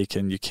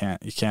undertaking. You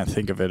can't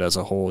think of it as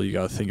a whole. You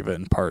got to think of it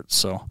in parts.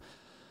 So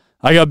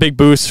I got a big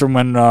boost from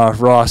when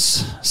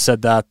Ross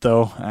said that,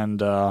 though,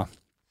 and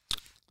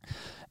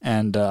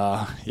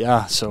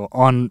yeah. So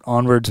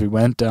onwards we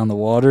went down the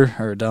water,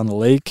 or down the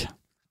lake,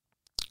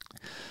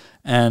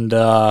 and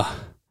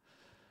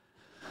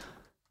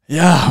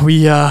yeah,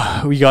 we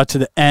got to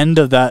the end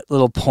of that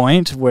little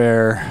point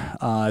where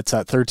it's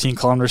that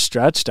 13-kilometer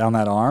stretch down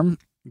that arm.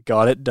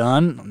 Got it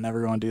done. I'm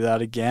never going to do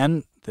that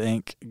again,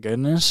 thank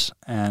goodness.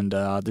 And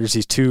there's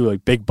these two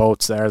like big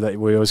boats there that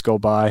we always go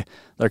by.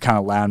 They're kind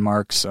of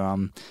landmarks.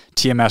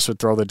 TMS would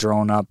throw the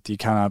drone up. You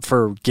kind of,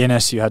 for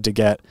Guinness, you had to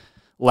get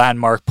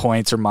landmark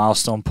points or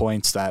milestone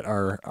points that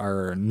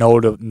are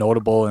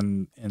notable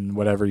in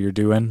whatever you're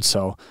doing.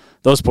 So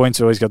those points,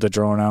 we always got the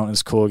drone out, and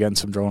it's cool getting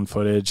some drone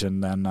footage.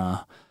 And then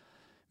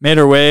made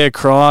our way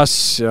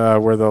across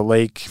where the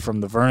lake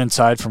from the Vernon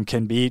side, from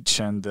Kin Beach,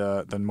 and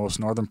the most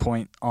northern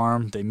point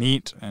arm, they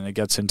meet, and it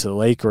gets into the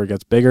lake where it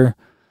gets bigger.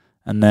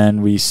 And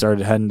then we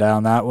started heading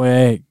down that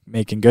way,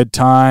 making good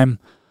time,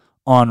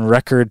 on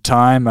record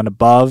time and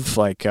above,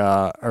 like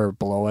or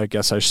below, I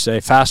guess I should say,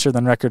 faster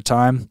than record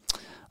time,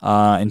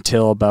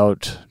 until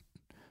about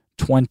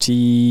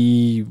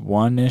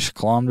 21-ish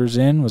kilometers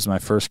in was my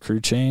first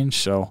crew change.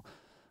 So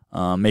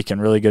making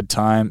really good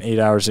time. 8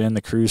 hours in,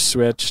 the crew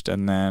switched,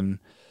 and then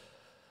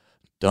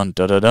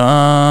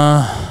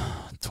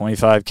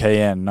 25K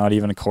in, not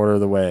even a quarter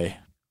of the way.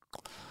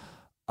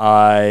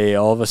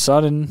 All of a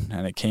sudden,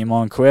 and it came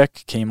on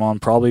quick, came on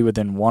probably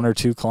within 1 or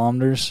 2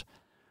 kilometers,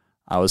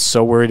 I was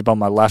so worried about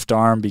my left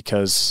arm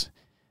because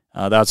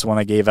that's the one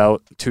I gave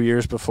out 2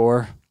 years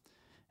before.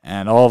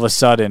 And all of a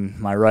sudden,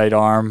 my right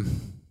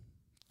arm,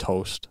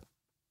 toast.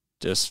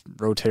 Just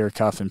rotator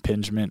cuff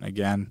impingement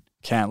again.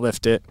 Can't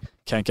lift it.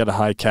 Can't get a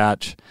high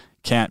catch.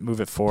 Can't move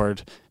it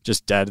forward.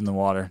 Just dead in the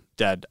water.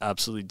 Dead.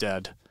 Absolutely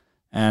dead.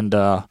 And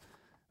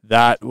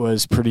that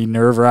was pretty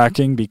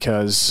nerve-wracking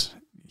because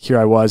here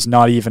I was,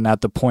 not even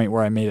at the point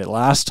where I made it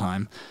last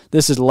time.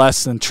 This is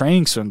less than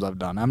training swims I've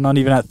done. I'm not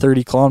even at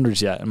 30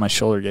 kilometers yet, and my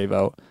shoulder gave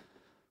out.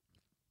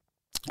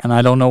 And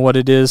I don't know what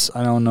it is.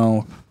 I don't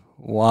know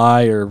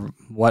why or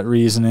what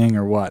reasoning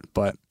or what,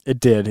 but it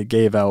did. It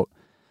gave out.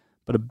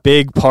 But a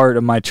big part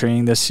of my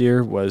training this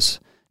year was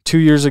 2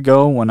 years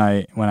ago when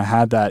I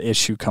had that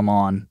issue come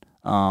on.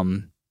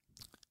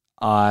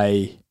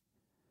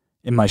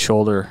 In my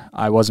shoulder,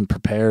 I wasn't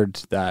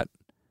prepared that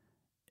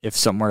if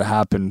something were to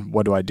happen,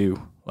 what do I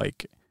do?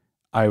 Like,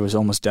 I was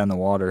almost dead in the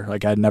water.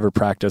 Like, I'd never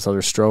practiced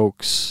other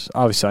strokes.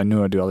 Obviously, I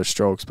knew I'd do other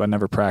strokes, but I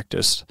never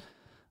practiced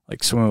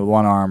like swimming with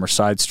one arm or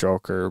side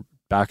stroke or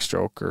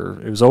backstroke,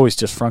 or it was always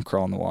just front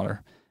crawl in the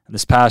water. And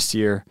this past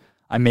year,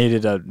 I made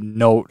it a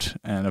note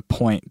and a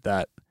point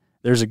that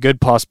there's a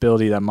good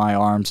possibility that my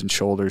arms and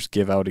shoulders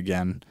give out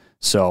again.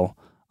 So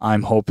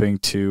I'm hoping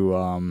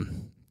to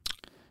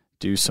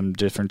do some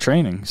different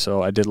training.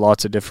 So I did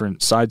lots of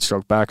different side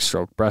stroke,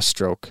 backstroke,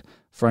 breaststroke,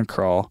 front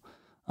crawl,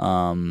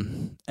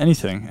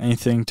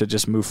 anything to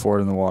just move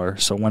forward in the water.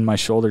 So when my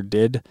shoulder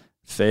did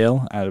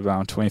fail at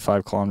around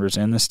 25 kilometers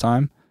in this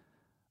time,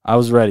 I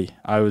was ready.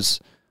 I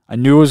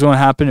knew it was going to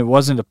happen. It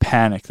wasn't a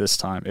panic this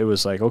time. It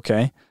was like,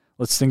 okay,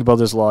 let's think about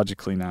this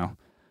logically now.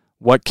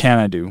 What can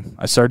I do?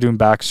 I started doing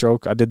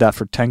backstroke. I did that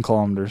for 10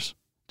 kilometers,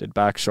 did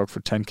backstroke for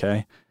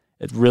 10K.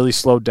 It really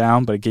slowed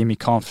down, but it gave me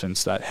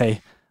confidence that,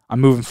 hey, I'm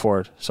moving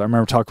forward. So I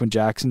remember talking with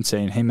Jackson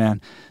saying, hey,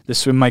 man, this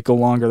swim might go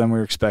longer than we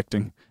were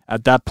expecting.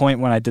 At that point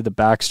when I did the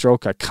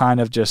backstroke, I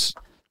kind of just,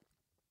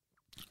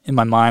 in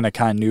my mind, I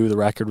kind of knew the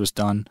record was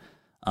done.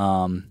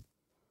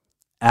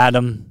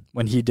 Adam,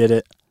 when he did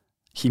it,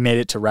 he made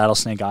it to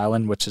Rattlesnake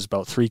Island, which is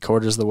about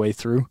 3/4 of the way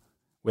through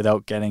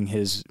without getting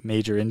his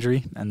major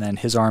injury. And then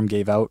his arm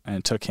gave out, and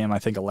it took him, I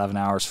think, 11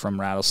 hours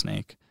from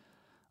Rattlesnake.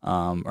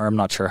 Or I'm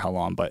not sure how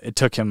long, but it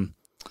took him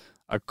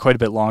quite a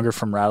bit longer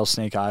from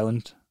Rattlesnake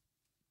Island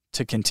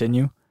to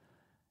continue.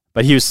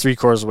 But he was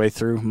 3/4 of the way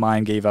through.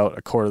 Mine gave out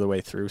 1/4 of the way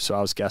through. So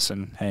I was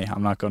guessing, hey,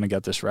 I'm not going to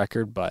get this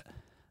record. But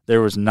there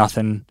was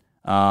nothing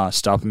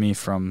stopping me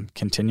from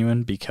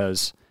continuing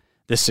because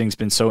this thing's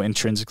been so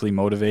intrinsically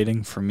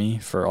motivating for me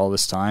for all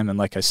this time. And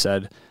like I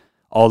said,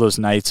 all those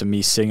nights of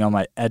me sitting on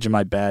my edge of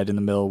my bed in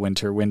the middle of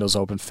winter, windows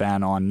open,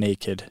 fan on,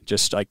 naked,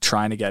 just like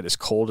trying to get as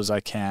cold as I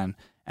can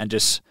and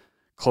just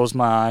close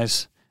my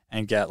eyes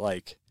and get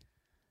like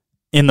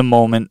in the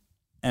moment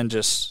and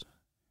just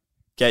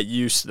get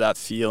used to that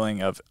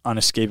feeling of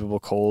unescapable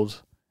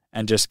cold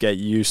and just get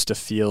used to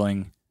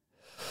feeling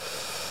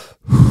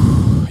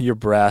your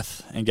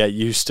breath and get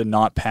used to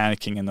not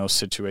panicking in those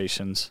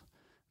situations.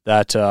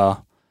 That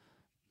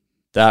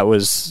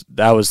was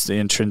the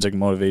intrinsic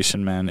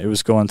motivation, man. It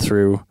was going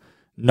through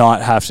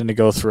not having to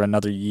go through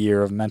another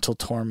year of mental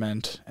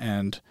torment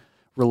and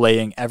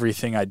relaying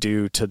everything I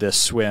do to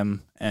this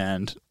swim.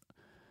 And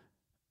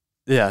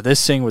yeah,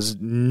 this thing was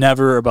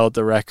never about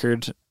the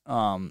record.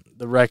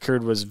 The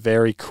record was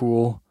very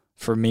cool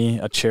for me,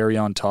 a cherry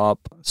on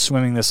top.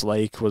 Swimming this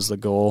lake was the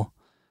goal,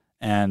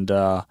 and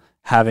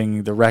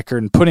having the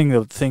record and putting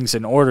the things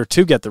in order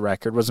to get the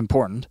record was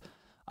important.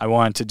 I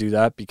wanted to do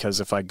that because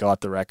if I got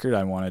the record,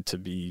 I wanted to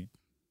be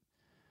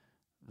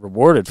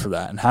rewarded for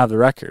that and have the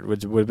record,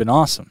 which would have been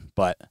awesome.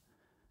 But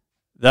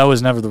that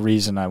was never the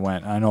reason I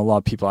went. I know a lot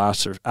of people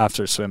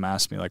after swim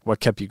asked me, like, what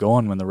kept you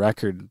going when the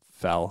record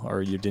fell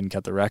or you didn't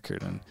get the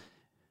record? And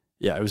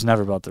yeah, it was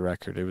never about the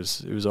record. It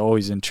was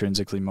always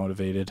intrinsically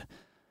motivated.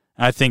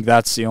 And I think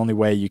that's the only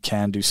way you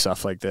can do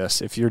stuff like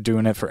this. If you're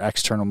doing it for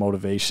external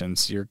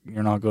motivations, you're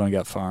not going to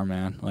get far,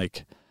 man.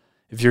 Like,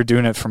 if you're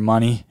doing it for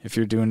money, if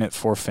you're doing it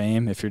for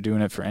fame, if you're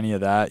doing it for any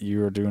of that,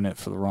 you are doing it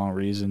for the wrong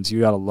reasons.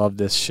 You got to love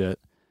this shit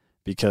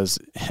because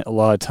a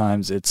lot of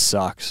times it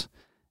sucks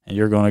and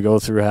you're going to go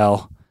through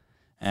hell.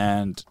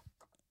 And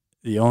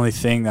the only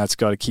thing that's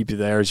got to keep you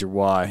there is your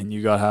why, and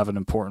you got to have an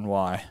important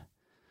why.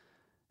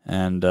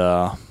 And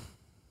I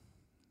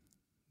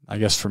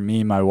guess for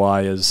me, my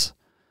why is,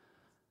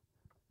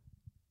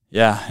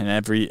 yeah, in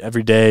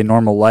every day,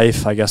 normal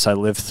life, I guess I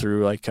live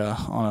through like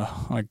on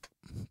a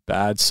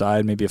bad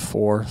side, maybe a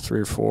 4, 3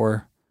 or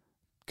 4.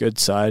 Good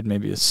side,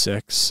 maybe a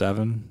 6,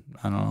 7.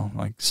 I don't know,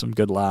 like some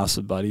good laughs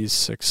with buddies,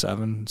 6,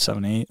 7,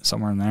 7, 8,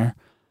 somewhere in there.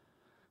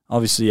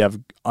 Obviously, you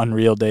have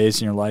unreal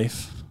days in your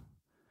life.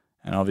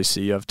 And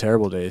obviously, you have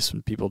terrible days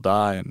when people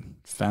die and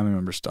family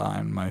members die.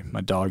 And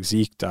my dog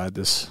Zeke died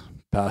this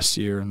past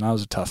year, and that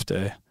was a tough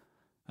day.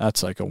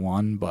 That's like a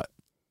 1, but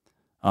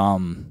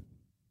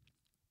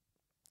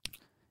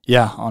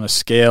yeah, on a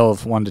scale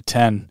of 1 to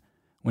 10,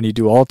 when you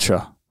do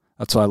ultra,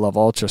 that's why I love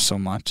ultra so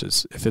much,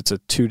 is if it's a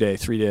 2-day,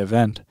 3-day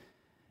event,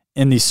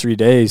 in these 3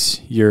 days,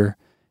 you're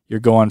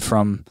going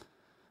from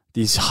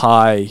these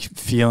high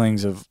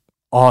feelings of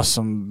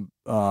awesome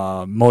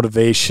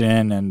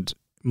motivation and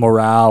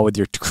morale with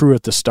your crew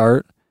at the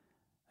start,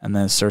 and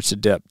then it starts to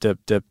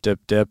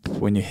dip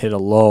when you hit a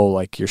low,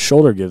 like your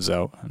shoulder gives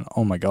out, and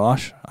oh my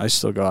gosh, I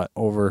still got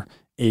over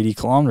 80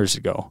 kilometers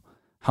to go.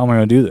 How am I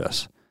going to do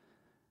this?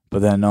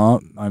 But then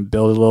no, I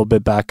build a little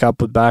bit back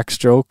up with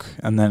backstroke,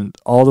 and then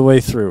all the way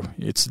through,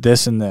 it's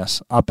this and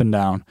this, up and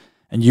down,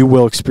 and you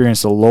will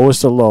experience the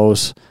lowest of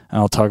lows, and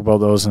I'll talk about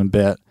those in a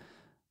bit.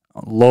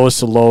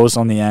 Lowest of lows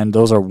on the end,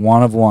 those are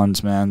one of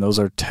ones, man. Those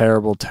are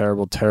terrible,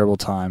 terrible, terrible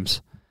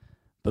times.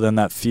 But then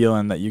that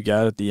feeling that you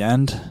get at the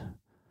end,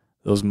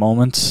 those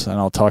moments, and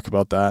I'll talk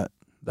about that.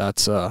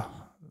 That's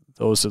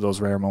those are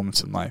those rare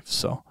moments in life.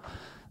 So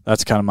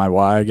that's kind of my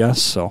why, I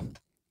guess. So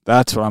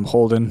that's what I'm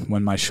holding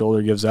when my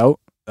shoulder gives out.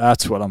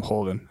 That's what I'm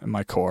holding in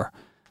my core.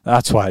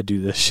 That's why I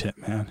do this shit,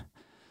 man.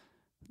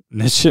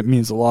 And this shit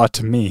means a lot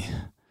to me.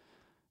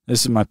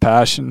 This is my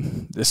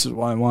passion. This is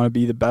what I want to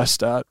be the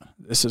best at.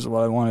 This is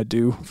what I want to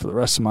do for the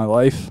rest of my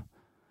life.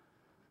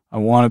 I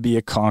want to be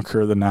a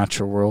conqueror of the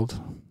natural world.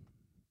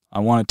 I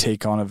want to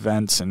take on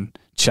events and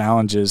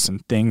challenges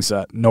and things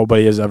that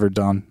nobody has ever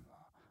done.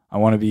 I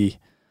want to be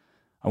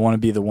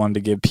the one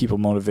to give people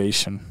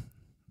motivation.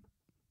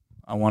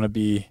 I want to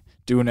be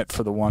doing it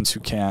for the ones who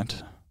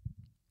can't.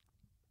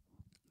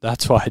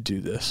 That's why I do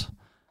this.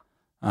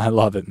 I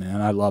love it,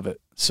 man. I love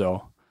it.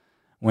 So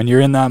when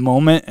you're in that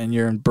moment and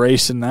you're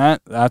embracing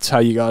that, that's how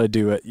you got to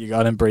do it. You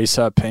got to embrace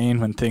that pain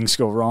when things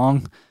go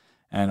wrong.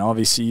 And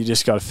obviously you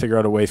just got to figure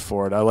out a way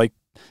forward. I like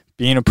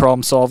being a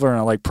problem solver, and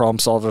I like problem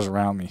solvers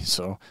around me.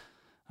 So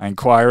I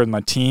inquire with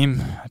my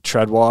team, I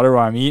tread water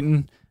while I'm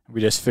eating, and we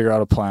just figure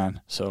out a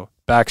plan. So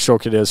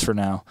backstroke it is for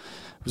now.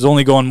 I was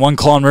only going 1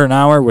 kilometer an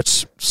hour,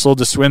 which slowed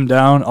the swim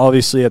down.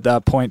 Obviously at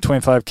that point,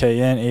 25K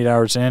in, 8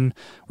 hours in,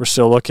 we're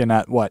still looking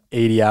at,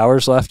 80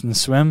 hours left in the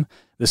swim.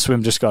 The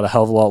swim just got a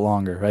hell of a lot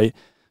longer, right?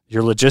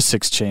 Your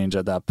logistics change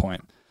at that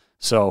point.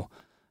 So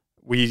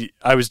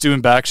I was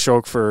doing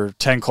backstroke for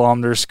 10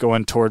 kilometers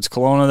going towards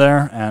Kelowna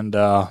there, and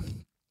I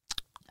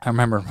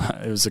remember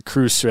it was a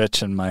crew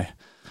switch, and one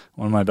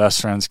of my best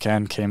friends,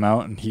 Ken, came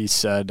out, and he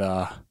said,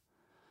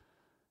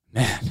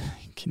 man,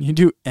 can you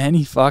do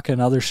any fucking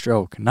other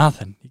stroke?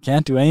 Nothing. You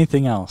can't do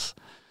anything else.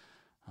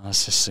 I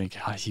was just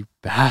thinking, oh, you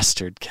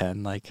bastard,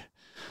 Ken. Like,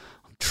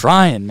 I'm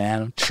trying,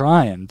 man. I'm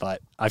trying.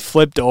 But I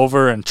flipped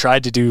over and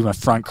tried to do my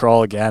front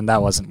crawl again.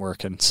 That wasn't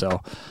working.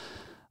 So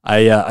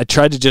I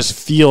tried to just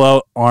feel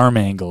out arm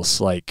angles.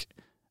 Like,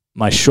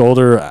 my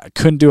shoulder, I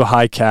couldn't do a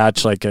high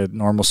catch like a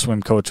normal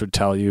swim coach would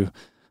tell you.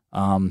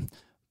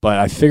 But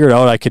I figured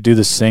out I could do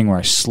this thing where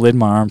I slid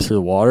my arm through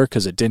the water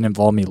because it didn't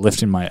involve me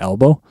lifting my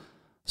elbow.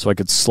 So I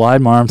could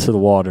slide my arm through the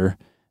water,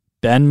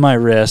 bend my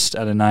wrist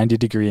at a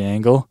 90-degree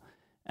angle,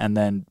 and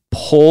then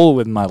pull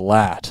with my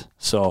lat.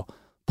 So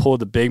pull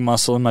the big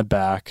muscle in my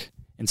back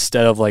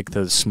instead of like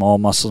the small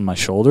muscle in my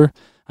shoulder.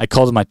 I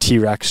called it my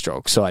T-Rex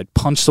stroke. So I'd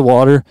punch the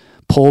water,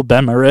 pull,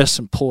 bend my wrist,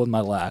 and pull with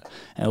my lat.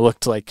 And it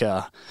looked like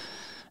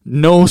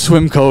no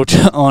swim coach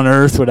on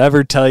earth would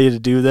ever tell you to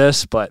do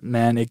this, but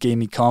man, it gave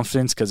me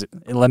confidence because it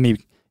let me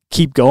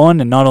keep going.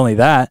 And not only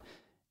that,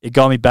 it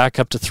got me back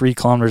up to 3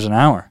 kilometers an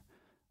hour.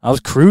 I was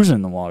cruising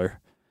in the water,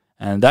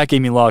 and that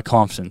gave me a lot of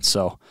confidence.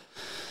 So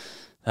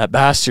that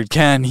bastard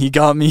Ken, he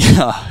got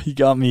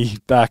me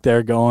back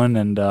there going,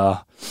 and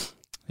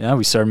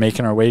we started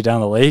making our way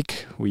down the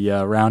lake. We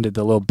rounded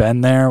the little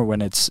bend there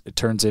when it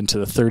turns into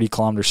the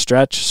 30-kilometer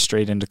stretch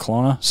straight into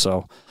Kelowna.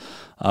 So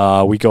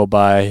we go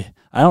by,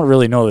 I don't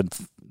really know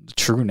the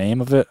true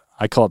name of it.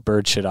 I call it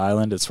Birdshit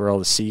Island. It's where all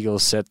the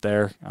seagulls sit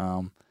there.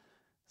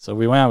 So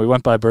we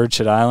went by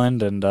Birdshit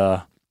Island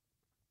and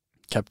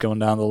kept going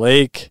down the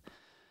lake.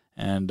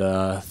 And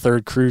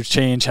third cruise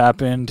change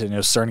happened, and it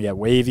was starting to get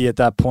wavy at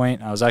that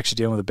point. I was actually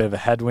dealing with a bit of a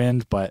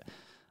headwind, but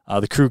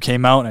the crew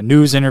came out, and a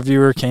news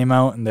interviewer came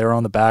out, and they were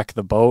on the back of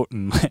the boat.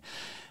 And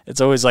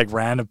it's always like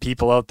random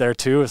people out there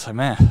too. It's like,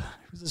 man,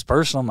 who's this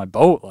person on my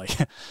boat? Like,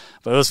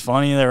 but it was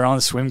funny. They were on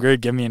the swim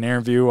grid, giving me an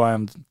interview while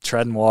I'm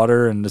treading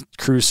water, and the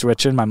crew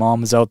switching. My mom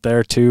was out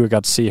there too. I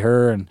got to see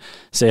her and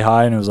say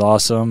hi, and it was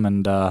awesome.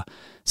 And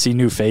see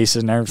new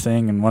faces and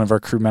everything. And one of our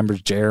crew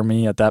members,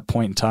 Jeremy, at that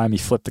point in time, he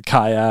flipped the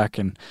kayak,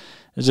 and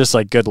it's just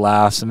like good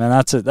laughs. And man,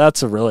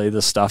 that's really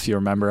the stuff you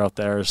remember out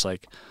there. It's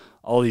like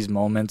all these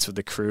moments with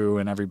the crew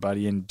and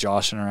everybody and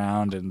joshing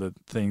around and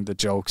the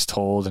jokes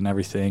told and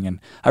everything. And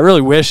I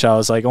really wish I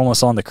was like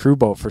almost on the crew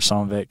boat for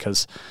some of it,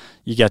 because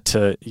you get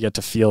to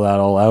feel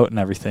that all out and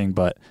everything.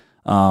 But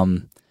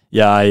I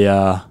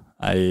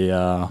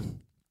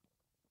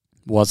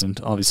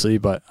wasn't, obviously,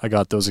 but I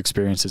got those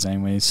experiences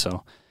anyways.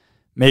 So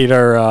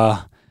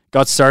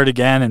got started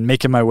again and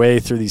making my way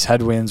through these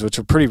headwinds, which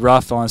were pretty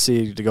rough,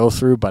 honestly, to go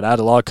through, but I had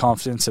a lot of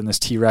confidence in this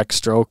T-Rex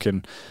stroke,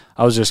 and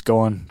I was just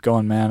going,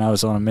 man. I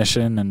was on a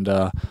mission, and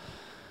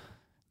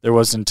there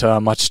wasn't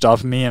much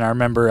stopping me. And I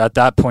remember at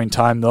that point in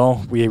time,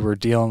 though, we were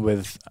dealing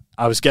with,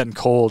 I was getting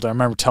cold. I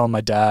remember telling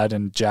my dad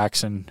and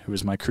Jackson, who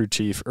was my crew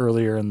chief,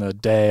 earlier in the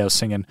day, I was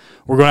thinking,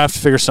 we're going to have to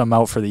figure something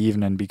out for the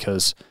evening,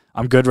 because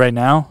I'm good right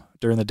now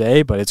during the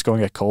day, but it's going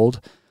to get cold.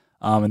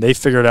 And they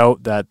figured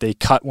out that they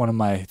cut one of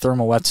my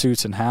thermal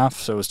wetsuits in half,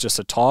 so it was just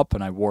a top,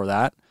 and I wore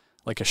that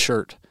like a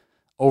shirt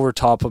over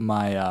top of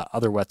my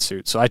other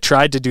wetsuit. So I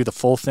tried to do the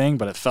full thing,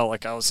 but it felt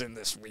like I was in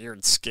this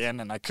weird skin,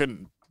 and I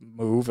couldn't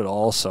move at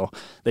all. So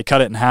they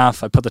cut it in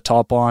half. I put the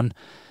top on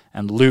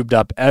and lubed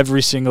up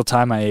every single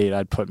time I ate.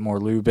 I'd put more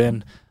lube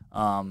in,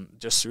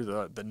 just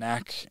through the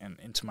neck and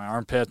into my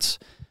armpits.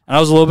 And I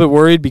was a little bit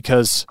worried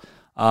because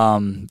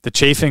the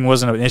chafing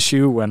wasn't an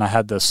issue when I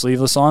had the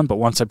sleeveless on, but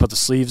once I put the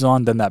sleeves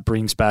on, then that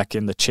brings back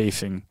in the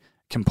chafing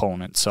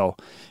component. So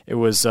it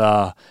was,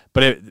 but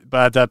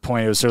at that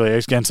point, it was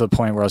getting to the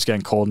point where I was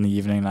getting cold in the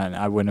evening, and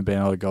I wouldn't have been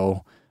able to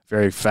go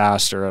very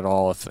fast or at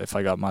all if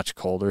I got much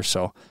colder.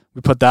 So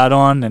we put that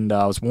on, and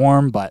I was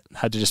warm, but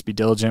had to just be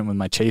diligent with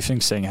my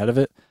chafing, staying ahead of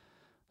it.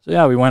 So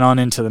yeah, we went on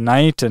into the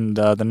night, and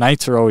the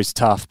nights are always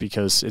tough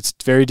because it's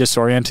very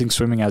disorienting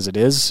swimming as it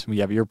is. We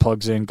have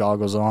earplugs in,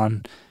 goggles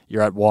on,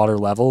 you're at water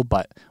level,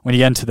 but when you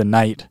get into the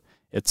night,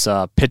 it's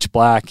pitch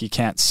black, you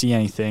can't see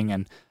anything,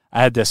 and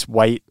I had this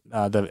white,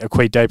 the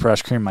Equate diaper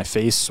rash cream in my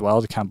face as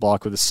well to kind of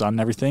block with the sun and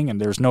everything, and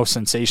there's no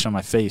sensation on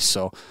my face.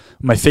 So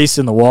my face is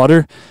in the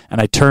water, and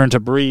I turn to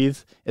breathe,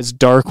 it's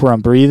dark where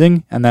I'm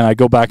breathing, and then I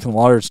go back in the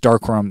water, it's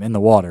dark where I'm in the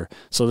water.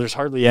 So there's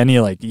hardly any,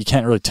 you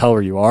can't really tell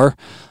where you are.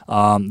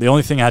 The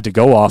only thing I had to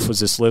go off was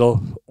this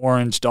little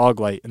orange dog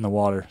light in the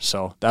water.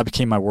 So that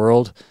became my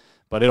world.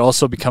 But it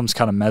also becomes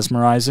kind of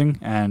mesmerizing,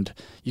 and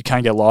you kind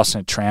of get lost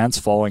in a trance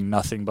following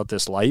nothing but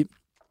this light.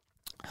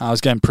 I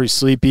was getting pretty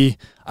sleepy.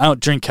 I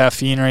don't drink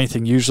caffeine or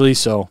anything usually,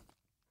 so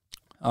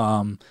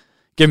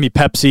giving me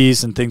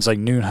Pepsis and things like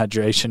noon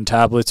hydration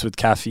tablets with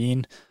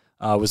caffeine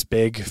was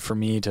big for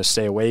me to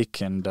stay awake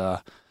and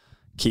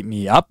keep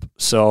me up.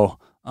 So,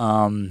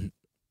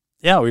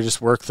 yeah, we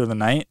just worked through the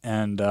night,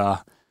 and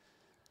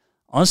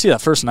honestly,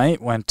 that first night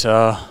went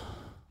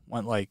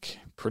like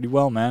pretty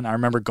well, man. I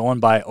remember going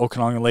by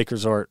Okanagan Lake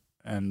Resort,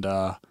 and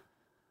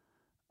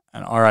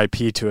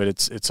RIP to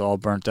it. It's all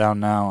burnt down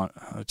now,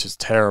 which is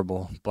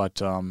terrible.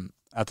 But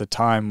at the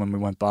time when we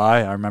went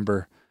by, I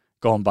remember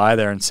going by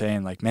there and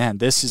saying, like, man,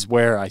 this is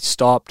where I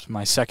stopped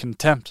my second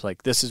attempt.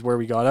 Like, this is where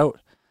we got out.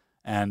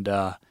 And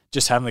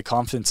just having the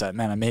confidence that,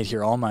 man, I made it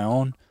here all on my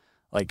own,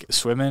 like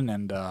swimming,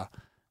 and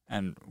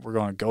we're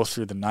going to go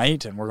through the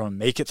night, and we're going to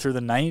make it through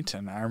the night.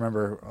 And I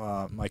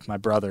remember, like, my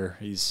brother,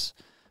 he's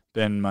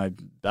been my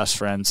best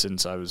friend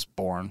since I was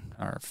born,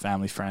 our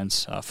family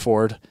friends,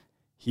 Ford.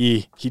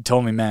 He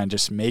told me, man,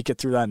 just make it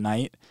through that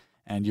night,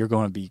 and you're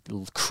going to be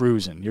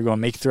cruising. You're going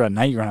to make it through that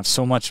night. You're going to have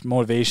so much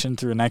motivation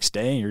through the next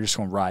day, and you're just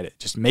going to ride it.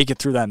 Just make it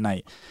through that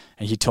night.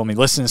 And he told me,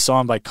 listen to a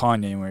song by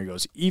Kanye where he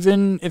goes,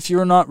 even if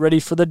you're not ready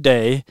for the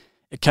day,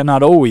 it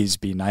cannot always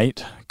be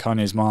night.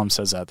 Kanye's mom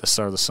says that at the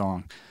start of the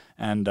song.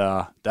 And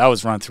that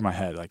was running through my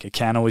head. Like, it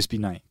can't always be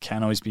night.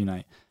 Can't always be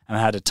night. And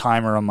I had a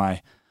timer on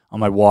my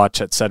watch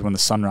that said when the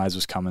sunrise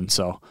was coming.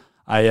 So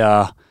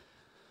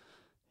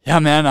yeah,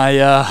 man,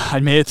 I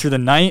made it through the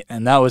night,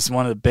 and that was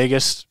one of the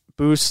biggest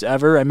boosts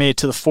ever. I made it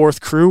to the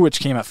fourth crew, which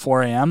came at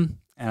 4 a.m.,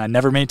 and I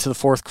never made it to the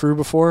fourth crew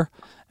before,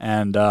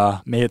 and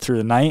made it through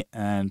the night,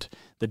 and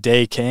the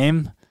day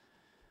came.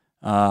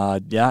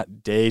 Night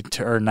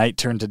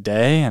turned to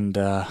day, and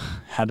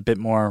had a bit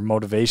more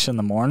motivation in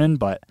the morning,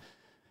 but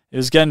it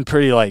was getting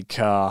pretty, I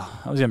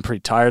was getting pretty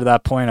tired at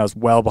that point. I was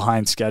well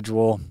behind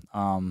schedule.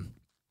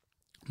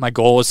 My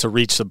goal was to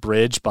reach the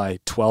bridge by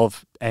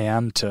 12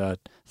 a.m. to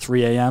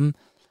 3 a.m.,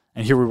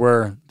 and here we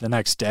were the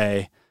next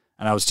day,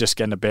 and I was just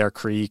getting to Bear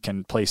Creek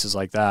and places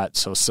like that,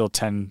 so still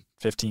 10,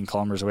 15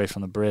 kilometers away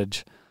from the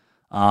bridge.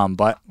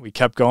 But we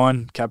kept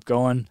going.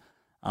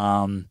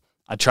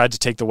 I tried to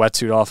take the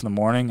wetsuit off in the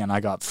morning, and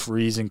I got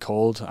freezing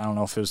cold. I don't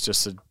know if it was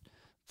just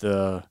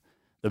the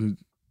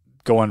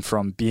going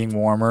from being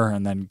warmer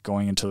and then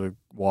going into the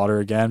water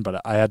again,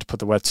 but I had to put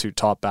the wetsuit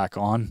top back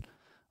on.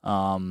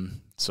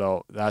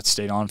 So that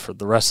stayed on for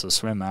the rest of the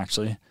swim,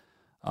 actually.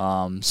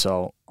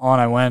 So on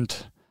I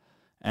went,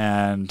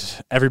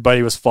 and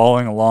everybody was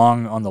following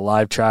along on the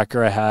live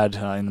tracker I had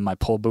in my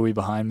pull buoy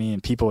behind me,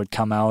 and people would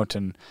come out,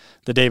 and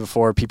the day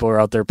before people were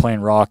out there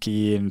playing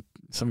Rocky, and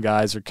some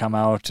guys would come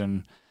out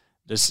and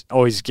just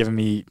always giving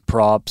me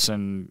props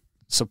and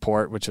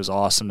support, which was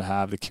awesome to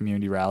have the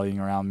community rallying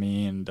around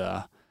me. And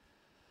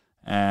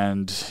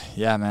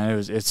yeah, man,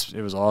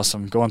 it was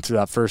awesome going through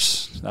that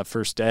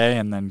first day,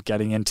 and then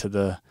getting into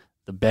the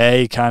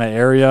bay kind of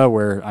area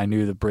where I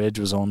knew the bridge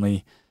was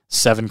only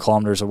 7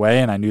 kilometers away,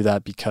 and I knew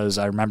that because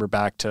I remember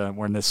back to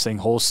when this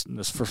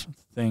first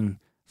thing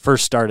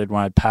first started,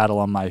 when I'd paddle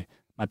on my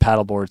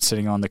paddleboard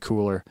sitting on the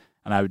cooler,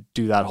 and I would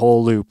do that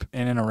whole loop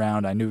in and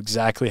around. I knew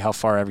exactly how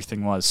far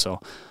everything was,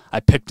 so I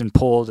picked and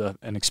pulled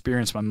an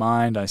experience in my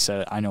mind. I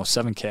said, I know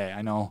 7K.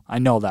 I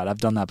know that. I've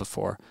done that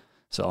before.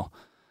 So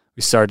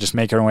we started just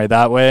making our way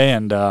that way,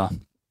 and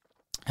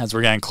as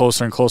we're getting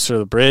closer and closer to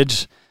the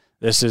bridge,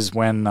 this is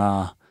when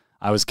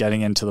I was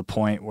getting into the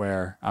point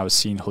where I was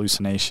seeing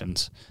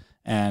hallucinations.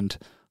 And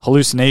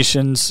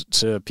hallucinations,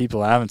 to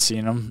people who haven't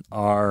seen them,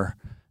 are,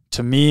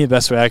 to me, the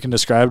best way I can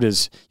describe it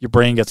is your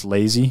brain gets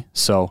lazy.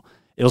 So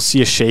it'll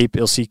see a shape,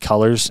 it'll see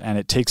colors, and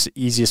it takes the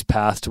easiest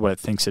path to what it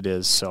thinks it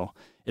is. So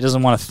it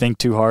doesn't want to think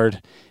too hard.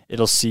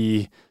 It'll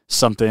see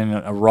something,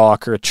 a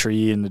rock or a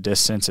tree in the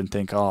distance, and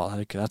think, oh,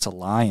 like, that's a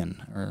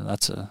lion, or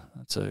that's a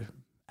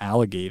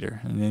alligator.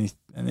 And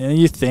then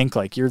you think,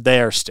 like, you're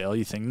there still.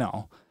 You think,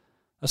 no,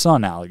 that's not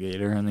an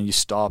alligator. And then you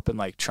stop and,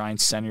 like, try and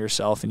center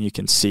yourself, and you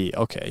can see,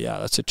 okay, yeah,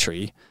 that's a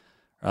tree,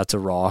 or that's a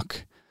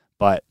rock.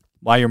 But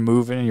while you're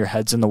moving and your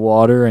head's in the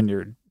water and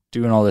you're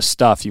doing all this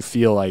stuff, you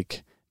feel,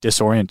 like,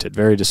 disoriented,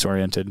 very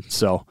disoriented.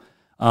 So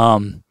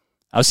I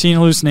was seeing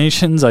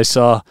hallucinations. I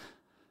saw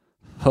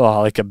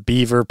like a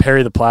beaver,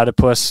 Perry the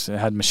platypus. It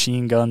had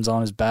machine guns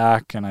on his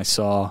back, and I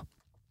saw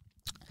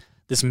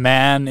this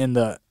man in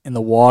the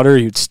water.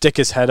 He would stick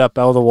his head up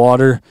out of the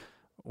water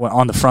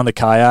on the front of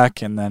the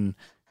kayak and then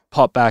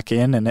pop back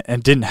in, and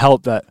it didn't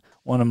help that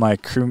one of my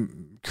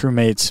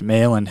crewmates,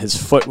 Malin,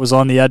 his foot was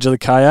on the edge of the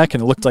kayak,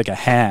 and it looked like a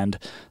hand.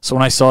 So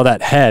when I saw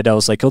that head, I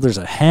was like, oh, there's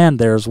a hand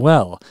there as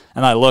well.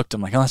 And I looked,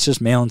 I'm like, oh, that's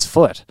just Malin's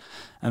foot.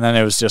 And then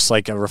it was just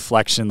like a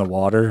reflection in the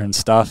water and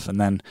stuff.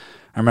 And then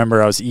I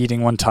remember I was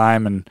eating one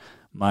time, and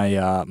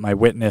my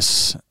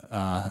witness,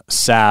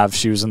 Sav,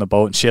 she was in the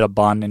boat, and she had a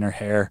bun in her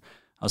hair.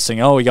 I was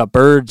saying, oh, we got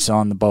birds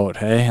on the boat,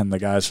 hey? And the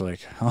guys were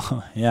like,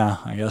 oh, yeah,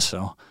 I guess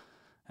so.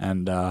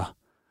 And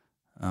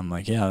I'm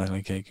like, yeah,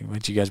 like,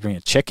 would you guys bring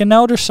a chicken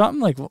out or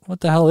something? Like, what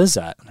the hell is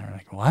that? And they're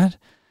like, what?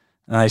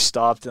 And I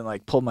stopped and,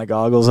 like, pulled my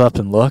goggles up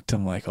and looked.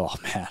 I'm like, oh,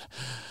 man.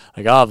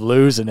 Like, I'm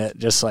losing it,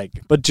 just, like,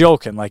 but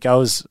joking. Like, I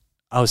was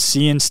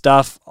seeing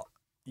stuff,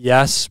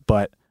 yes,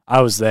 but I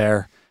was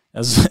there.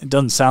 It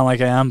doesn't sound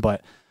like I am,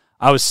 but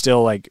I was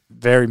still, like,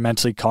 very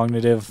mentally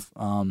cognitive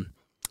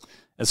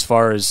as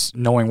far as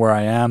knowing where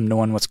I am,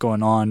 knowing what's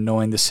going on,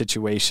 knowing the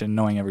situation,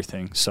 knowing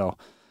everything. So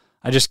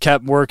I just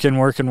kept working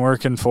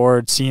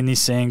forward, seeing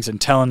these things and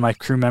telling my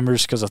crew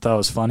members because I thought it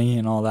was funny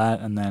and all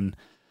that. And then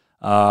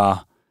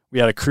we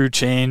had a crew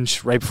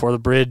change right before the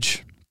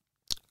bridge.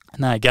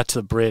 And then I get to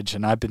the bridge,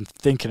 and I've been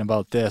thinking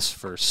about this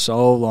for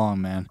so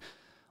long, man.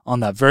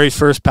 On that very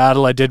first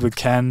paddle I did with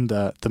Ken,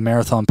 the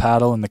marathon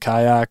paddle in the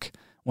kayak,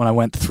 when I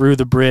went through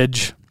the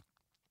bridge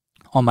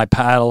on my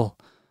paddle,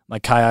 my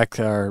kayak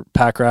or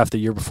pack raft the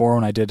year before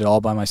when I did it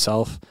all by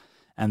myself.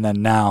 And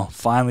then now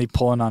finally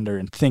pulling under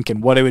and thinking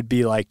what it would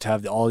be like to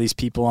have all these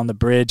people on the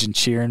bridge and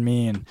cheering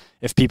me, and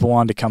if people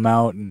wanted to come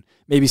out, and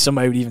maybe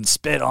somebody would even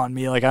spit on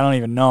me. Like, I don't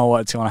even know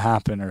what's going to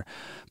happen, or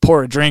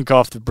pour a drink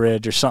off the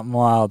bridge or something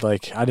wild.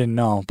 Like, I didn't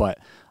know, but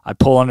I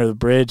pull under the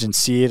bridge and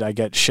see it. I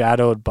get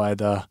shadowed by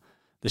the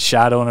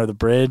shadow under the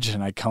bridge,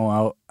 and I come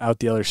out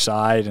the other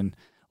side and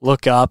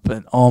look up,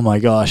 and oh my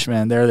gosh,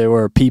 man, there they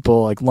were,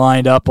 people like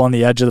lined up on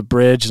the edge of the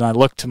bridge. And I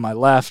look to my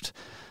left,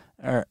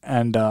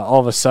 and all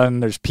of a sudden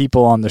there's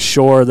people on the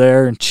shore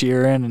there and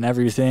cheering and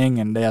everything,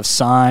 and they have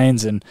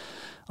signs. And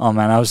oh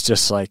man, I was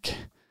just like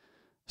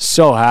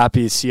so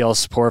happy to see all the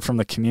support from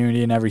the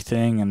community and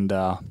everything, and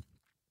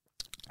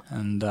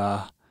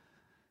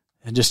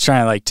just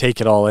trying to, like, take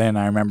it all in.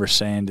 I remember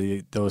saying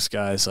to those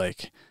guys,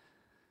 like,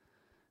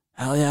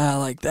 hell yeah,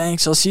 like,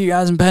 thanks, I'll see you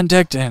guys in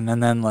Penticton.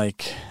 And then,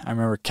 like, I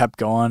remember kept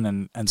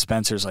going, and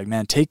Spencer's like,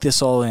 man, take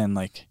this all in,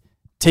 like,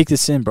 take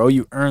this in, bro,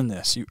 you earn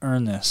this.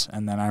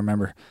 And then I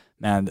remember,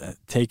 man,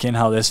 take in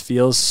how this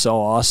feels, so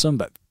awesome,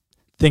 but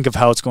think of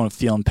how it's going to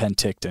feel in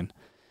Penticton.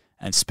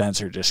 And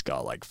Spencer just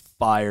got, like,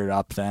 fired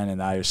up then,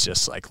 and I was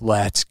just like,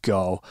 let's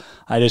go.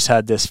 I just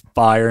had this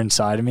fire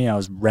inside of me. I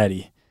was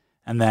ready.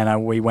 And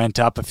then we went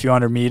up a few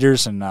hundred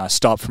meters and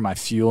stopped for my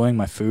fueling,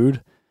 my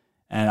food,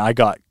 and I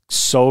got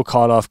so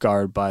caught off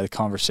guard by the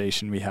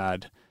conversation we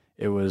had.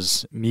 It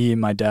was me and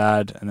my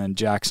dad, and then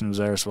Jackson was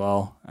there as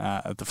well,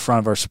 at the front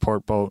of our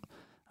support boat.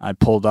 I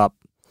pulled up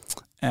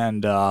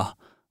and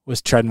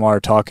was treading water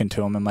talking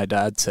to him, and my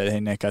dad said, hey,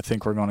 Nick, I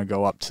think we're going to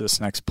go up to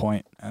this next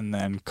point and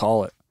then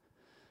call it.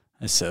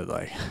 I said,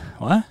 like,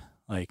 what?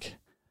 Like,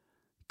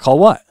 call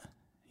what?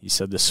 He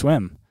said, the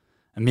swim.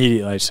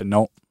 Immediately I said,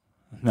 no,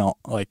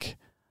 like,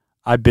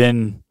 I've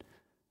been,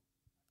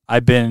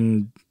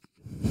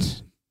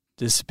 this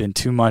has been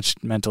too much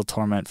mental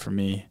torment for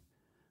me.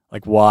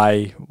 Like,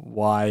 why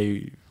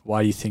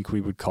do you think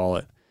we would call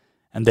it?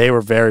 And they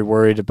were very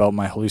worried about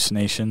my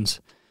hallucinations.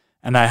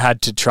 And I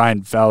had to try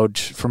and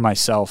vouch for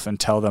myself and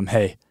tell them,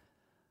 hey,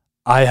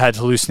 I had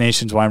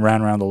hallucinations when I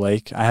ran around the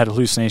lake. I had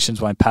hallucinations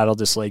when I paddled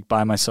this lake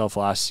by myself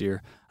last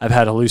year. I've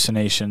had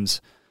hallucinations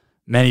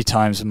many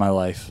times in my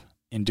life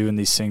in doing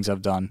these things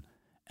I've done.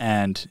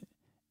 And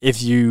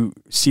if you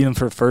see them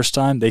for the first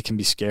time, they can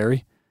be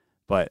scary.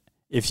 But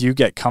if you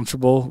get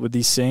comfortable with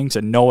these things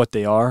and know what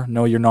they are,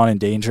 know you're not in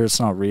danger, it's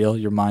not real,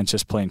 your mind's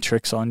just playing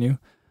tricks on you,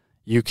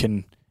 you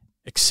can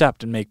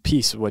accept and make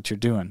peace with what you're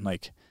doing.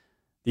 Like,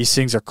 these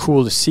things are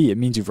cool to see. It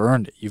means you've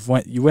earned it.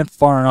 You went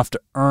far enough to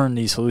earn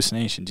these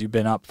hallucinations. You've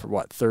been up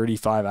for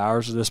 35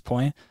 hours at this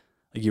point.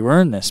 Like, you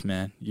earned this,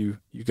 man. You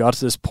got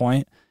to this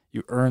point.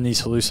 You earned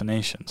these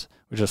hallucinations,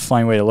 which is a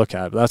funny way to look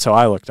at it. But that's how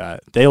I looked at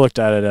it. They looked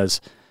at it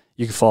as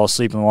you could fall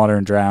asleep in the water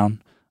and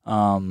drown.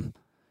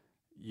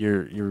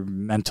 Your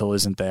mental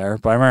isn't there.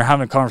 But I remember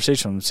having a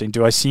conversation with them saying,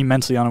 do I seem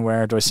mentally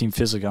unaware? Do I seem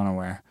physically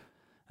unaware?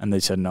 And they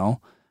said,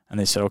 no. And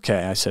they said,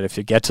 okay. I said, if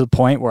you get to the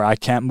point where I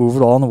can't move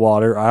at all in the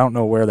water, I don't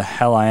know where the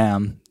hell I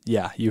am.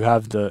 Yeah, you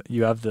have the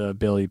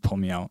ability to pull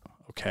me out.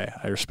 Okay,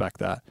 I respect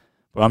that.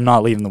 But I'm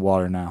not leaving the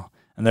water now.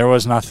 And there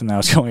was nothing that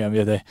was going on.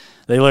 Yeah,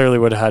 they literally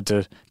would have had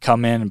to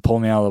come in and pull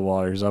me out of the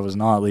water because I was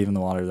not leaving the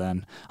water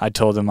then. I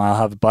told them I'll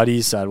have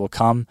buddies that will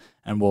come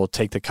and we'll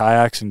take the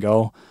kayaks and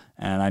go.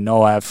 And I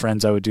know I have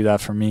friends that would do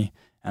that for me.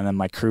 And then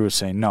my crew was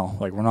saying, no,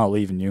 like, we're not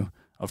leaving you.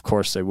 Of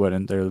course they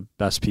wouldn't. They're the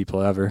best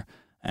people ever.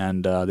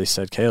 And they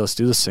said, okay, let's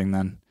do this thing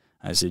then.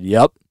 I said,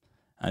 yep.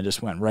 I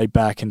just went right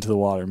back into the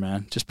water,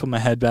 man. Just put my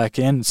head back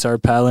in and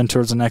started paddling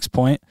towards the next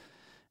point.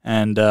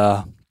 And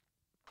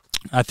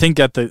I think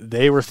that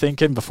they were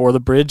thinking before the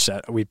bridge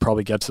that we'd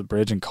probably get to the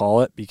bridge and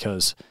call it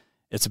because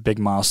it's a big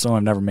milestone.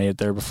 I've never made it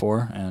there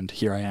before, and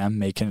here I am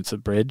making it to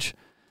the bridge.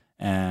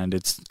 And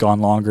it's gone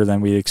longer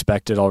than we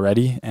expected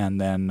already, and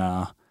then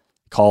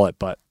call it.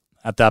 But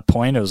at that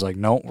point, it was like,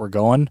 no, we're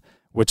going,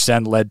 which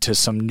then led to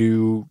some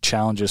new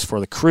challenges for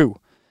the crew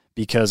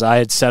because I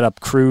had set up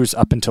crews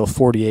up until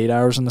 48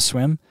 hours in the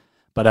swim.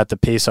 But at the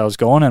pace I was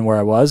going and where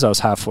I was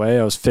halfway.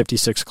 I was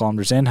 56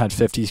 kilometers in, had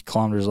 50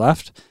 kilometers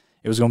left.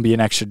 It was going to be an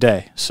extra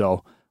day,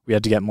 so we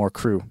had to get more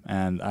crew,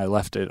 and I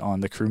left it on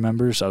the crew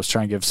members. I was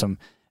trying to give some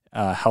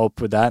help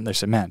with that, and they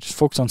said, man, just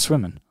focus on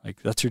swimming.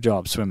 Like, that's your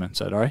job, swimming. I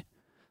said, all right,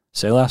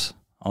 say less,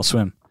 I'll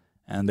swim.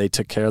 And they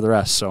took care of the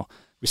rest. So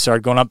we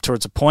started going up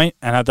towards a point,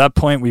 and at that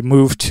point we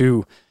moved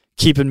to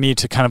keeping me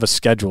to kind of a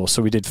schedule.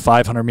 So we did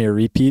 500-meter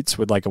repeats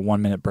with like a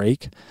 1-minute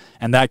break,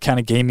 and that kind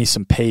of gave me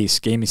some pace,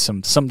 gave me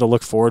something to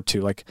look forward to,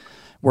 like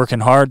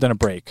working hard, then a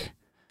break,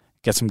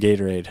 get some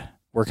Gatorade.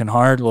 Working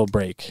hard, little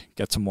break,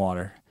 get some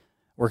water.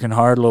 Working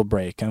hard, little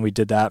break. And we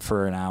did that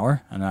for an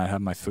hour, and I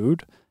had my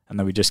food, and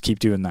then we just keep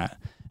doing that.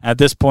 At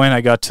this point,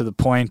 I got to the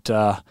point,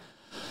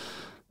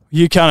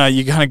 you kind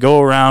of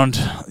go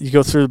around, you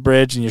go through the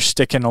bridge, and you're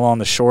sticking along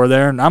the shore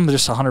there. And I'm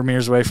just 100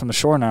 meters away from the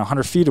shore now,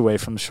 100 feet away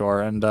from the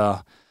shore. And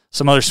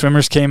some other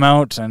swimmers came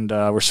out and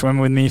were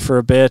swimming with me for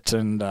a bit,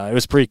 and it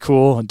was pretty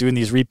cool doing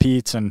these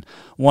repeats. And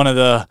one of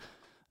the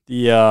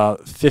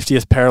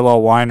 50th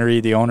Parallel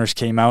Winery, the owners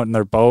came out in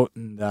their boat,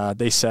 and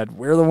they said,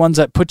 we're the ones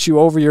that put you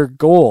over your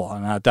goal.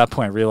 And at that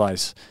point I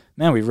realized,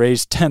 man, we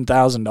raised $10,000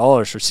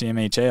 for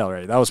CMHA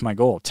already. That was my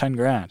goal, 10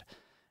 grand.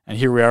 And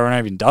here we are, we're not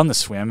even done the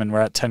swim, and we're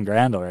at 10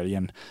 grand already.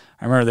 And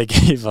I remember they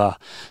gave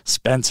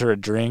Spencer a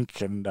drink,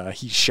 and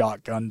he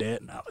shotgunned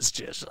it, and I was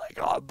just like,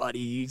 oh,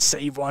 buddy,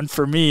 save one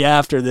for me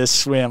after this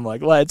swim.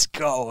 Like, let's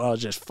go. I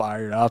was just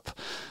fired up.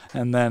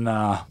 And then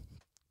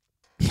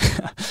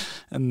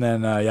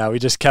we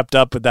just kept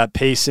up with that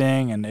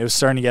pacing, and it was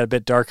starting to get a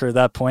bit darker at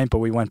that point, but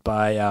we went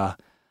by, I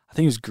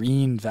think it was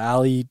Green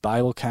Valley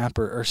Bible Camp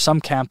or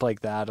some camp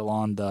like that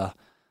along the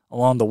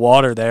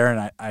water there,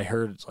 and I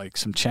heard like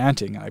some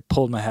chanting. I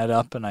pulled my head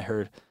up, and I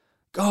heard,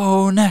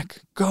 go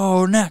neck,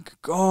 go neck,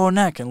 go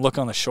neck, and look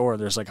on the shore.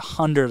 There's like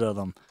 100 of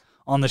them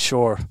on the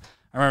shore.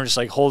 I remember just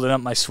like holding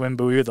up my swim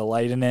buoy with the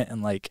light in it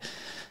and like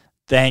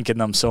thanking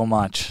them so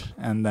much,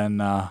 and then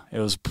it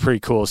was pretty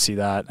cool to see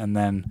that. And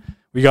then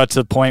we got to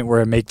the point where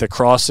I make the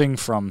crossing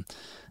from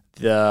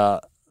the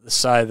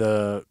side of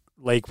the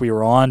lake we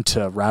were on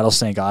to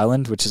Rattlesnake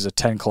Island, which is a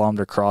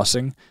 10-kilometer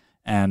crossing.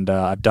 And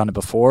I've done it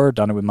before,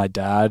 done it with my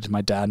dad.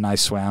 My dad and I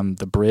swam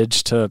the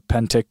bridge to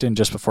Penticton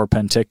just before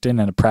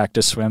Penticton in a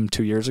practice swim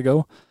 2 years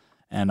ago.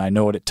 And I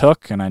know what it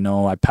took, and I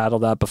know I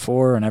paddled that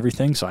before and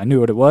everything, so I knew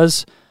what it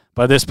was.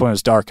 But at this point, it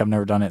was dark. I've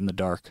never done it in the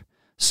dark.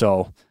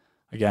 So,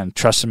 again,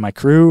 trusting my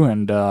crew,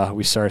 and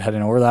we started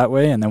heading over that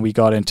way. And then we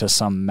got into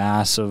some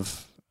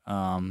massive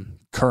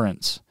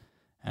currents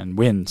and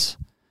winds.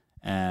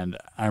 And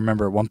I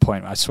remember at one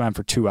point I swam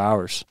for 2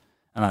 hours,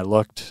 and I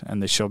looked,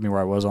 and they showed me where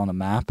I was on the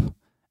map,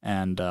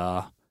 and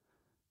I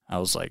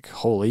was like,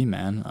 holy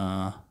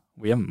man,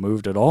 we haven't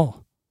moved at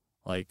all.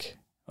 Like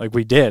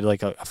we did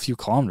like a few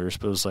kilometers,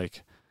 but it was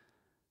like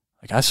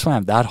I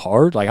swam that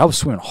hard. Like, I was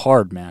swimming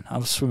hard, man. I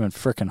was swimming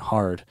freaking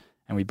hard,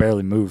 and we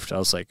barely moved. I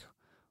was like,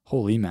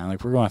 holy man,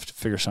 like, we're gonna have to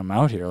figure something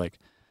out here. Like,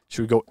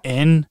 should we go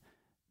in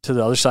to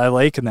the other side of the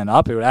lake and then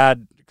up? It would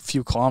add a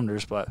few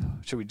kilometers, but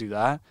should we do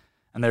that?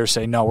 And they were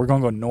saying, no, we're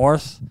going to go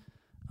north,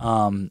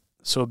 so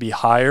it'll be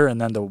higher,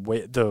 and then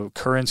the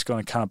current's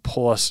going to kind of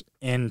pull us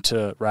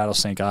into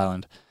Rattlesnake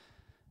Island.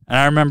 And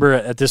I remember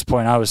at this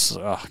point, I was,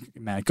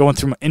 going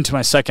into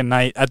my second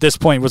night. At this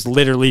point was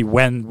literally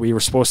when we were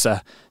supposed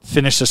to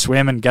finish the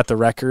swim and get the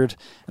record,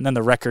 and then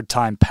the record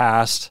time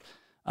passed.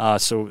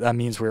 So that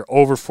means we were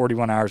over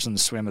 41 hours in the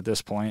swim at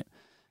this point.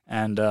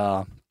 And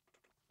I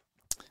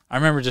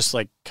remember just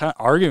like kind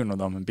of arguing with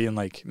them and being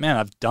like, man,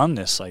 I've done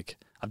this. Like,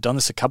 I've done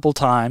this a couple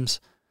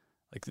times.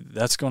 Like,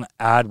 that's going to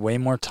add way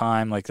more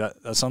time. Like,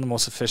 that's not the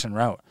most efficient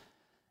route.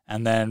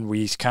 And then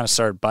we kind of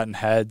started butting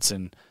heads,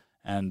 and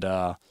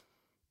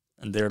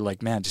they're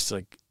like, man, just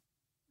like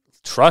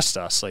trust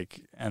us.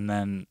 Like, and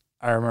then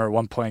I remember at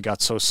one point I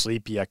got so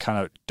sleepy I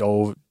kind of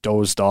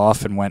dozed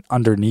off and went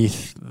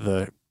underneath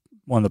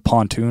one of the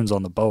pontoons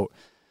on the boat.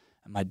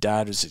 And my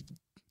dad was like,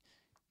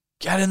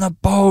 get in the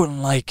boat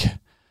and like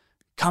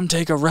come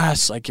take a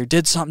rest. Like, you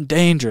did something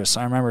dangerous.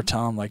 I remember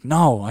telling him, like,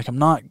 no, like, I'm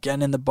not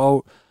getting in the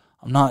boat.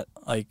 I'm not,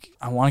 like,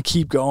 I want to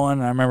keep going.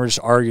 And I remember just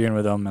arguing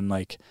with them, and,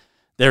 like,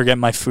 they were getting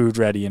my food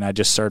ready, and I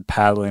just started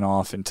paddling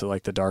off into,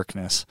 like, the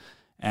darkness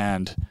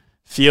and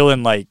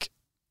feeling like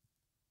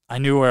I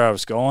knew where I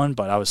was going,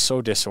 but I was so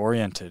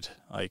disoriented.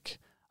 Like,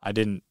 I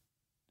didn't,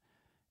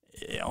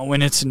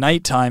 when it's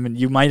nighttime and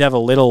you might have a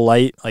little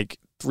light, like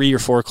 3 or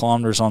 4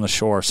 kilometers on the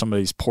shore,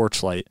 somebody's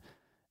porch light,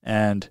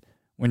 and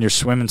when you're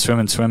swimming,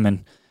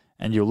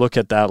 and you look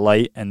at that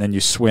light, and then you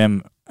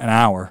swim an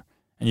hour,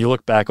 and you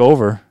look back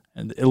over,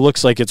 and it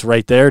looks like it's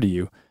right there to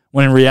you,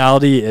 when in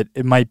reality,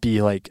 it might be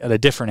like at a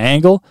different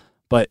angle,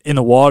 but in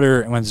the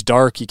water, and when it's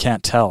dark, you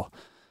can't tell.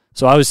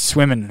 So I was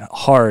swimming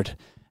hard,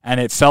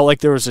 and it felt like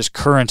there was this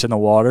current in the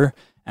water,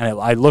 and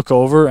I'd look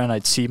over, and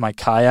I'd see my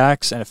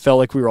kayaks, and it felt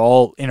like we were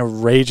all in a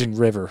raging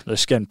river,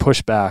 just getting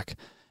pushed back.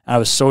 I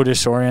was so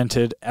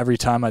disoriented. Every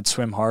time I'd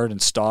swim hard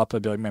and stop,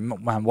 I'd be like,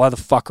 man, why the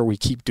fuck are we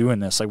keep doing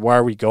this? Like, why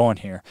are we going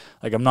here?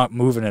 Like, I'm not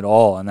moving at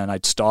all. And then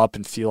I'd stop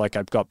and feel like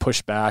I've got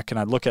pushed back, and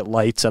I'd look at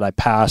lights that I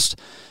passed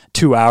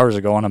 2 hours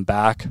ago, and I'm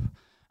back.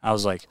 I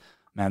was like,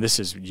 man, this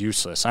is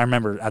useless. I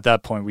remember at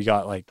that point we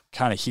got, like,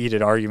 kind of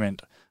heated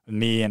argument with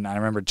me, and I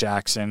remember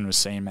Jackson was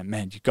saying,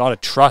 man, you got to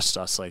trust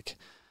us. Like,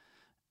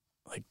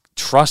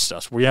 trust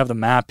us. We have the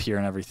map here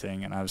and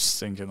everything. And I was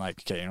thinking,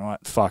 like, okay, you know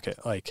what? Fuck it.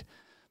 Like,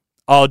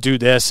 I'll do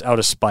this out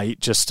of spite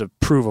just to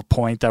prove a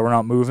point that we're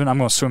not moving. I'm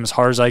going to swim as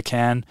hard as I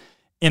can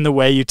in the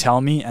way you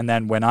tell me, and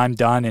then when I'm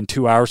done in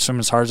 2 hours, swim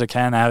as hard as I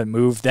can, I haven't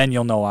moved, then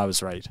you'll know I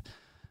was right.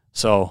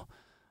 So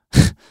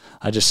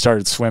I just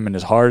started swimming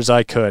as hard as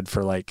I could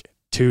for like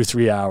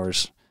 2-3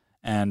 hours,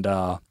 and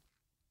lo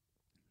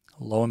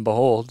and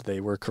behold, they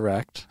were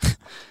correct,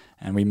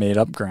 and we made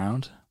up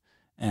ground,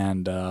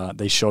 and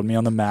they showed me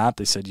on the map.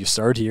 They said, you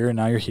started here, and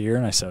now you're here,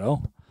 and I said,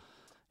 oh,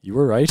 you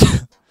were right.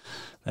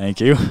 Thank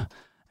you.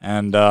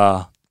 And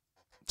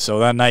so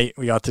that night,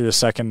 we got through the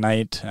second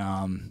night,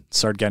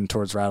 started getting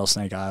towards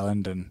Rattlesnake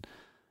Island, and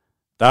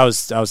that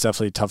was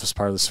definitely the toughest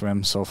part of the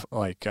swim. So,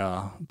 like,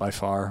 by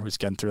far, was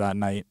getting through that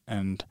night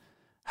and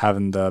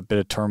having the bit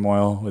of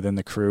turmoil within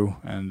the crew,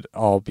 and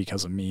all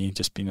because of me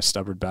just being a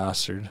stubborn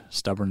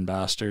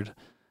bastard.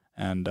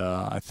 And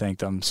I thank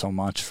them so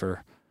much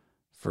for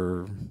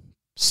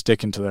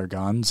sticking to their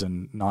guns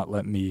and not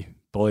letting me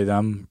bully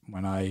them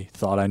when I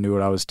thought I knew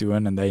what I was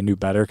doing, and they knew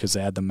better because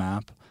they had the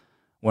map.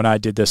 When I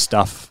did this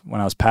stuff, when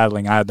I was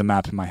paddling, I had the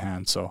map in my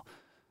hand, so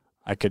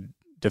I could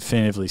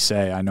definitively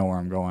say I know where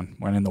I'm going.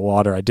 When in the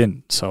water, I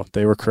didn't, so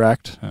they were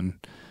correct, and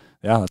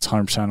yeah, that's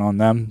 100% on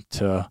them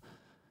to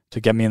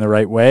get me in the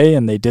right way,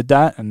 and they did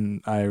that,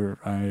 and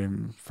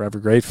I'm forever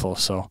grateful.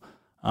 So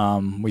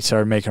we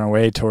started making our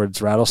way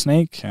towards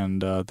Rattlesnake,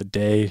 and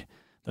the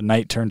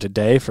night turned to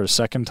day for a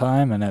second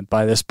time, and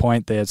by this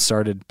point, they had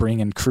started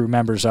bringing crew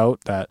members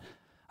out that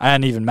I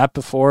hadn't even met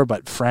before,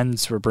 but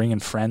friends were bringing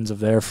friends of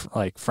theirs,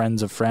 like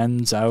friends of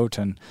friends out,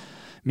 and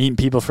meeting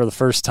people for the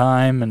first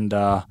time, and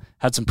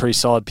had some pretty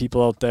solid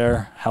people out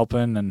there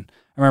helping. And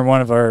I remember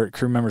one of our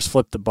crew members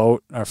flipped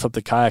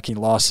the kayak, he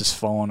lost his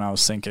phone. I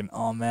was thinking,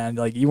 oh man,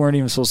 like, you weren't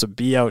even supposed to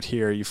be out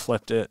here. You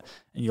flipped it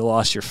and you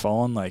lost your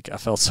phone. Like, I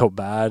felt so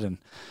bad.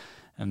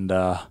 And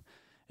yeah,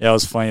 it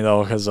was funny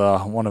though, because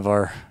one of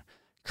our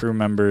crew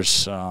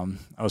members, I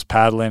was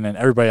paddling, and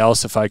everybody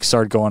else, if I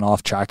started going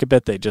off track a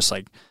bit, they just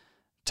like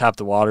tap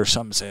the water or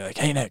something and say, like,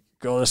 hey Nick,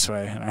 go this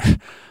way. And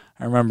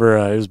I remember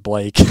it was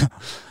Blake.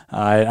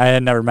 I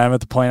had never met him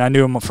at the point. I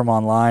knew him from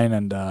online,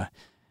 and I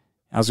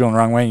was going the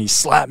wrong way, and he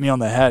slapped me on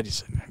the head. He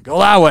said, go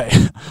that way.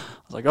 I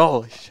was like,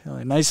 oh,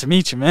 nice to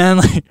meet you, man.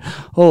 Like,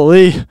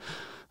 holy. It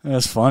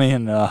was funny,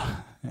 and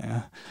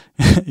yeah,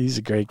 he's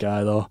a great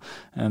guy though.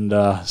 And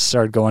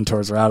started going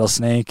towards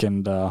Rattlesnake,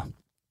 and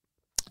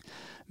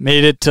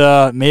made it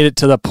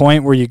to the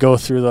point where you go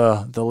through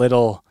the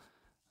little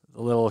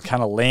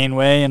kind of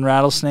laneway in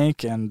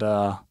Rattlesnake, and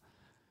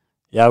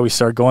yeah, we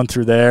started going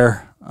through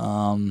there.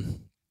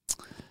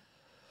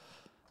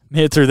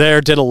 Made it through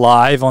there, did a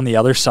live on the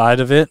other side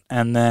of it,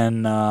 and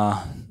then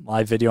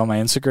live video on my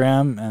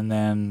Instagram. And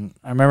then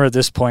I remember at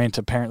this point,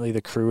 apparently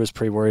the crew was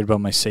pretty worried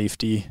about my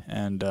safety,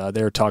 and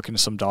they were talking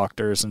to some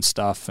doctors and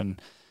stuff,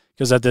 and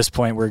because at this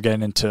point we're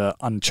getting into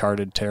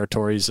uncharted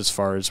territories as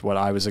far as what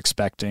I was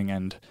expecting,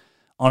 and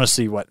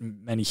honestly what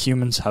many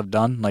humans have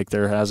done. Like,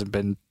 there hasn't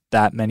been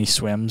that many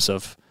swims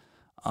of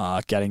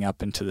getting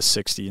up into the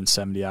 60 and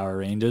 70 hour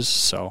ranges.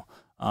 So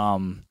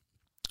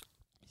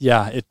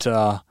yeah, it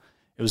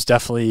was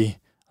definitely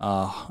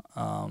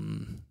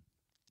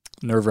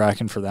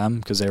nerve-wracking for them,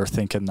 because they were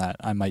thinking that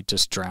I might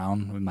just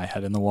drown with my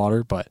head in the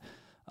water. But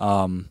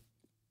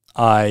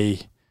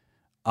I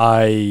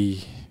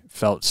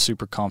felt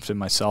super confident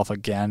myself,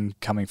 again,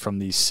 coming from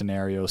these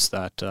scenarios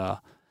that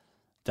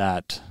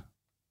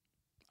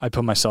I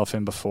put myself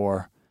in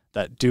before,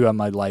 that do have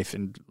my life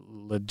in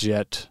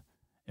legit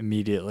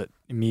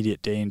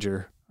immediate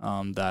danger,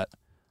 that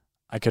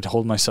I could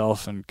hold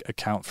myself and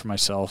account for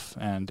myself,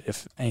 and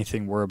if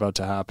anything were about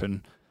to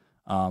happen,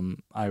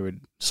 I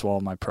would swallow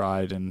my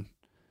pride and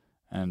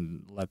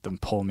let them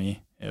pull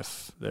me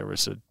if there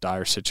was a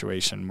dire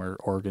situation where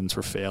organs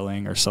were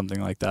failing or something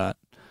like that.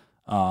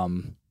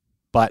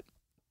 But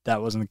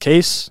that wasn't the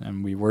case,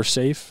 and we were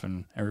safe,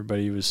 and we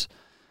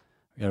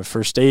had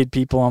first aid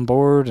people on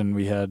board, and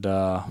we had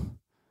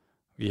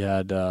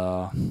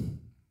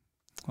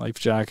life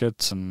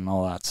jackets and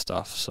all that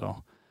stuff.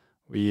 So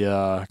we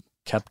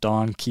kept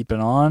on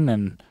keeping on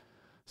and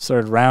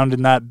started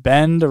rounding that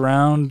bend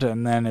around,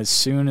 and then as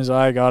soon as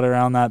I got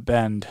around that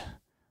bend,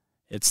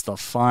 it's the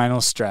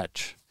final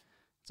stretch.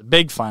 It's a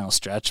big final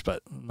stretch,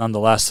 but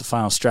nonetheless, the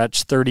final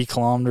stretch, 30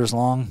 kilometers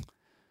long,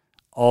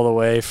 all the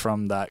way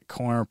from that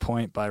corner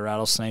point by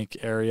Rattlesnake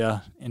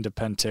area into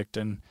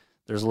Penticton.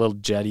 There's a little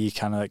jetty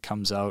kind of that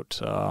comes out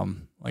so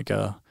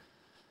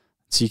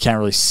you can't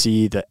really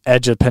see the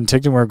edge of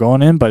Penticton we're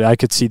going in, but I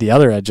could see the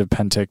other edge of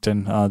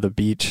Penticton, the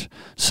beach.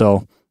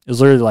 So it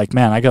was literally like,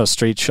 man, I got a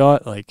straight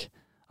shot. Like,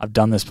 I've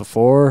done this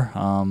before.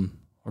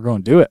 We're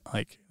going to do it.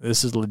 Like,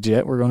 this is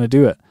legit. We're going to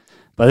do it.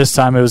 By this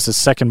time, it was the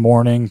second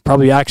morning,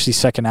 probably actually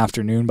second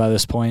afternoon by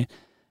this point.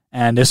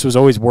 And this was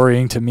always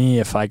worrying to me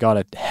if I got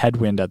a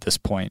headwind at this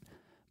point.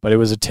 But it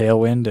was a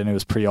tailwind, and it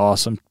was pretty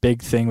awesome.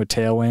 Big thing with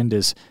tailwind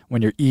is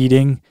when you're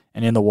eating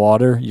and in the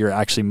water, you're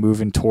actually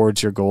moving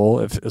towards your goal.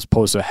 As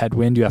opposed to a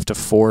headwind, you have to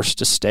force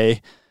to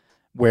stay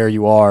where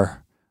you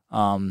are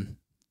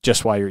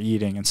just while you're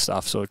eating and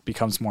stuff. So it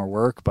becomes more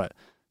work. But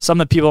something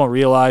that people don't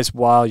realize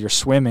while you're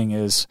swimming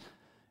is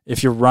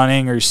if you're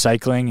running or you're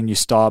cycling and you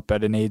stop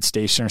at an aid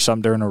station or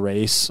something during a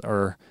race,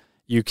 or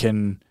you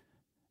can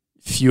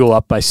fuel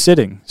up by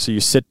sitting. So you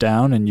sit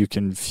down and you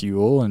can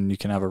fuel and you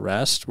can have a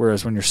rest.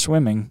 Whereas when you're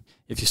swimming,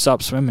 if you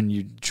stop swimming,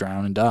 you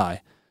drown and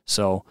die.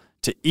 So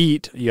to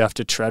eat, you have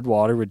to tread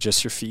water with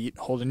just your feet,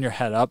 holding your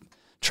head up,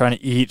 trying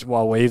to eat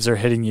while waves are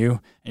hitting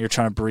you, and you're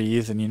trying to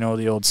breathe. And you know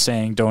the old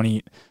saying, don't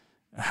eat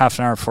half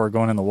an hour before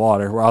going in the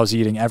water, where I was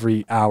eating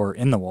every hour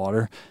in the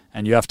water.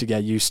 And you have to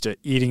get used to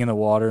eating in the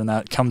water, and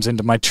that comes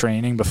into my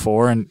training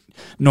before and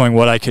knowing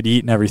what I could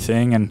eat and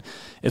everything. And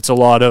it's a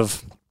lot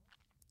of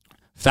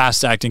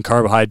fast-acting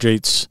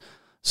carbohydrates,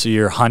 so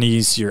your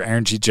honeys, your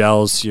energy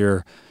gels,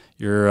 your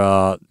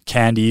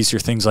candies, your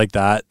things like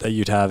that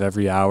you'd have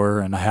every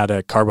hour. And I had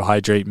a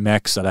carbohydrate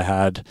mix that I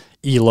had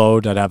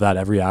E-load. I'd have that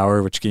every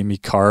hour, which gave me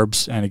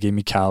carbs, and it gave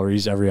me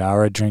calories every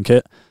hour I'd drink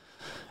it.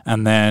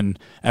 And then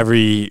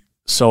every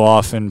so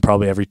often,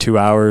 probably every 2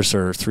 hours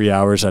or 3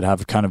 hours, I'd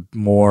have kind of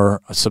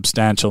a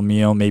substantial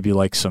meal, maybe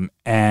like some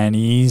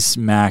Annie's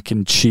mac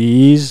and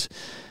cheese.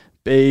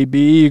 Baby,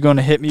 you're going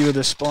to hit me with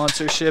a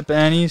sponsorship,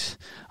 Annie's.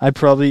 I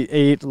probably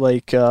ate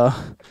like, I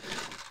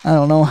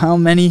don't know how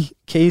many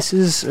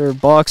cases or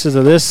boxes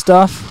of this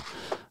stuff.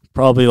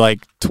 Probably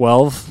like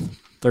 12,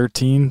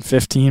 13,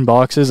 15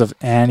 boxes of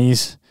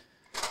Annie's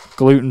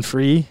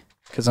gluten-free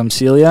because I'm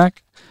celiac.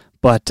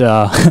 But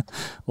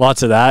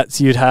lots of that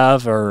you'd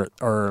have, or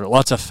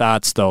lots of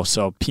fats, though.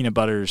 So peanut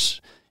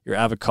butters, your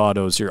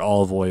avocados, your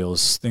olive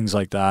oils, things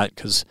like that,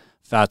 because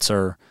fats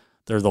they're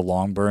the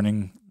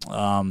long-burning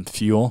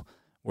fuel,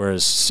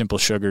 whereas simple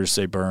sugars,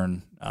 they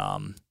burn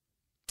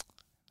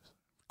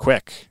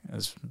quick,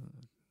 is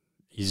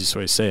the easiest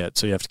way to say it.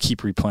 So you have to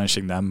keep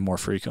replenishing them more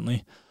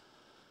frequently.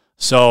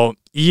 So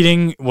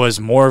eating was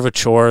more of a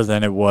chore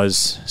than it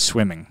was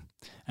swimming.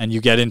 And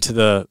you get into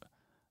the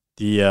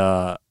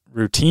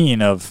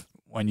routine of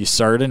when you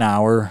start an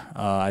hour,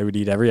 I would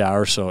eat every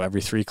hour, so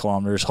every 3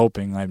 kilometers,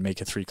 hoping I'd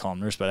make it 3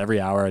 kilometers, but every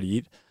hour I'd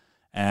eat,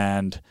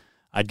 and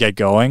I'd get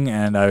going,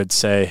 and I would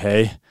say,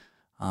 hey,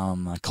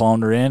 a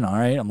kilometer in, all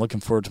right, I'm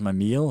looking forward to my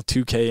meal.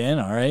 2K in,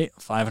 all right,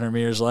 500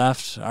 meters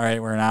left, all right,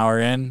 we're an hour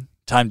in,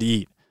 time to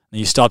eat. And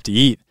you stop to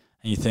eat,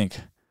 and you think,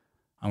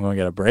 I'm going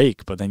to get a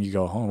break, but then you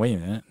go, oh, wait a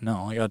minute,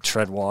 no, I got to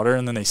tread water,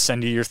 and then they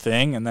send you your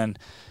thing, and then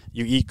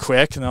you eat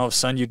quick, and then all of a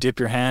sudden you dip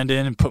your hand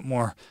in and put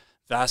more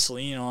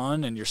Vaseline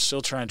on, and you're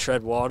still trying to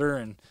tread water,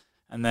 and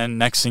then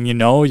next thing you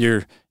know,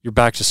 you're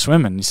back to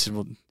swimming. You said,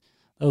 well,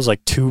 that was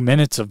like 2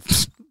 minutes of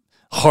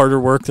harder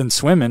work than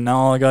swimming. Now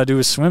all I gotta do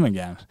is swim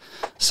again.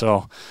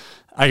 So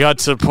I got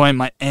to the point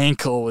my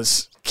ankle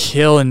was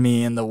killing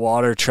me in the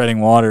water, treading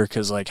water,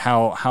 because like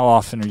how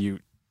often are you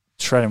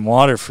treading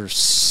water for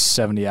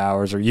 70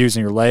 hours or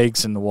using your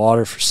legs in the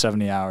water for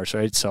 70 hours,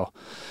 right? So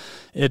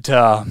it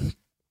got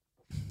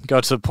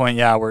to the point,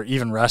 where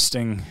even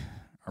resting,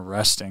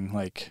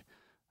 like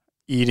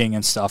eating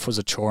and stuff was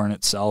a chore in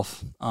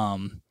itself.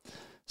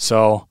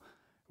 So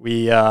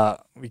we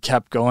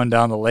kept going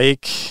down the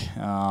lake,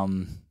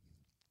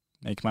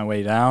 make my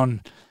way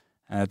down.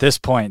 And at this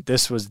point,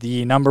 this was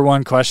the number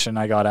one question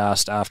I got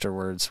asked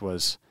afterwards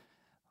was,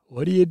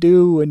 what do you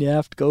do when you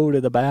have to go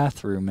to the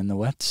bathroom in the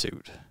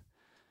wetsuit?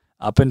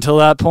 Up until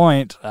that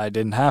point, I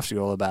didn't have to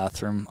go to the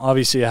bathroom.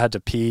 Obviously, I had to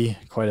pee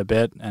quite a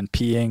bit, and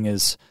peeing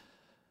is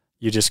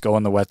you just go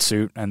in the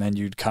wetsuit and then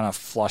you'd kind of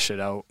flush it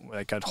out.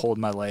 Like I'd hold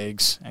my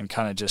legs and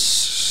kind of just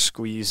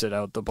squeeze it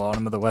out the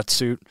bottom of the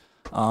wetsuit.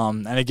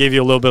 And it gave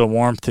you a little bit of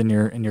warmth in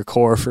your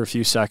core for a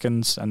few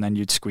seconds, and then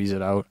you'd squeeze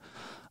it out.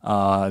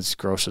 As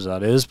gross as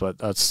that is, but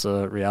that's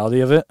the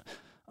reality of it.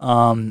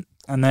 And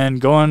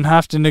then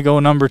having to go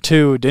number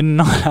 2 did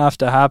not have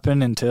to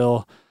happen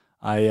until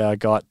I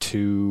got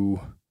to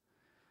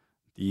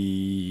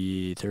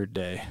the third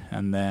day,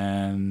 and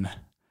then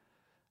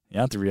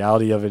the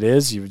reality of it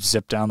is you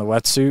zip down the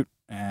wetsuit,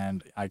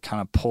 and I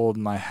kind of pulled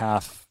my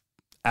half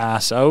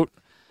ass out,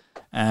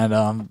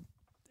 and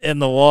in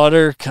the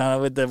water, kind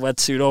of with the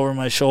wetsuit over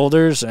my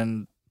shoulders,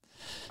 and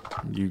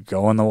you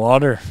go in the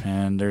water,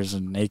 and there's a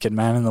naked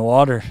man in the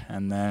water,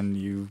 and then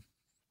you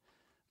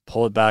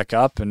pull it back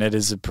up, and it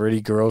is a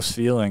pretty gross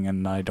feeling,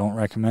 and I don't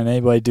recommend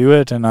anybody do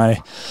it, and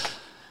I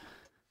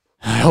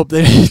hope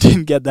they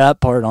didn't get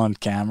that part on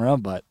camera,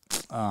 but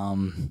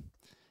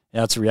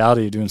it's a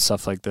reality of doing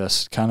stuff like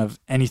this. Kind of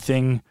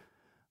anything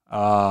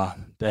that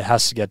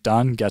has to get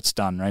done gets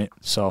done, right?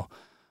 So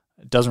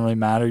it doesn't really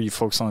matter. You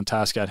focus on the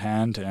task at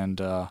hand,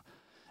 and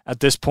at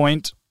this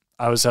point,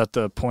 I was at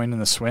the point in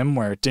the swim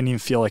where it didn't even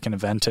feel like an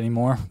event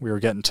anymore.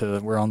 We're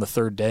on the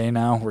third day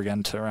now. We're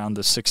getting to around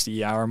the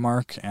 60-hour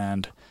mark,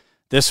 and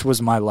this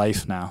was my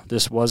life now.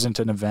 This wasn't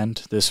an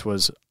event. This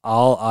was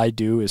all I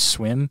do is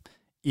swim,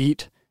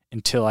 eat,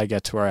 until I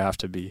get to where I have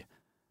to be.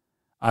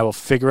 I will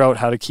figure out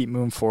how to keep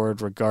moving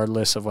forward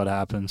regardless of what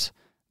happens.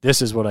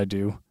 This is what I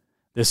do.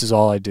 This is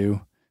all I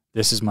do.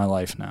 This is my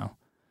life now.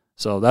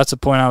 So that's the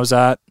point I was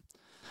at.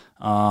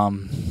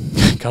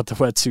 Got the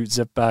wetsuit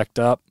zip backed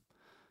up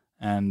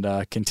and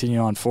continue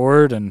on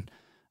forward. And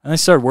I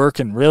started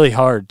working really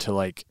hard to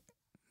like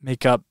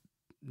make up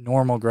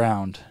normal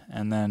ground.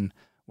 And then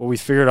what we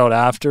figured out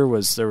after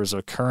was there was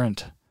a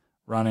current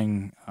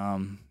running,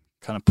 kind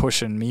of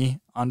pushing me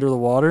under the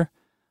water,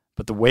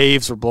 but the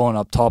waves were blowing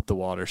up top of the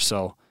water.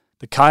 So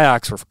the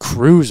kayaks were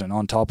cruising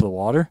on top of the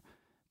water.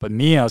 But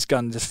me, I was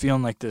just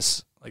feeling like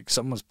this, like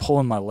something was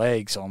pulling my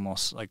legs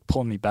almost, like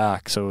pulling me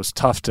back. So it was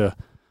tough to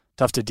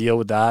deal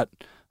with that.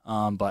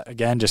 But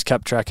again, just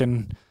kept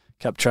trekking.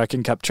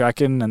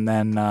 And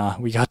then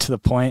we got to the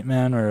point,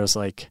 man, where it was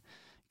like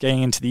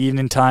getting into the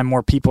evening time,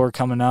 more people were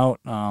coming out.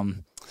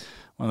 One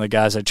of the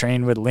guys I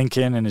trained with,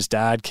 Lincoln, and his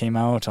dad came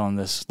out on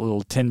this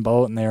little tin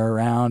boat, and they were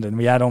around. And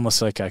we had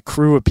almost like a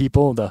crew of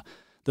people. The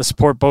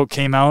support boat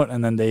came out,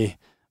 and then they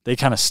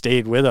kind of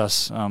stayed with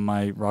us.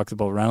 My Rock the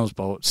Boat Reynolds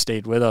boat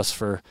stayed with us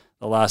for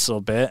the last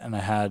little bit, and I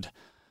had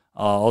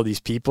all these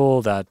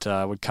people that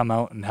would come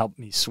out and help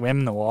me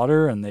swim the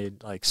water, and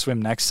they'd like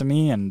swim next to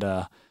me. And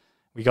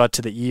we got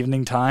to the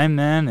evening time,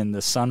 man, and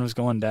the sun was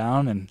going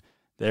down, and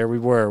there we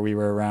were. We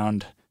were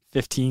around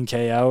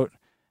 15K out,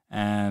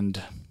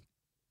 and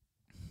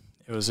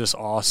it was just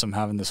awesome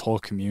having this whole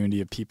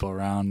community of people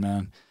around,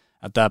 man.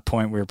 At that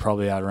point, we were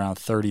probably at around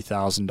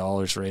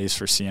 $30,000 raised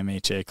for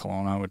CMHA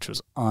Kelowna, which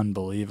was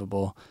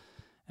unbelievable.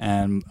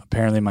 And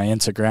apparently my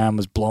Instagram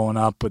was blowing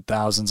up with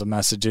thousands of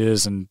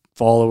messages and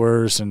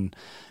followers and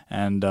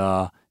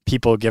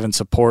people giving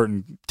support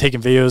and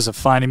taking videos of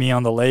finding me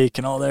on the lake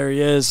and, oh, there he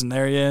is.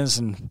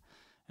 And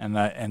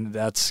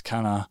that's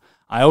kind of,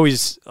 I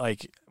always,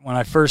 like, when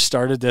I first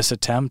started this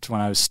attempt,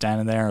 when I was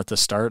standing there at the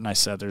start and I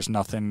said, there's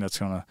nothing that's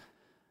going to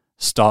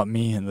stop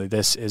me, and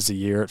this is the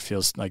year, it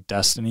feels like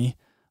destiny.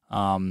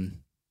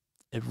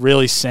 It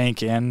really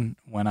sank in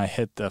when I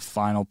hit the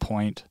final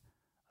point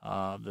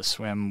of the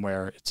swim,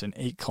 where it's an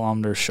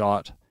 8-kilometer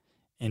shot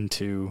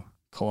into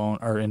Kelowna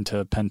or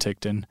into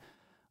Penticton.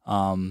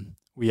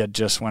 We had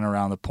just went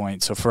around the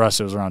point, so for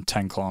us it was around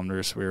 10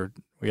 kilometers.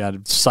 We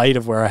had sight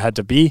of where I had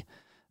to be,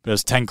 but it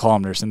was 10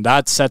 kilometers, and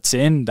that sets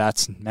in.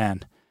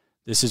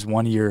 This is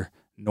one of your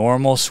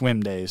normal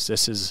swim days.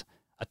 This is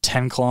a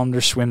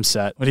 10-kilometer swim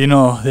set. What do you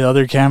know? The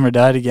other camera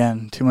died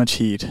again. Too much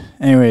heat.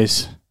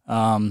 Anyways.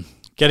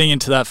 Getting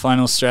into that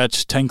final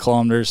stretch, 10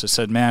 kilometers, I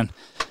said, man,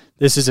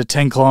 this is a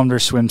 10-kilometer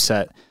swim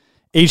set.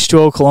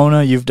 H2O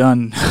Kelowna, you've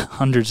done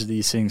hundreds of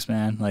these things,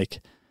 man.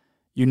 Like,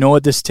 you know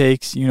what this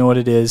takes. You know what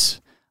it is.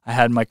 I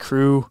had my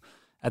crew.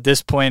 At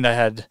this point, I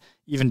had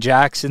even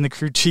Jackson, the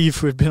crew chief,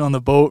 who had been on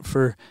the boat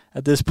for,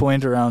 at this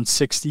point, around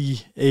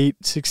 68,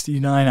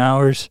 69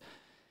 hours.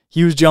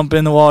 He was jumping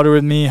in the water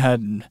with me,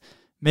 had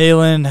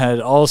Malin,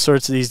 had all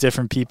sorts of these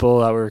different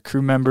people that were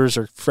crew members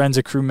or friends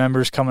of crew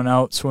members coming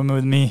out, swimming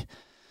with me.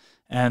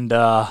 And,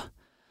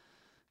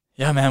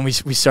 man, we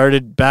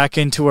started back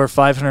into our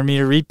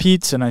 500-meter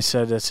repeats, and I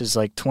said, this is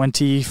like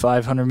 20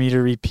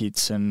 500-meter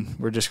repeats, and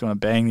we're just going to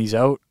bang these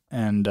out.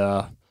 And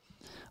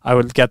I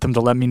would get them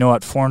to let me know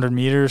at 400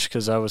 meters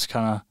because I was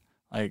kind of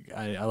like,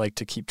 I like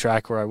to keep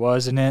track where I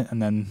was in it,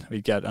 and then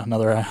we'd get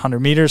another 100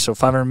 meters, so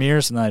 500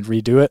 meters, and then I'd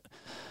redo it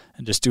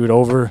and just do it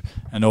over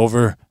and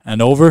over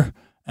and over.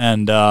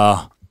 And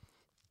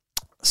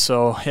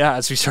so, yeah,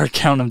 as we started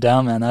counting them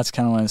down, man, that's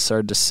kind of when it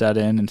started to set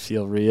in and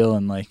feel real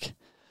and like,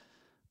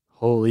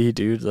 holy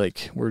dude,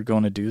 like, we're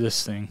going to do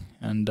this thing.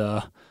 And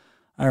I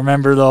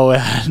remember, though, I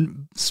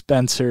had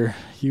Spencer.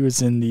 He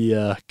was in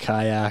the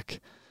kayak,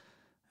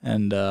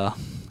 and I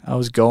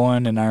was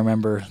going, and I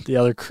remember the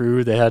other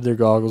crew, they had their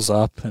goggles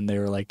up, and they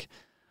were, like,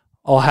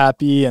 all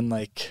happy and,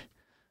 like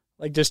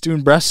just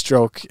doing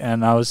breaststroke.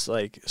 And I was,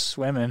 like,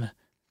 swimming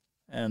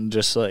and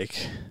just,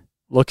 like,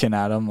 looking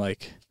at them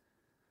like,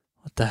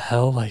 what the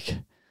hell? Like,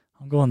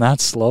 I'm going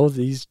that slow.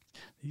 These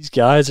these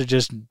guys are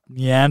just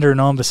meandering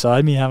on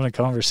beside me having a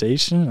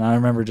conversation. And I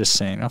remember just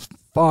saying, oh,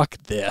 fuck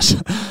this.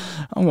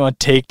 I'm going to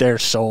take their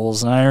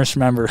souls. And I just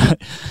remember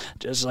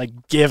just like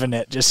giving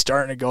it, just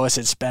starting to go. I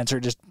said, Spencer,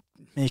 just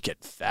make it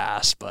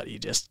fast, buddy.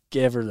 Just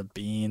give her the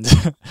beans.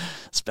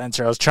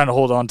 Spencer, I was trying to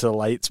hold on to the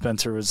light.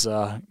 Spencer was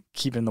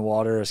keeping the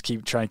water. I was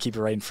trying to keep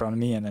it right in front of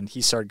me. And then he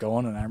started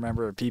going. And I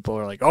remember people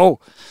were like, oh,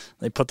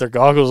 they put their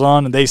goggles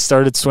on and they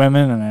started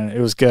swimming. And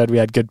it was good. We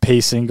had good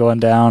pacing going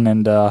down.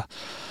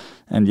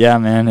 And yeah,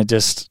 man, it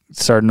just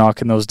started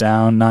knocking those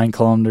down. 9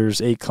 kilometers,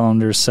 8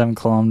 kilometers, 7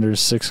 kilometers,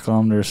 6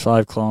 kilometers,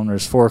 5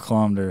 kilometers, 4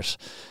 kilometers,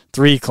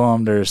 3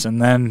 kilometers.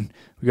 And then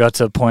we got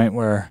to a point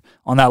where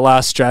on that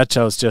last stretch,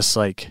 I was just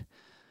like,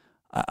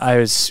 I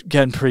was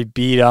getting pretty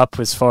beat up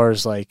as far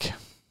as like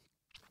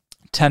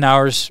 10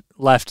 hours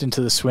left into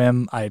the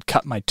swim. I had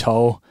cut my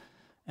toe.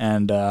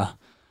 And I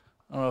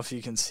don't know if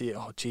you can see it.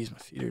 Oh, geez, my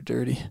feet are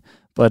dirty.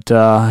 But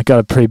I got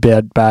a pretty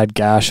bad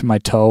gash in my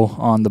toe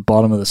on the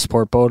bottom of the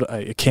sport boat.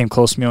 It came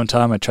close to me one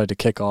time. I tried to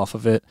kick off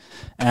of it.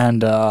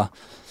 And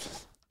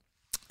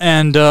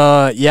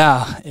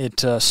it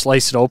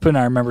sliced it open.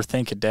 I remember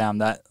thinking, damn,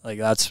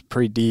 that's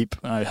pretty deep.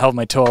 And I held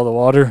my toe out of the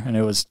water, and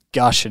it was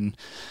gushing.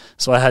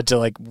 So I had to,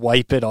 like,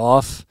 wipe it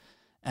off.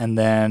 And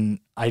then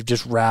I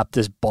just wrapped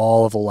this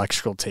ball of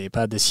electrical tape.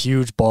 I had this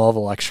huge ball of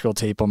electrical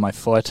tape on my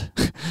foot.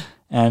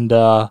 And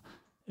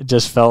it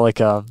just felt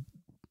like a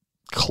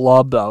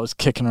club that I was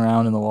kicking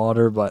around in the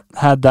water, but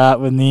had that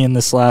with me in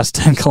this last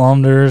 10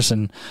 kilometers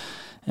and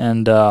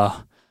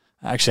I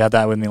actually had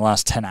that with me the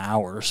last 10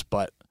 hours,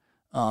 but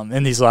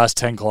in these last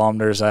 10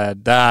 kilometers I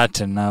had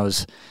that, and I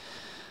was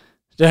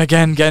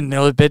again getting a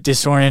little bit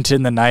disoriented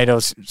in the night. I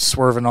was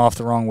swerving off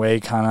the wrong way,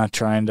 kind of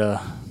trying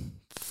to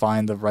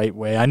find the right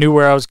way. I knew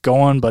where I was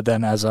going, but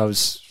then as I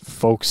was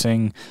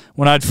focusing,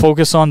 when I'd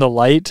focus on the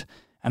light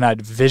and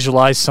I'd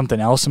visualize something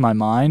else in my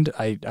mind,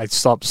 I'd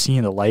stop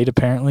seeing the light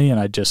apparently,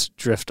 and I'd just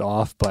drift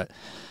off. But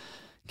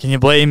can you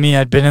blame me?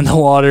 I'd been in the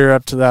water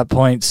up to that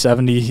point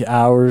 70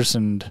 hours,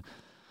 and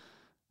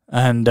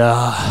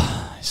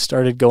I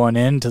started going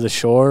into the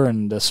shore,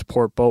 and the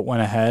support boat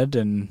went ahead,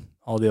 and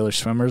all the other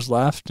swimmers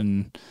left,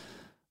 and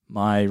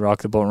my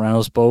Rock the Boat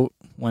Reynolds boat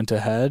went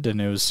ahead, and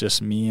it was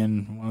just me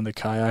and one of the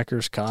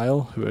kayakers,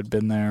 Kyle, who had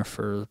been there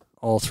for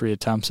all 3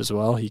 attempts as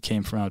well. He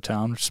came from out of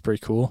town, which is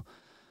pretty cool.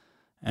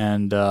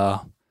 And, yeah,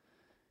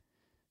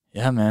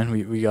 man,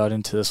 we got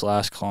into this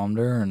last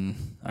kilometer,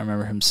 and I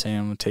remember him saying,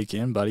 I'm going to take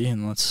you in, buddy,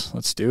 and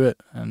let's do it.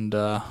 And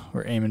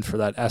we're aiming for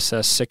that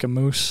SS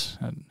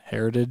Sicamous at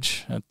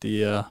Heritage at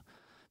the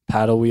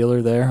paddle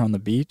wheeler there on the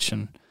beach.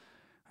 And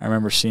I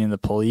remember seeing the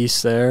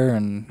police there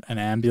and an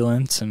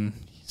ambulance, and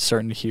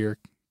starting to hear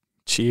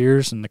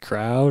cheers in the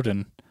crowd.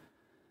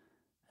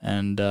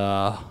 And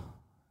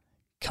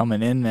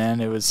coming in, man,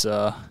 it was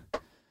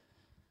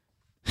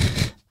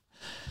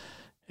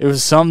it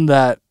was something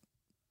that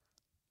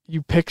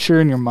you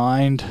picture in your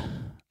mind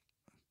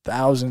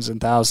thousands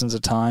and thousands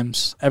of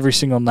times every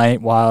single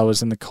night while I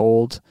was in the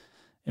cold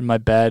in my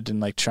bed and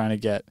like trying to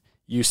get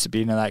used to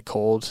being in that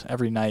cold.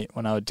 Every night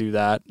when I would do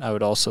that, I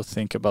would also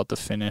think about the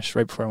finish.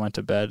 Right before I went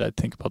to bed, I'd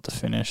think about the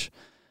finish.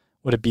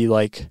 Would it be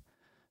like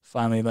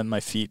finally letting my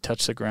feet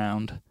touch the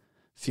ground,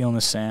 feeling the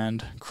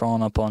sand,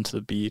 crawling up onto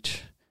the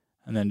beach,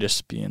 and then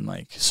just being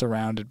like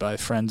surrounded by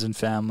friends and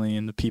family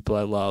and the people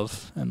I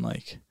love, and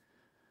like,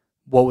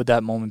 what would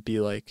that moment be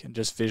like, and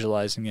just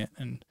visualizing it.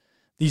 And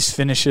these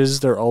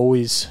finishes, they're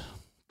always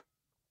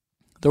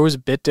a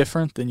bit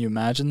different than you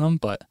imagine them,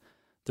 but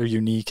they're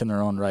unique in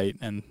their own right,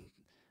 and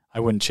I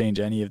wouldn't change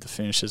any of the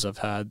finishes I've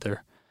had.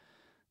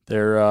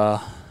 They're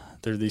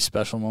these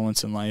special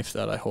moments in life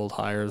that I hold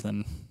higher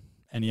than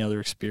any other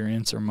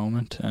experience or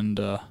moment, and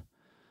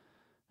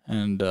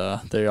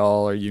they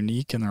all are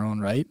unique in their own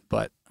right.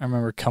 But I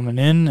remember coming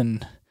in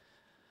and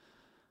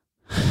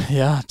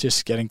yeah,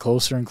 just getting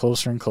closer and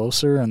closer and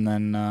closer, and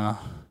then about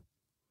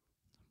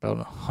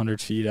 100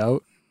 feet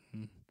out,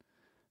 and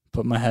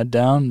put my head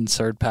down and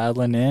started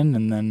paddling in,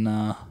 and then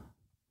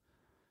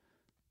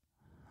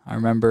I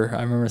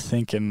remember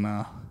thinking,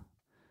 I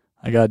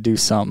gotta do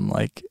something.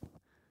 Like,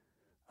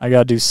 I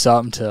gotta do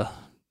something to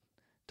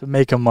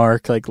make a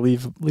mark, like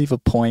leave a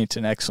point,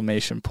 an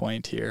exclamation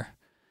point here.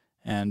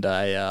 And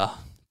I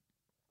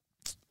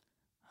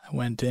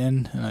went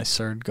in and I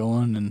started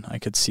going, and I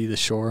could see the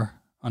shore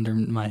under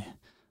my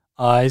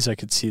eyes. I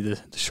could see the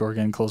shore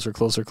getting closer,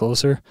 closer,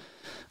 closer.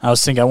 I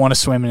was thinking I want to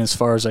swim in as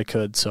far as I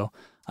could, so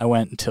I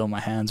went until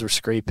my hands were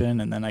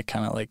scraping, and then I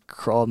kind of like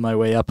crawled my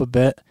way up a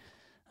bit.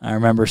 I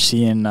remember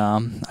seeing,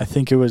 I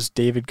think it was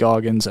David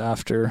Goggins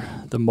after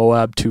the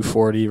Moab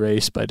 240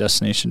 race by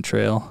Destination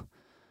Trail.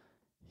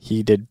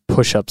 He did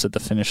push-ups at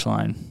the finish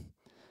line.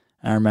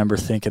 And I remember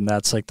thinking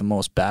that's like the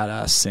most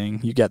badass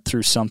thing. You get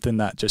through something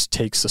that just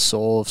takes the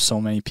soul of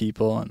so many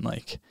people, and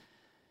like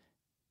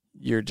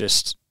you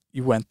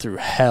went through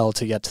hell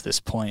to get to this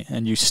point,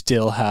 and you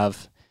still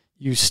have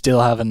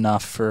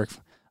enough for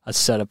a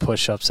set of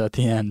push-ups at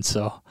the end.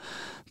 So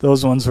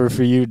those ones were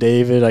for you,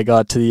 David. I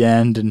got to the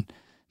end and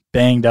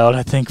banged out,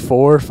 I think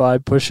 4 or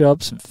 5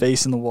 push-ups and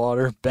face in the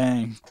water.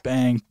 Bang,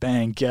 bang,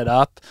 bang, get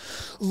up.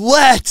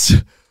 Let's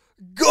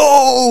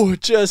go!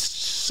 Just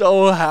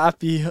so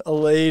happy,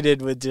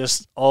 elated with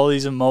just all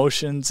these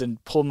emotions,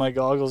 and pulled my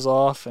goggles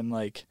off, and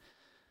like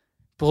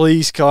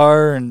police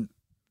car and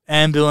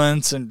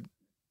ambulance, and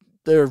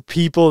there were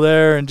people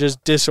there, and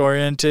just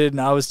disoriented,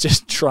 and I was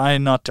just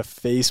trying not to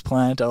face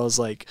plant. I was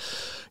like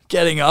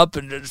getting up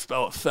and just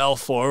fell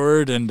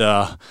forward, and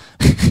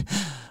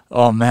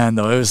oh man,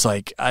 though, it was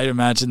like, I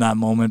imagine that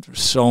moment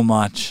so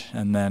much,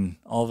 and then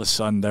all of a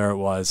sudden there it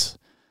was,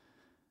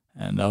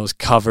 and I was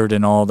covered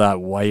in all that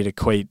white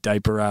Equate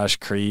diaper rash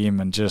cream,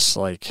 and just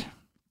like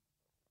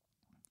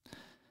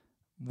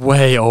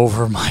way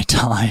over my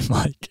time,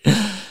 like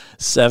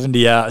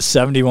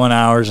 71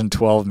 hours and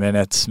 12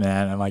 minutes,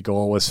 man, and my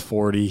goal was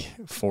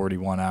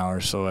 41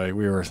 hours, so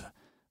we were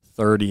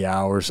 30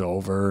 hours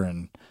over,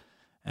 and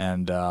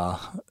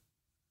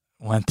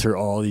went through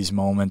all these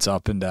moments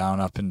up and down,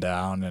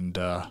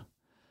 and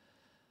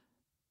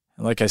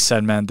like I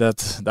said, man,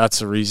 that's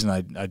the reason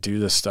I do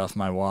this stuff.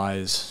 My why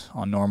is,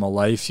 on normal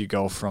life, you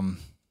go from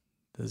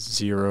the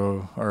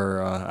 0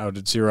 out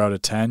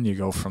of 10, you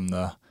go from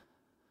the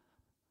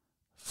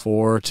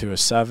 4 to a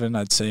 7,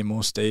 I'd say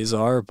most days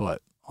are,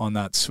 but on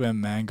that swim,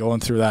 man, going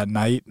through that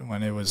night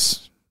when it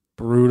was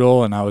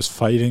brutal and I was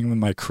fighting with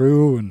my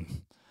crew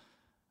and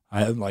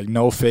I had like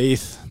no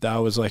faith, that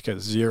was like a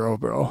 0,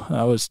 bro.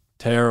 That was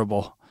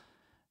terrible.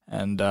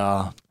 And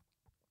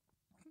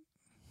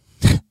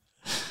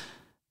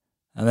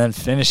and then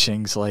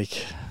finishing's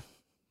like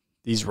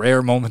these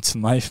rare moments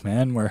in life,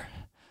 man, where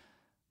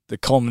the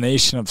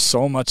culmination of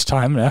so much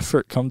time and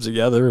effort comes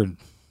together, and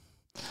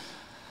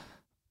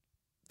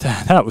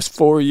that was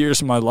 4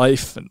 years of my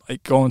life, and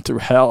like going through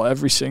hell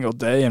every single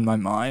day in my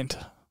mind,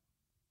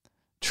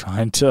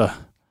 trying to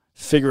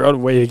figure out a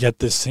way to get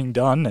this thing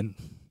done. And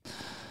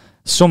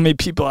so many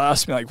people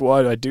ask me, like,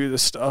 why do I do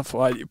this stuff?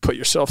 Why do you put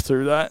yourself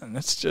through that? And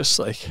it's just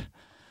like,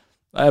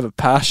 I have a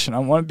passion. I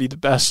want to be the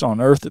best on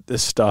earth at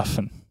this stuff,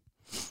 and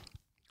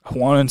I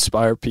want to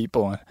inspire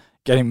people. And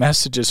getting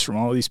messages from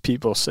all these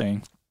people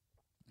saying,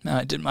 man,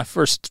 I did my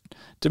first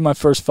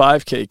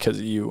 5K because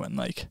of you, and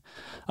like,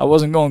 I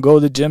wasn't going to go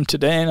to the gym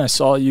today, and I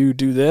saw you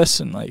do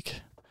this, and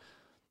like,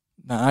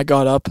 I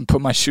got up and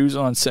put my shoes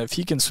on and said, if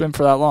he can swim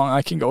for that long,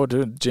 I can go to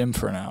the gym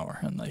for an hour.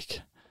 And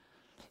like,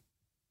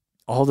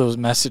 all those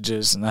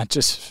messages, and that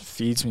just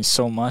feeds me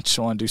so much.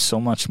 I want to do so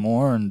much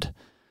more. And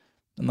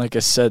like I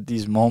said,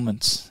 these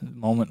moments, the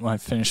moment when I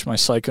finished my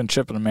cycling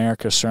trip in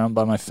America, surrounded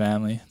by my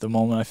family, the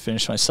moment I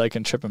finished my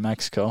cycling trip in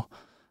Mexico,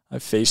 I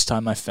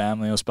FaceTimed my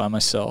family, I was by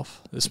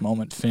myself. This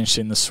moment,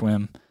 finishing the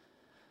swim,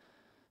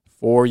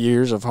 4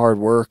 years of hard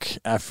work,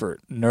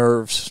 effort,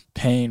 nerves,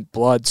 pain,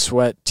 blood,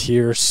 sweat,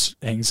 tears,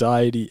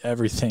 anxiety,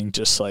 everything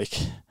just like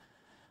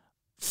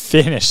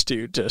finished,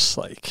 dude. Just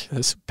like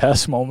this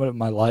best moment of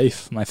my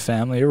life, my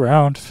family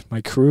around, my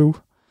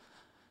crew.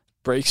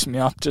 Breaks me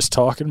up just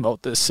talking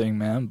about this thing,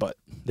 man, but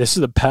this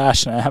is the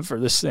passion I have for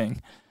this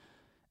thing.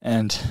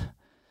 And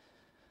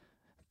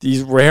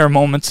these rare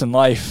moments in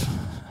life,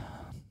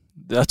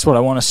 that's what I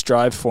want to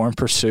strive for and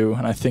pursue.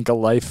 And I think a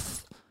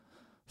life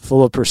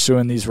full of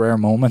pursuing these rare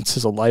moments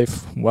is a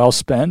life well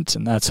spent,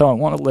 and that's how I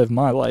want to live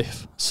my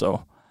life.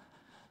 So,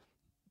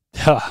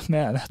 yeah,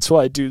 man, that's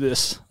why I do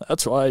this.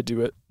 That's why I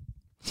do it.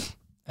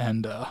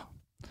 And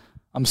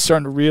I'm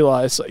starting to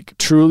realize, like,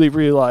 truly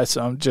realize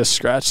that I'm just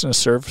scratching the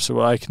surface of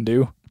what I can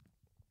do.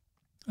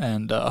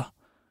 And I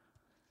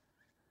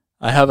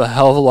have a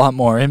hell of a lot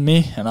more in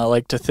me, and I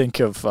like to think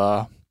of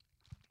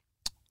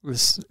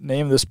this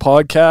name of this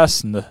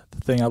podcast, and the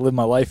thing I live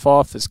my life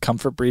off is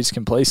comfort breeds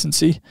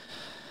complacency.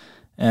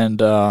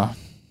 And I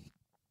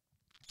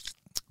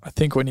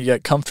think when you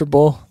get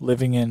comfortable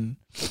living in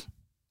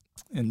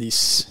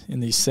these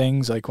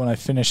things, like when I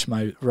finished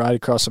my ride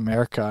across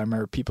America, I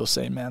remember people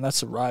saying, man,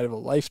 that's a ride of a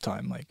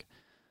lifetime. Like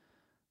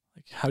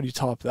how do you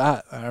top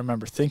that? I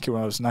remember thinking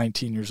when I was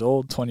 19 years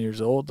old, 20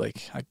 years old,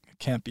 like, it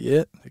can't be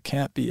it. It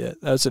can't be it.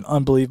 That's an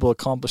unbelievable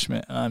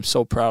accomplishment, and I'm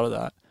so proud of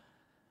that,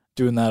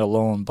 doing that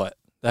alone. But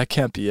that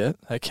can't be it.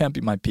 That can't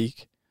be my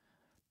peak.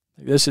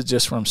 This is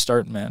just where I'm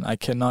starting, man. I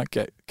cannot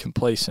get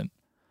complacent.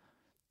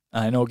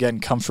 I know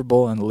getting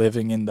comfortable and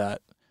living in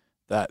that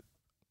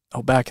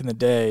back in the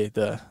day,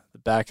 the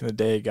back in the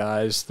day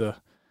guys, the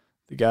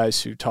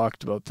guys who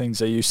talked about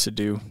things I used to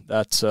do,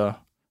 that's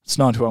it's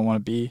not who I want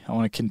to be. I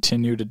want to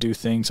continue to do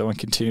things. I want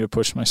to continue to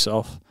push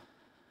myself.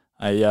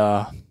 I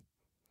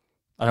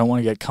don't want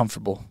to get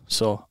comfortable.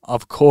 So,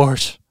 of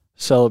course,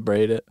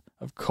 celebrate it.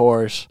 Of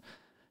course,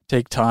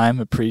 take time,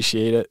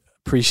 appreciate it.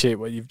 Appreciate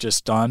what you've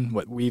just done,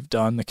 what we've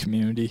done, the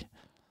community.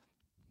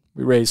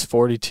 We raised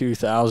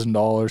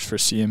 $42,000 for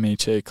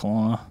CMHA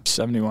Kelowna.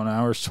 71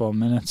 hours, 12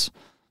 minutes.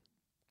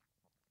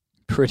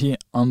 Pretty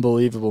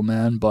unbelievable,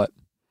 man, but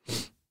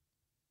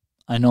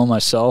I know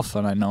myself,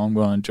 and I know I'm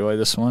going to enjoy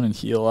this one and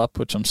heal up,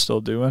 which I'm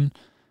still doing,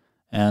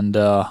 and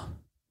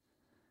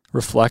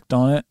reflect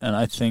on it. And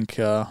I think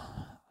I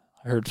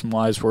heard some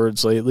wise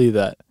words lately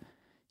that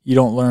you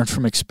don't learn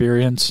from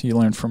experience. You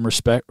learn from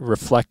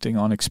reflecting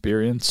on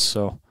experience.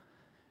 So,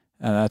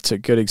 and that's a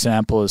good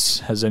example.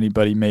 Has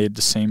anybody made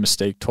the same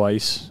mistake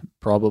twice?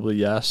 Probably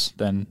yes.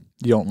 Then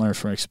you don't learn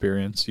from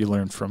experience. You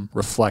learn from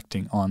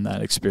reflecting on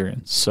that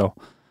experience. So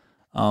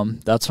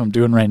that's what I'm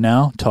doing right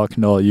now,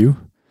 talking to all you.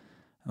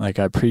 Like,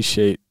 I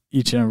appreciate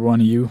each and every one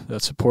of you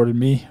that supported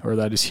me or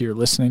that is here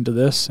listening to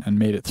this and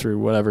made it through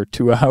whatever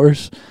 2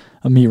 hours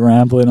of me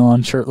rambling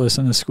on shirtless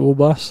in a school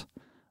bus.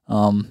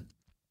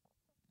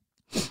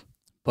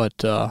 But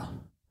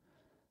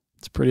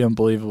it's pretty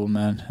unbelievable,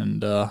 man.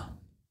 And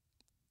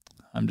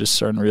I'm just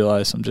starting to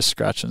realize I'm just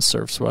scratching the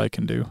surface of what I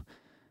can do.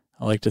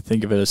 I like to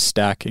think of it as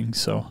stacking.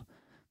 So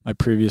my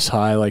previous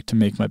high, I like to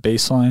make my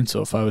baseline.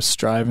 So if I was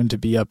striving to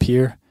be up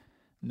here,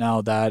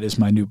 now that is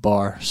my new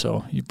bar.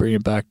 So you bring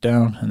it back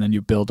down and then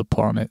you build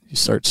upon it. You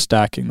start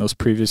stacking those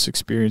previous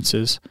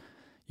experiences,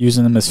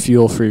 using them as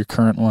fuel for your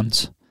current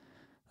ones.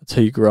 That's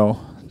how you grow.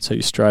 That's how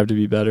you strive to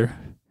be better.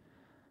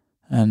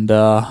 And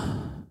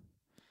yeah,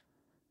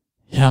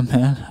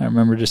 man, I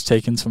remember just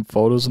taking some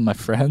photos with my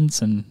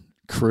friends and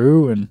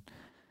crew, and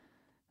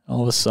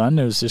all of a sudden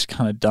it was just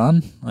kind of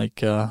done.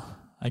 Like,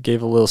 I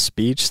gave a little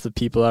speech to the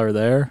people that were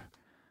there.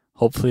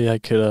 Hopefully I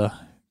could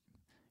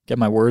get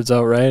my words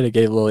out right. I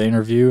gave a little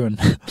interview, and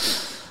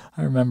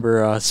I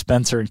remember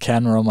Spencer and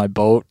Ken were on my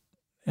boat,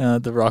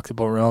 the Rock the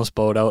Boat Reynolds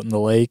boat out in the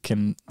lake,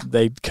 and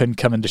they couldn't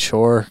come into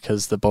shore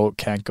because the boat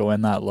can't go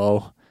in that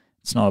low.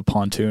 It's not a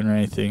pontoon or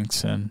anything,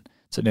 and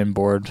it's an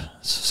inboard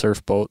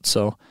surf boat.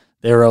 So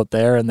they were out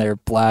there, and they were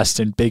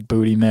blasting Big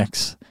Booty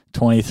Mix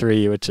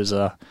 23, which is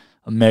a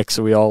mix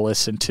that we all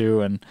listen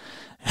to. And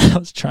I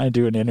was trying to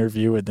do an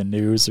interview with the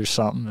news or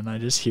something, and I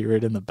just hear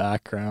it in the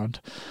background.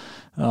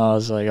 I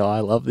was like, oh, I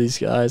love these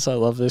guys. I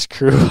love this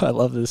crew. I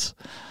love this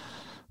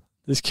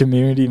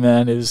community,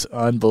 man. It is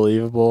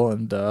unbelievable.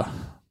 And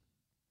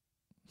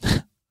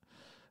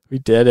we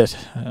did it.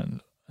 And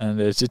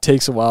it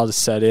takes a while to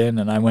set in.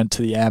 And I went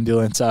to the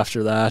ambulance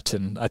after that,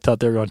 and I thought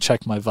they were going to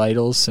check my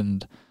vitals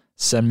and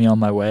send me on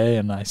my way.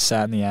 And I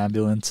sat in the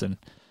ambulance, and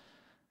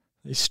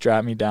they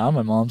strapped me down.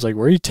 My mom's like,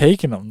 where are you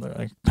taking them? They're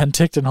like,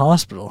 Penticton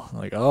Hospital. I'm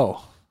like,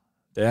 oh,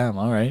 damn,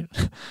 all right.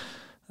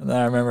 And then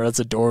I remember as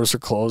the doors were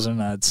closing,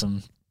 I had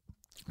some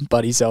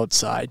buddies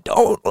outside.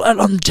 Don't let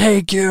them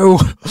take you.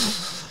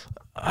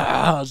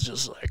 I was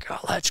just like, oh,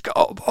 let's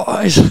go,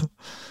 boys.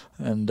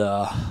 And,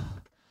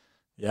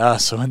 yeah,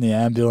 so in the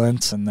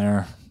ambulance, and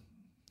they're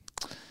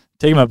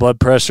taking my blood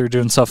pressure,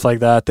 doing stuff like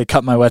that. They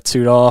cut my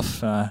wetsuit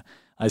off.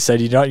 I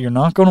said, you're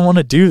not going to want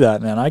to do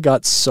that, man. I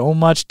got so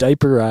much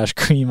diaper rash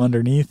cream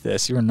underneath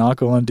this. You're not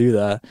going to do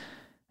that.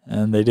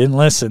 And they didn't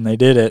listen. They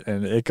did it,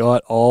 and it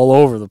got all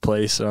over the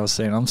place. And I was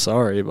saying, I'm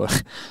sorry,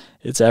 but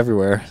it's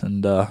everywhere.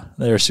 And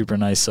they were super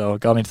nice. So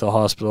got me to the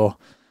hospital,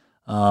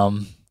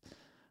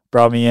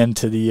 brought me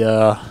into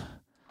the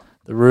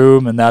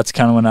room, and that's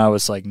kind of when I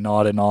was like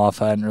nodding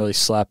off. I hadn't really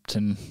slept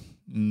in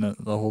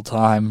the whole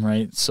time,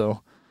 right?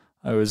 So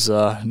I was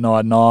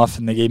nodding off,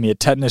 and they gave me a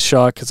tetanus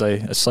shot because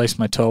I sliced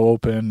my toe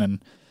open,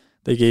 and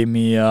they gave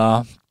me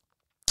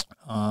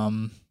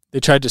they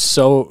tried to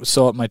sew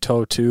up my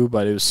toe too,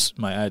 but it was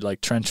I had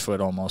like trench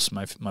foot almost.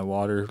 My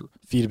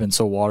feet had been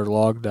so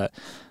waterlogged that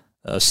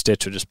a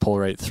stitch would just pull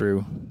right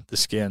through the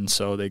skin.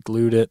 So they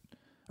glued it,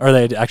 or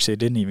they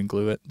didn't even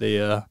glue it.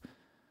 They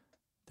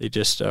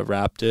just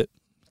wrapped it,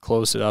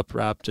 closed it up,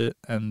 wrapped it,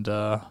 and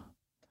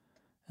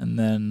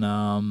then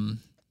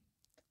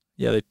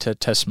they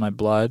tested my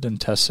blood and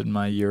tested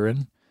my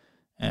urine,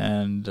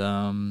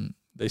 and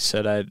they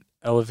said I had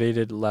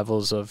elevated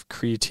levels of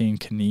creatine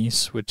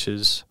kinase, which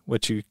is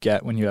what you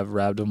get when you have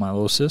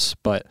rhabdomyolysis,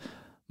 but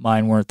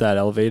mine weren't that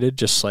elevated,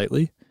 just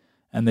slightly.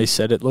 And they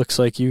said, it looks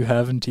like you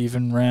haven't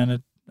even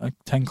ran a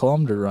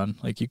 10-kilometer run.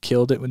 Like, you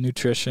killed it with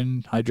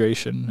nutrition,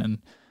 hydration,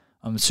 and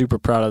I'm super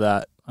proud of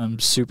that. I'm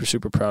super,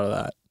 super proud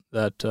of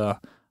that I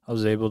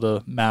was able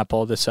to map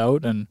all this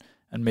out and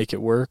make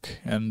it work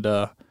and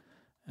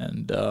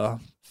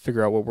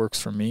figure out what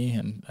works for me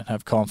and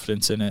have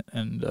confidence in it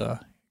and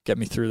get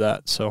me through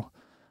that. So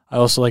I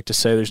also like to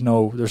say there's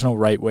no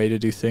right way to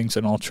do things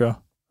in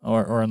ultra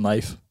or in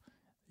life.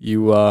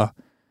 You're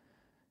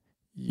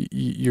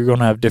going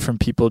to have different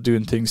people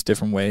doing things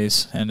different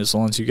ways, and as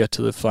long as you get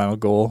to the final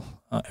goal,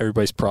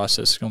 everybody's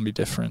process is going to be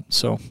different.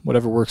 So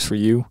whatever works for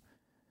you,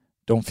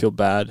 don't feel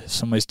bad. If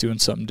somebody's doing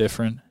something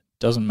different,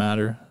 doesn't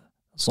matter.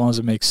 As long as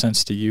it makes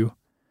sense to you,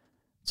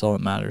 that's all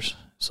that matters.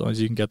 As long as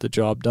you can get the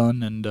job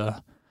done and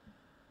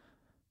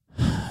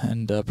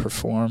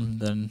perform,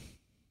 then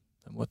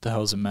what the hell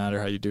does it matter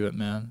how you do it,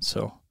 man?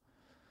 So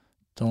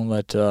don't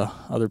let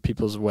other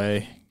people's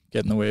way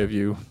get in the way of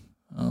you.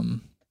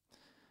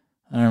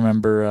 I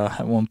remember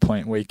at one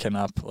point waking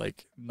up,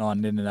 like,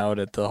 nodding in and out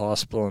at the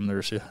hospital, and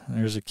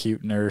there's a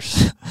cute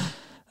nurse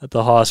at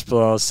the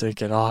hospital. I was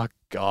thinking, oh,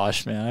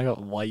 gosh, man, I got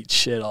white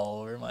shit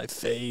all over my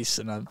face,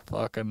 and I'm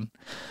fucking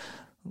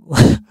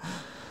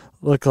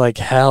look like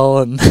hell.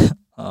 And it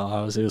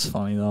was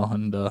funny, though.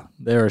 And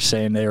they were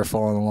saying they were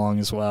following along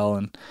as well,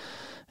 and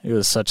it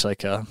was such,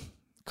 like, a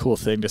cool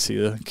thing to see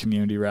the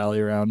community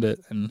rally around it.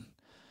 And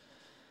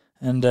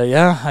And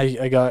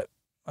I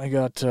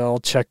got all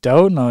checked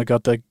out, and I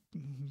got the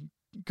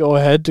go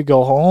ahead to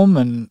go home,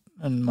 and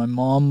my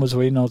mom was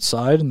waiting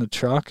outside in the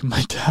truck, and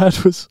my dad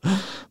was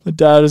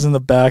in the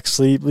back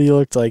sleep. He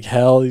looked like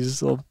hell.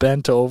 He's all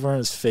bent over and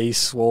his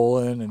face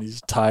swollen, and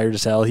he's tired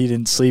as hell. He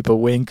didn't sleep a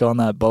wink on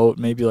that boat,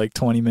 maybe like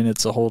 20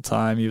 minutes the whole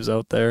time he was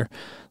out there,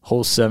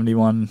 whole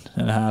 71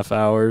 and a half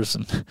hours,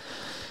 and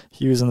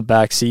he was in the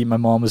back seat. My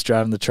mom was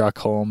driving the truck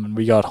home, and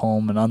we got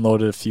home and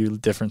unloaded a few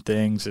different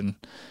things, and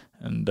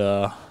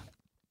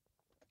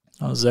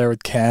I was there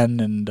with Ken,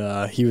 and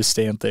he was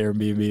staying at the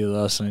Airbnb with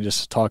us, and I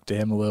just talked to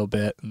him a little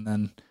bit, and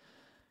then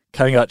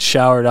kind of got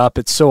showered up.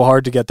 It's so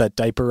hard to get that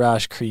diaper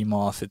rash cream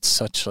off. It's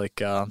such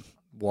like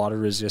water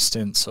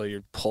resistant, so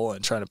you're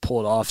trying to pull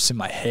it off. It's in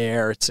my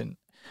hair. It's in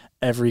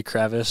every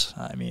crevice.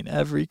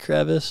 Every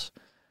crevice.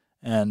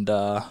 And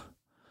yeah,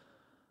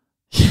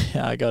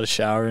 I got a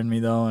shower in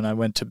me though, and I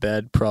went to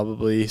bed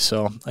probably.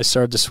 So I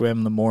started to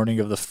swim the morning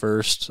of the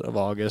 1st of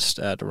August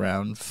at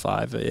around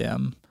 5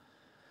 a.m.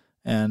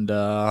 And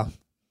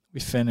we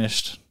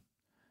finished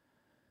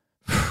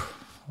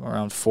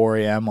around 4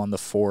 a.m. on the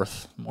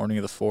 4th, morning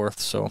of the 4th.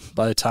 So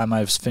by the time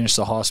I finished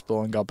the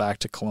hospital and got back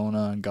to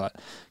Kelowna and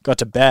got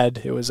to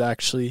bed, it was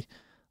actually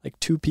like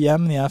 2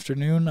 p.m. in the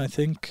afternoon, I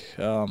think,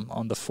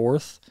 on the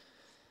 4th.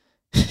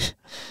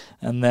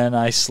 And then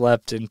I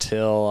slept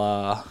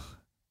until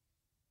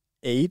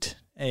 8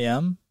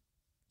 a.m.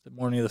 the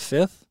morning of the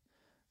 5th,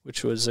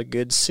 which was a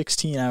good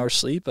 16-hour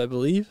sleep, I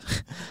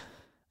believe.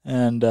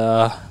 And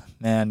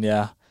man,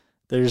 yeah,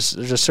 there's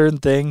a certain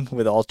thing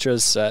with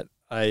ultras that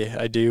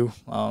I do.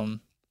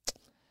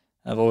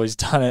 I've always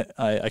done it.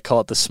 I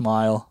call it the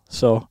smile.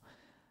 So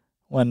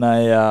when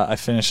I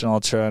finish an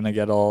ultra and I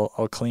get all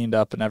cleaned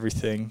up and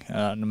everything,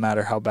 no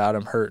matter how bad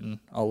I'm hurting,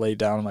 I'll lay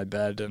down on my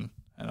bed and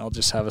I'll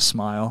just have a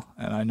smile,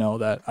 and I know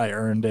that I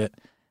earned it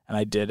and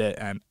I did it,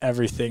 and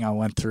everything I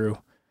went through,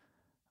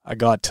 I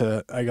got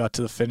to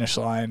the finish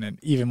line, and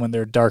even when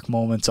there are dark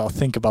moments, I'll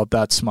think about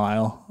that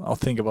smile. I'll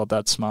think about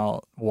that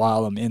smile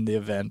while I'm in the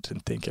event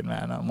and thinking,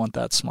 man, I want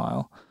that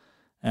smile.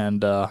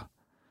 And I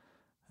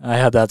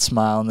had that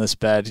smile in this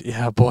bed.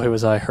 Yeah, boy,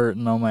 was I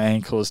hurting. All my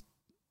ankles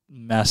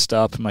messed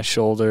up, and my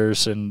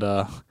shoulders, and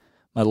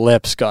my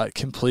lips got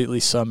completely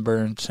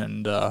sunburnt,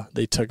 and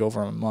they took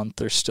over a month.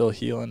 They're still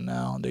healing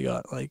now. They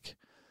got like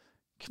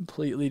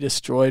completely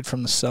destroyed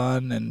from the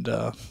sun,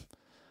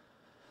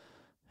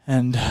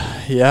 and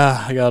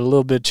yeah, I got a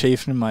little bit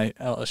chafing in my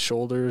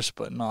shoulders,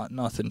 but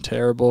nothing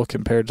terrible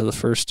compared to the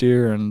first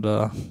year. And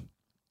but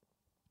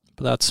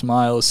that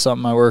smile is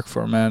something I work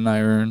for, man.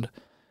 I earned,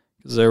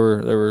 because there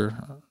were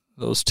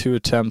those 2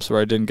 attempts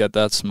where I didn't get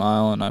that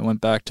smile, and I went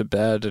back to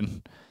bed,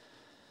 and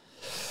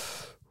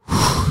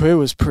it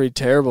was pretty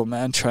terrible,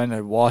 man, trying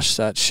to wash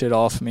that shit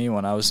off me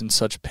when I was in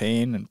such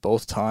pain, and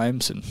both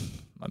times. And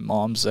my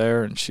mom's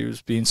there, and she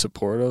was being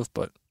supportive,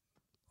 but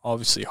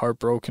obviously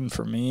heartbroken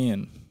for me,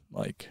 and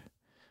like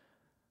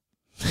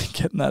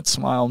getting that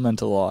smile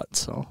meant a lot.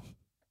 So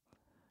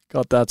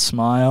got that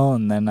smile,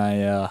 and then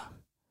I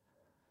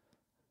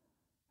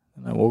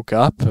woke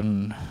up,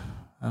 and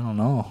I don't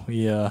know,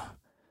 we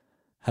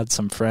had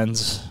some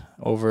friends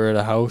over at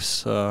a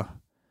house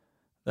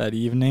that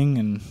evening,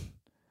 and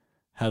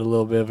had a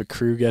little bit of a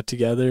crew get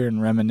together and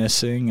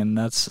reminiscing, and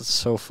that's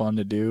so fun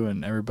to do,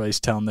 and everybody's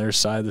telling their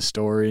side of the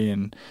story,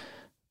 and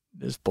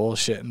there's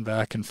bullshitting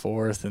back and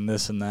forth and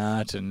this and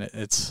that, and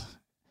it's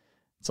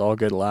all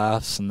good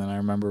laughs. And then I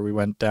remember we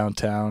went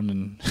downtown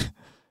and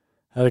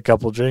had a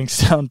couple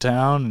drinks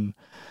downtown, and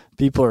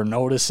people are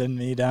noticing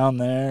me down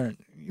there.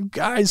 You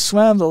guys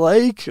swam the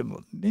lake?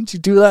 Didn't you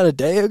do that a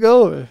day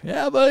ago?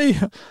 Yeah, buddy.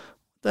 What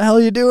the hell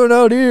are you doing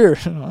out here?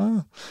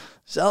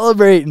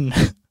 Celebrating.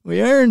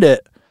 We earned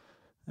it.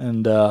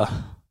 And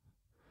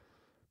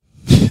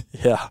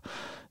yeah,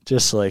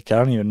 just like, I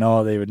don't even know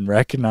how they would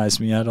recognize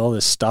me. I had all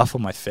this stuff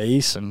on my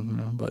face,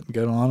 but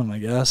good on them, I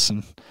guess.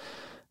 And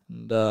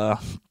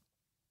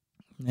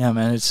yeah,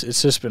 man,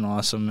 it's just been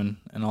awesome,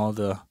 and all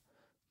the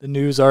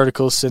news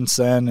articles since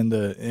then, and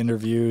the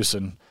interviews,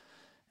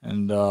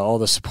 and all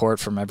the support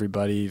from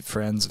everybody,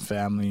 friends and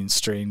family and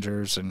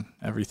strangers and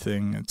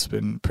everything. It's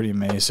been pretty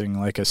amazing.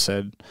 Like I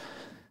said,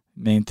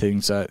 main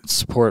things, that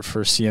support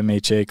for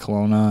CMHA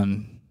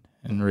Kelowna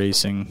and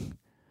raising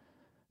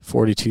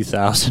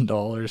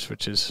 $42,000,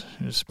 which is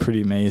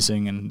pretty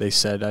amazing. And they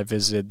said, I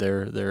visited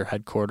their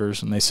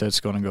headquarters, and they said it's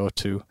going to go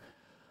to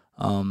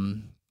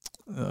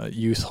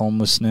youth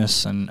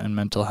homelessness and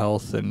mental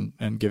health,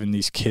 and giving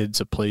these kids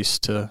a place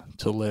to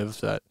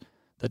live that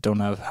don't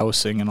have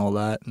housing and all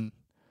that. And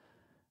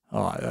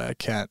I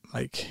can't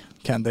thank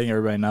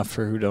everybody enough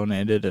for who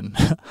donated. And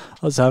I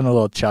was having a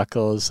little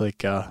chuckle. It's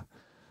like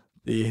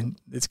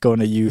it's going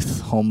to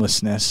youth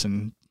homelessness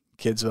and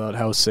kids without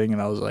housing, and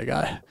I was like,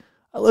 I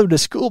live in a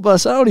school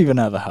bus. I don't even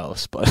have a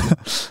house. But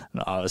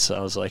no, I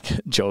was like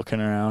joking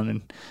around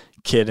and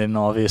kidding,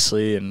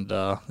 obviously, and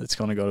it's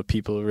going to go to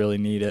people who really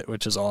need it,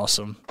 which is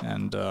awesome.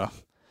 And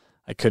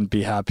I couldn't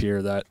be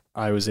happier that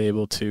I was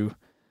able to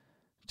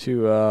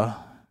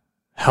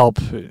help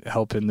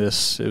in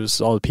this. It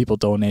was all the people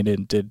donated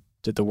and did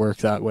did the work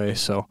that way.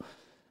 So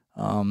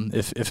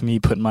if me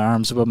putting my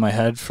arms above my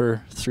head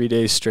for 3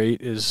 days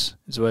straight is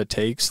what it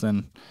takes,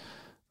 then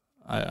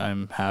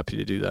I'm happy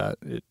to do that.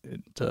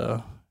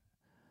 It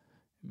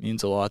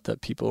means a lot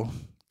that people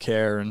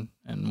care and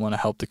want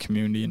to help the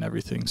community and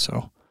everything.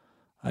 So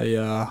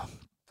I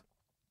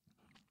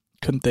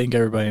couldn't thank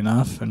everybody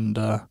enough. And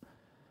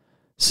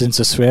since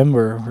the swim,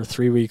 we're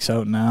 3 weeks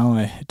out now.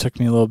 It took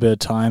me a little bit of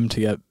time to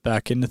get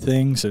back into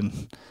things,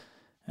 and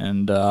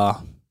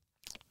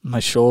my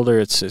shoulder,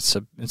 it's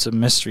a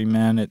mystery,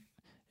 man. It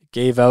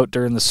gave out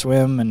during the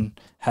swim and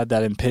had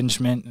that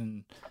impingement,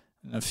 and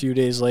a few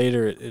days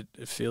later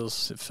it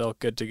felt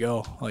good to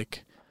go.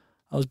 Like,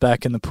 I was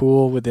back in the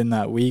pool within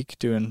that week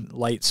doing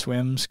light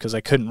swims because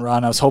I couldn't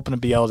run. I was hoping to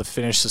be able to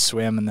finish the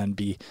swim and then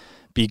be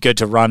good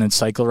to run and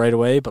cycle right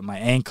away, but my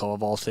ankle,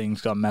 of all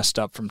things, got messed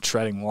up from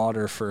treading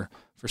water for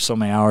so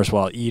many hours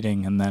while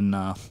eating, and then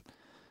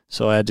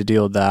so I had to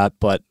deal with that.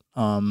 But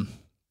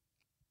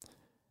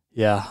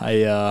yeah,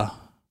 I've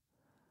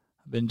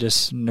been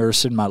just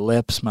nursing my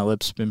lips. My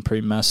lips have been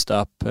pretty messed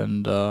up,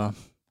 and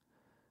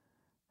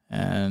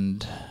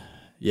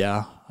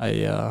yeah,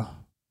 I'm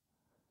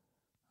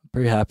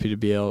pretty happy to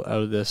be out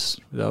of this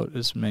without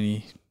as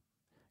many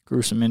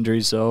gruesome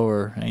injuries, though,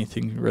 or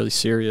anything really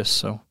serious.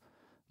 So,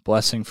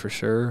 blessing for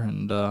sure,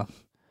 and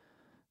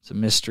it's a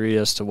mystery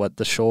as to what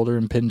the shoulder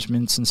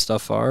impingements and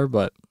stuff are,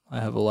 but I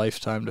have a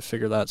lifetime to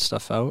figure that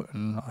stuff out,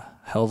 and a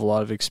hell of a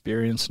lot of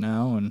experience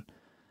now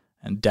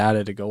and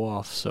data to go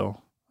off.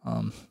 So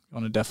I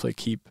want to definitely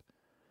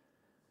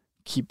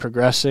keep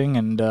progressing,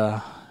 and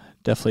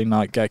definitely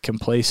not get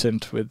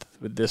complacent with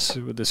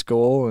this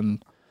goal,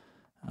 and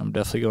I'm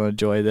definitely going to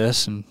enjoy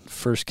this. And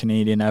first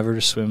Canadian ever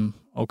to swim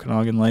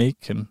Okanagan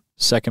Lake, and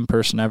second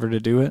person ever to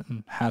do it,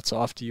 and hats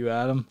off to you,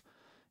 Adam.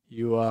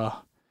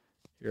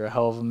 You're a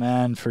hell of a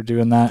man for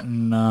doing that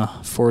in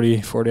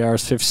 40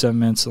 hours, 57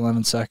 minutes,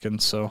 11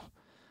 seconds. So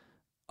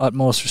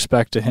utmost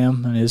respect to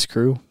him and his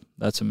crew.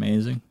 That's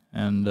amazing.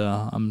 And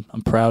I'm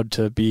proud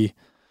to be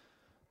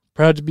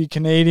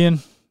Canadian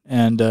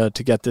and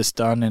to get this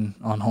done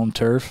on home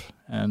turf.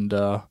 And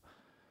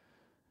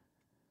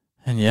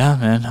yeah,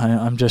 man,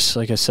 I'm just,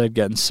 like I said,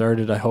 getting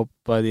started. I hope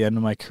by the end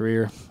of my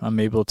career I'm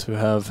able to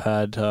have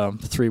had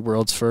 3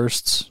 world's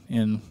firsts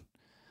in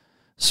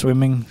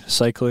swimming,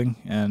 cycling,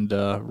 and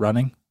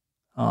running.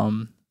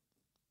 I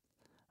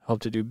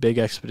hope to do big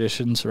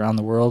expeditions around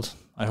the world.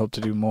 I hope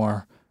to do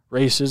more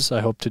races.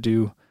 I hope to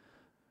do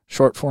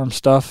short form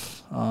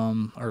stuff,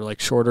 or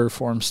like shorter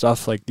form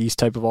stuff, like these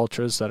type of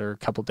ultras that are a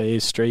couple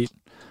days straight.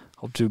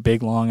 Hope to do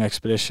big, long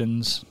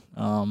expeditions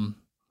in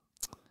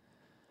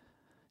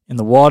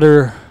the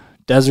water,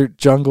 desert,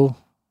 jungle,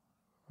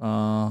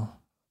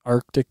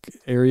 Arctic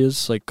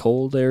areas, like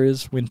cold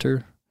areas,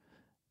 winter,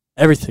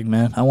 everything,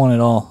 man. I want it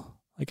all.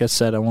 Like I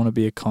said, I want to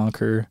be a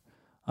conqueror.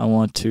 I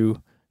want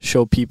to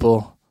show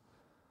people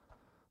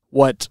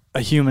what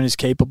a human is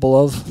capable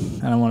of,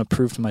 and I want to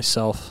prove to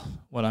myself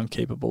what I'm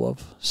capable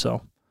of.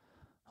 So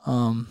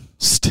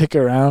stick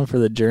around for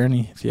the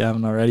journey. If you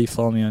haven't already,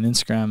 follow me on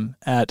Instagram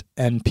at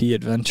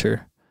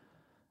NPAdventure.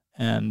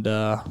 And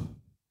going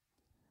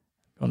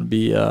to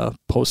be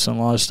posting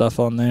a lot of stuff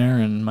on there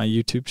and my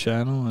YouTube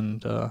channel,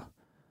 and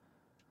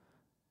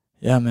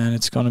yeah, man,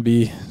 it's gonna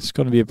be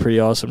a pretty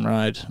awesome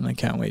ride, and I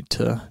can't wait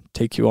to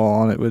take you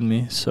all on it with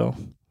me. So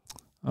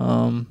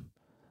I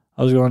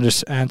was going to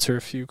just answer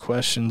a few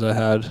questions I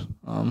had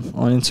on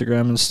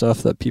Instagram and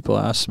stuff that people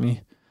asked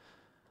me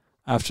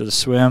after the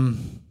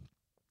swim.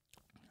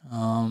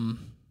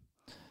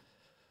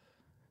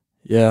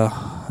 Yeah,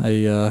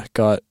 I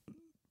got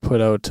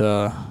put out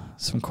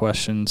some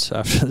questions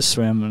after the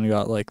swim, and I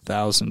got like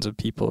thousands of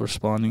people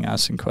responding,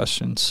 asking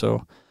questions.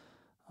 So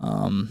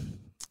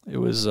it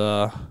was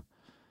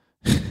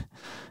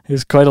it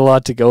was quite a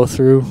lot to go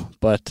through,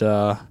 but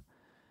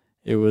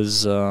it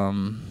was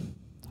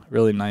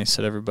really nice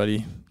that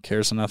everybody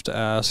cares enough to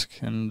ask.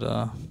 And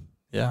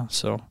yeah,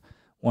 so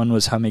one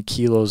was, how many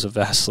kilos of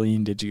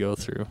Vaseline did you go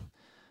through?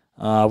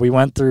 We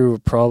went through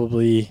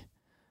probably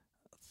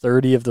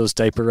 30 of those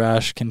diaper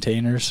rash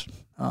containers,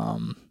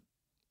 and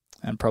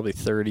probably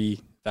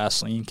 30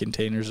 Vaseline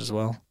containers as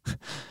well.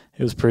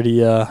 It was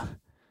pretty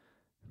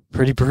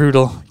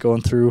brutal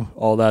going through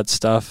all that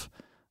stuff.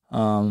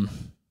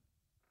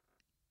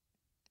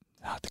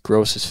 The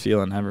grossest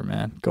feeling ever,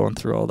 man, going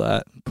through all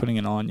that, putting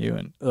it on you,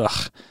 and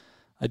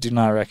I do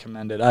not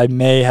recommend it. I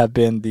may have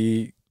been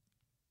the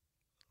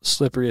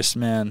slipperiest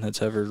man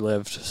that's ever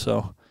lived,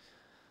 so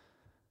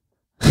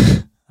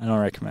I don't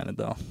recommend it,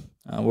 though.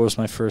 What was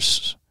my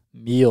first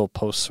meal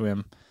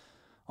post-swim?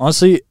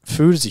 Honestly,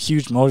 food is a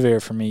huge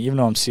motivator for me. Even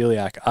though I'm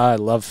celiac, I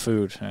love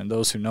food, and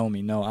those who know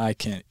me know I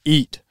can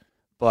eat.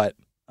 But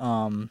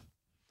yeah,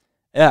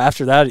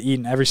 after that,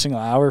 eating every single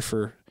hour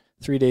for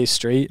 3 days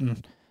straight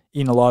and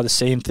eating a lot of the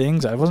same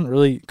things, I wasn't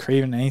really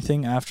craving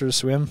anything after the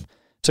swim.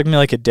 It took me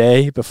like a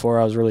day before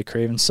I was really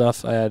craving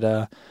stuff. I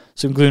had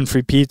some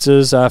gluten-free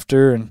pizzas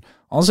after, and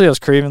honestly, I was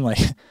craving like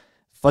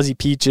fuzzy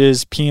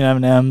peaches,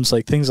 peanut M&Ms,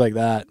 like things like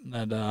that.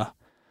 And I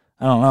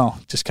don't know,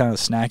 just kind of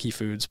snacky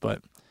foods.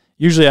 But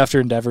usually after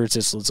endeavors,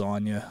 it's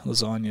lasagna.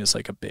 Lasagna is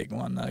like a big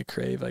one that I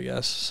crave, I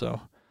guess. So,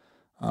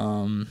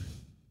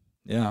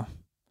 yeah.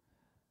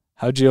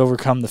 How'd you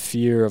overcome the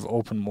fear of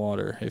open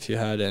water, if you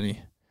had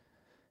any?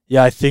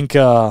 Yeah, I think,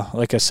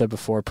 like I said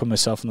before, I put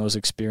myself in those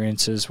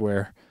experiences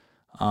where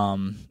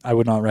I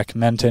would not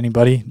recommend to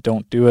anybody.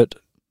 Don't do it.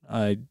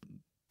 I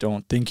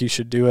don't think you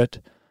should do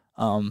it.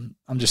 I'm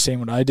just saying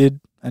what I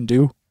did and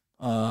do.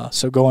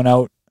 So going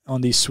out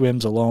on these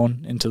swims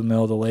alone into the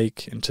middle of the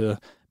lake, into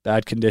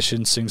bad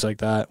conditions, things like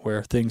that,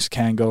 where things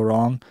can go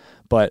wrong.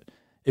 But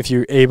if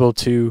you're able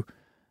to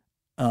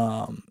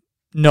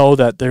know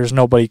that there's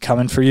nobody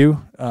coming for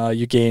you,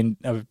 you gain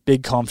a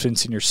big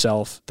confidence in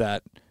yourself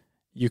that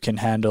you can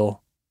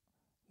handle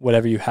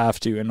whatever you have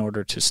to in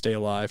order to stay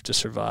alive, to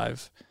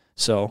survive.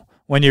 So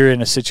when you're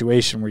in a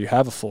situation where you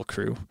have a full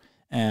crew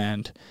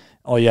and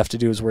all you have to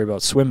do is worry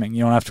about swimming,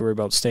 you don't have to worry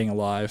about staying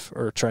alive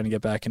or trying to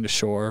get back into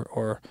shore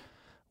or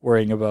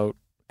worrying about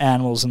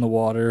animals in the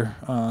water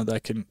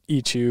that can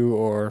eat you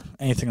or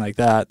anything like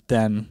that,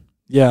 then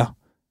yeah,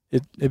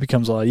 it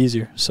becomes a lot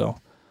easier. So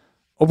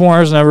open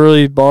water's never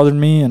really bothered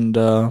me, and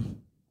I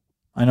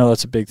know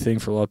that's a big thing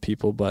for a lot of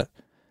people, but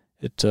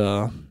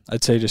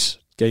I'd say just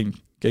getting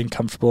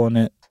comfortable in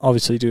it.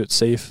 Obviously do it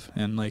safe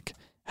and like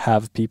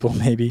have people,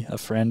 maybe a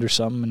friend or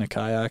something in a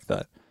kayak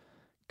that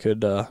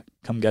could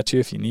come get you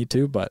if you need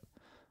to. But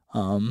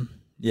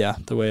yeah,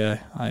 the way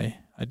I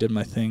did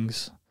my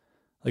things,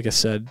 like I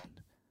said,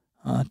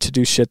 to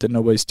do shit that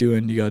nobody's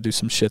doing, you gotta do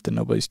some shit that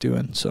nobody's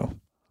doing. So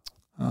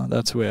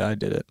that's the way I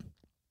did it.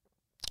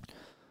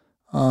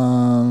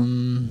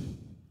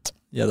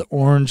 Yeah, the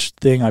orange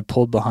thing I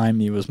pulled behind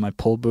me was my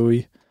pull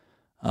buoy.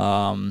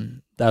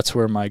 That's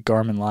where my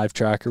Garmin Live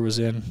Tracker was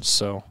in,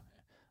 so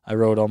I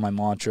wrote all my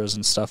mantras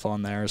and stuff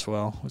on there as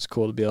well. It was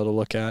cool to be able to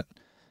look at.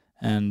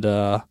 And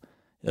yeah,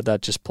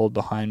 that just pulled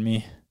behind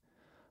me.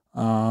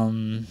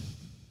 How'd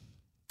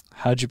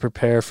you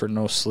prepare for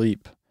no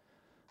sleep?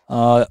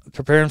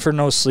 Preparing for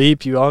no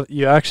sleep,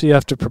 you actually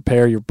have to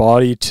prepare your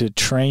body to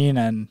train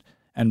and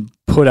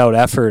put out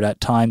effort at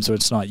times when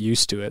it's not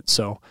used to it.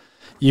 So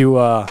you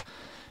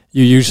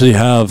usually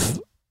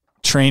have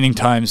training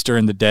times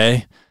during the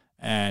day,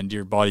 and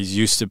your body's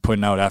used to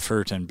putting out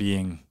effort and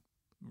being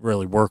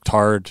really worked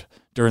hard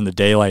during the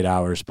daylight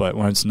hours. But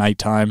when it's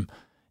nighttime,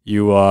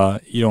 you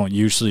don't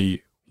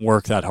usually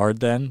work that hard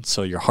then,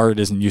 so your heart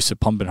isn't used to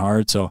pumping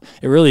hard. So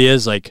it really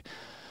is like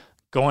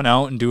going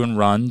out and doing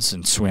runs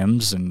and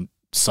swims and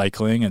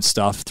cycling and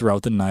stuff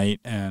throughout the night.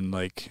 And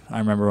like I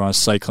remember when I was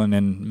cycling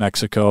in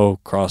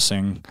Mexico,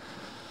 crossing,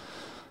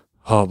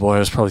 oh boy, I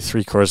was probably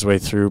 3/4 of the way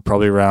through,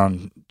 probably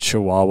around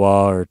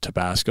Chihuahua or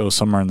Tabasco,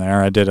 somewhere in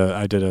there. I did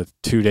a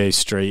 2-day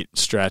straight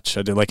stretch.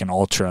 I did like an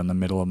ultra in the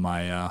middle of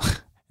my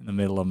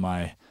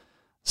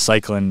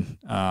cycling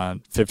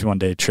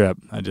 51-day trip.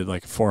 I did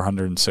like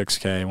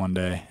 406K one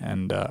day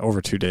and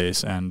over 2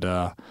 days, and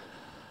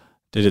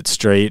did it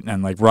straight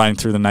and like riding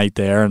through the night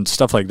there and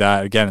stuff like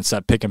that. Again, it's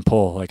that pick and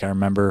pull. Like I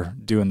remember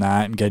doing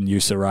that and getting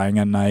used to riding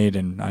at night,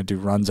 and I do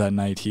runs at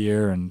night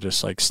here and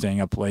just like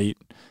staying up late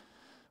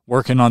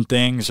working on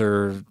things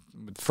or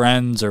with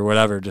friends or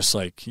whatever. Just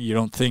like you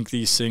don't think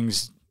these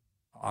things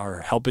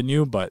are helping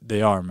you, but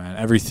they are, man.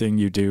 Everything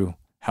you do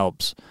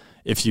helps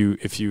if you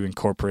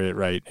incorporate it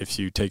right, if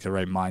you take the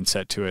right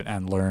mindset to it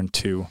and learn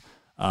to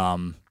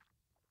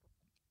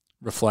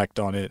reflect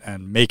on it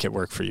and make it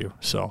work for you.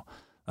 So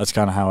that's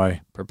kind of how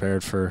I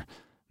prepared for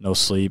no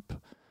sleep.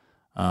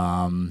 Did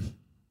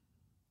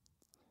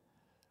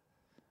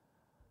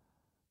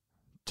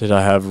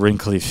I have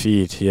wrinkly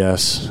feet?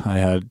 Yes, I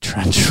had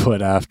trench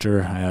foot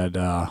after. I had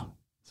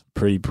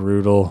pretty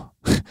brutal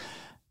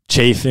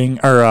chafing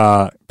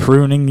or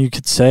pruning, you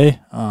could say.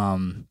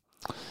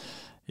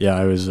 Yeah,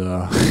 I was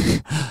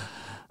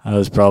I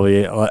was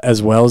probably,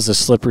 as well as the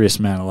slipperiest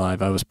man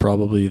alive, I was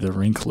probably the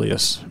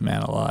wrinkliest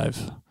man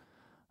alive.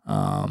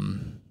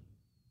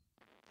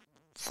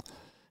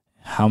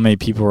 How many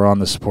people were on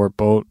the support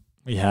boat?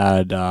 We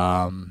had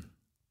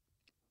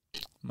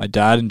my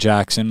dad and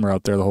Jackson were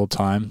out there the whole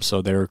time,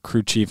 so they were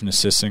crew chief and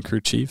assistant crew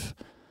chief.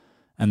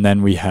 And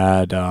then we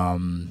had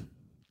around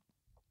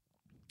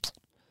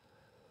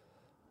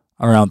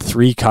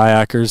 3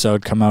 kayakers that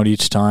would come out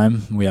each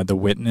time. We had the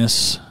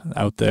witness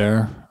out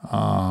there,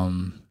 a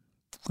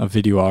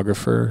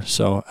videographer.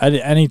 So at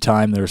any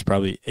time, there was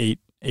probably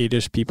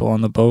eight-ish people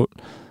on the boat.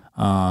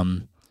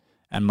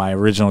 And my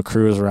original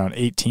crew was around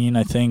 18,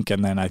 I think.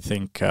 And then I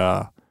think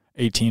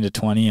 18 to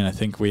 20, and I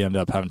think we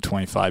ended up having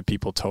 25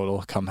 people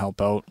total come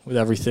help out with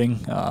everything.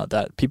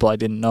 That people I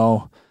didn't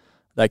know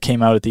that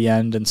came out at the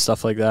end and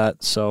stuff like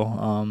that.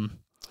 So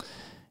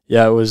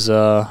yeah, it was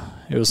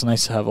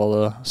nice to have all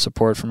the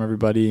support from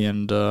everybody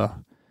and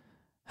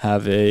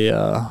have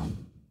a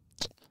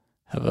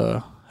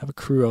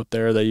crew out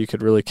there that you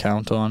could really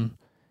count on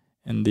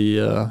in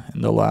the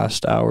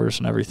last hours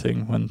and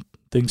everything when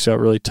things got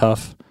really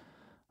tough.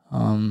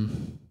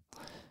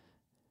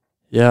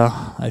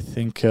 Yeah, I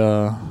think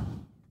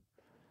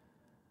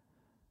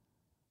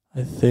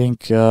I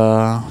think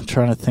I'm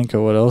trying to think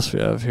of what else we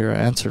have here. I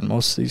answered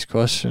most of these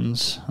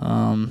questions.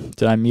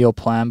 Did I meal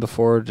plan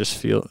before, or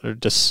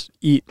just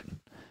eat?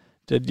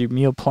 Did you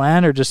meal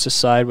plan or just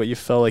decide what you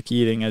felt like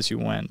eating as you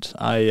went?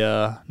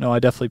 No, I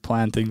definitely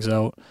planned things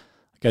out.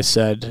 Like I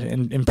said,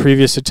 in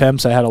previous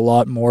attempts, I had a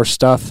lot more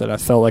stuff that I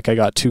felt like I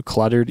got too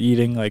cluttered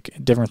eating, like a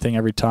different thing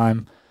every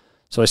time.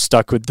 So I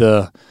stuck with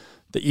the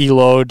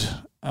E-load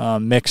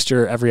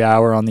mixture every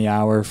hour on the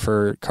hour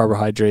for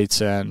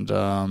carbohydrates and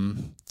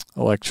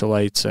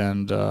electrolytes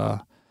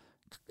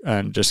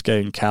and just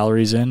getting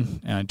calories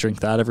in. And I drink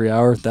that every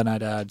hour. Then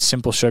I'd add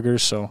simple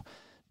sugars, so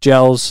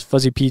gels,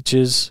 fuzzy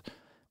peaches,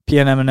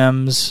 peanut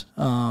M&Ms,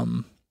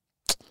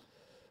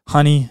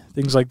 honey,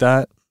 things like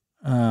that,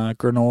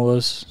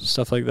 granolas,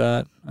 stuff like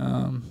that.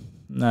 And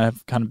I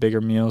have kind of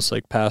bigger meals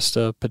like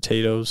pasta,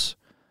 potatoes,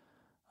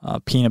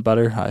 peanut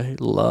butter. I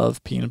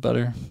love peanut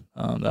butter.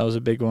 That was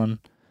a big one.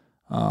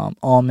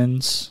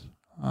 Almonds,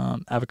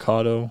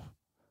 avocado,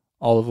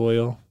 olive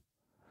oil.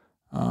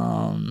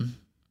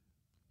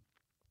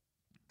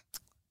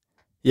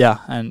 Yeah,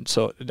 and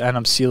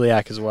I'm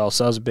celiac as well,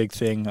 so that was a big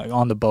thing. Like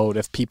on the boat,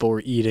 if people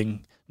were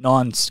eating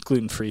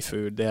non-gluten-free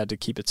food, they had to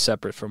keep it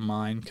separate from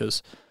mine,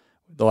 because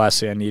the last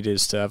thing I needed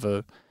is to have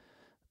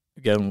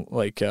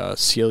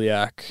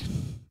celiac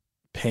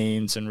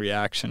pains and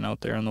reaction out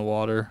there in the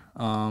water.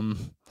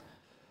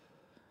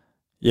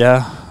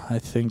 Yeah, I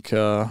think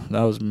that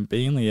was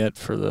mainly it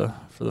for the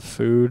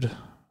food.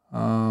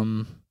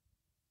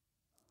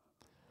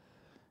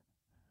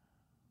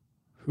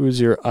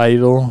 Who's your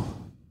idol?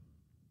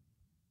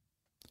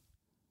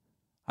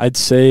 I'd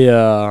say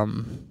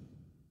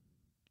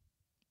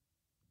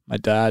my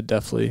dad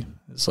definitely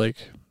is like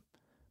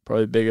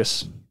probably the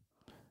biggest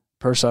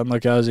person I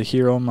look at as a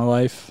hero in my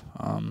life.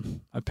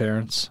 My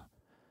parents.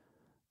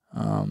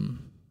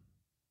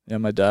 Yeah,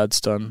 my dad's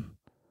done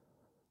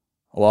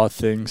a lot of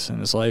things in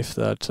his life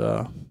that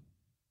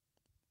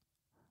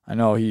I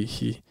know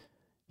he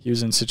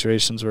was in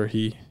situations where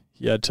he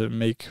had to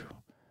make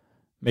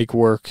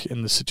work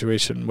in the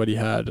situation what he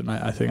had, and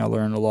I think I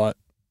learned a lot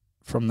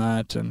from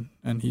that, and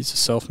he's a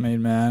self-made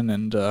man,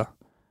 and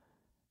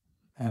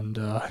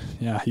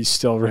yeah, he's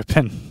still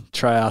ripping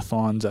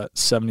triathlons at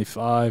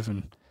 75.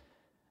 And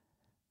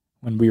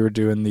when we were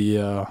doing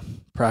the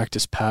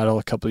practice paddle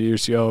a couple of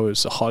years ago, it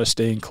was the hottest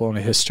day in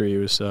Kelowna history. It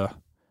was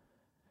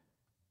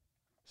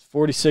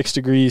 46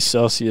 degrees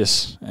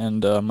Celsius,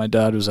 and my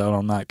dad was out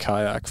on that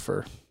kayak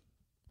for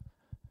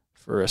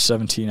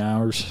 17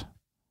 hours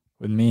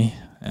with me,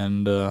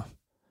 and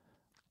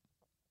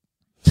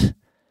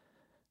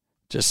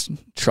just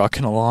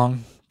trucking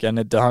along, getting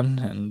it done.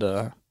 And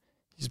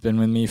he's been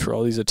with me for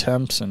all these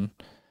attempts, and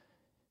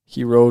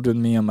he rode with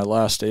me on my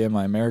last day of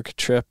my America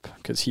trip,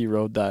 because he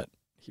rode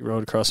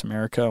across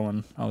America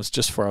when I was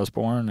just before I was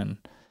born. And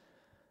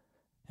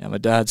yeah, my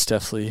dad's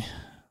definitely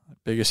the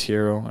biggest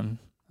hero, and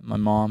my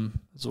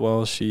mom as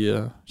well.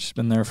 She's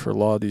been there for a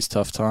lot of these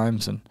tough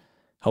times and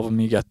helping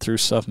me get through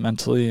stuff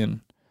mentally,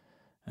 and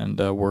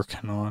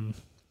working on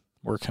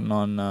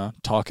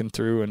talking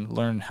through and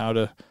learn how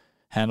to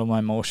handle my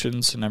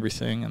emotions and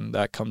everything, and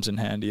that comes in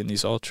handy in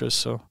these ultras.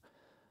 So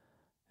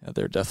yeah,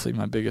 they're definitely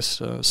my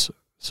biggest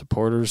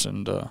supporters,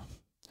 and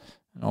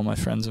all my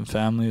friends and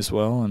family as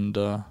well, and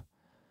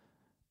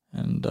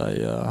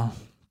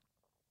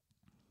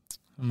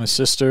my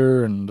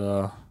sister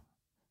and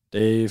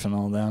Dave and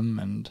all them,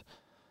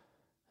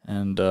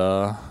 and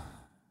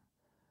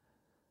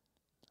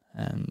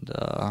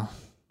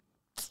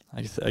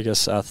I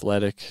guess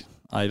athletic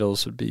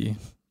idols would be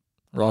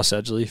Ross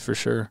Edgley for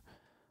sure,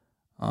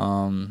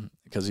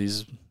 because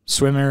he's a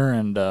swimmer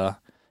and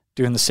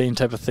doing the same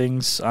type of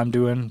things I'm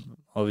doing.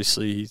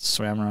 Obviously, he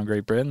swam around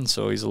Great Britain,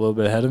 so he's a little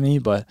bit ahead of me,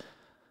 but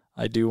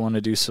I do want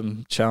to do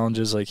some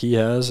challenges like he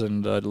has,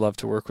 and I'd love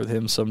to work with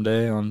him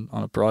someday on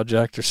a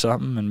project or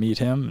something and meet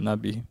him, and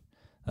that'd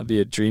be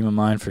a dream of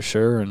mine for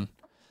sure. And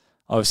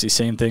obviously,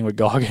 same thing with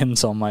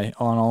Goggins on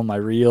all my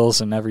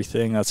reels and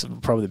everything. That's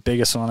probably the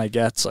biggest one I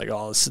get. It's like,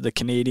 oh, this is the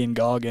Canadian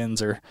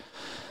Goggins, or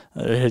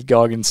I had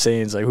Goggins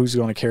saying, like, who's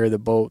going to carry the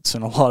boats?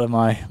 And a lot of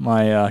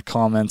my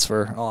comments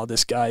were, oh,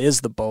 this guy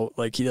is the boat.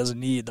 Like, he doesn't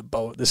need the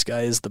boat. This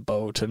guy is the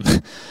boat.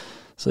 And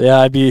so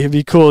yeah, it'd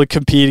be cool to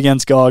compete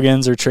against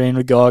Goggins or train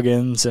with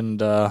Goggins,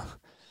 and a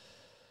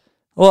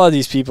lot of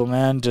these people,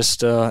 man.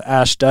 Just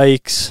Ash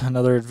Dykes,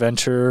 another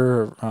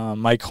adventurer,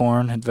 Mike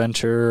Horn,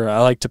 adventurer. I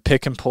like to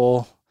pick and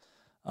pull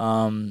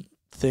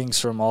things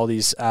from all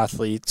these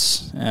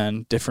athletes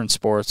and different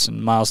sports.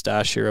 And Miles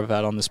Dashier I've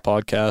had on this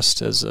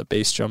podcast as a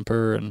base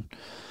jumper, and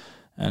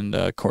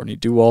Courtney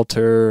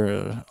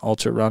Dewalter,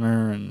 ultra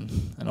runner,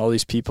 and all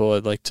these people.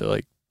 I'd like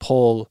to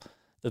pull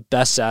the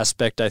best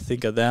aspect I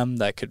think of them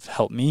that could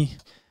help me.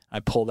 I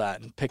pull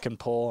that and pick and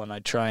pull, and I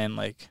try and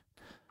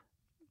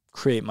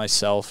create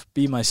myself,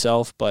 be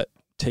myself, but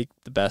take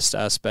the best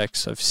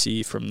aspects I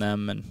see from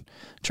them and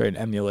try and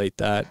emulate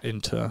that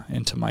into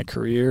my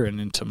career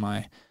and into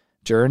my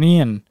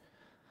journey. And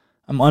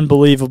I'm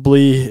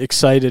unbelievably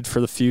excited for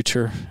the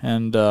future,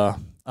 and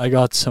I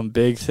got some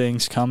big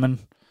things coming,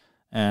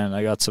 and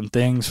I got some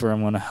things where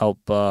I'm going to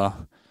help,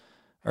 or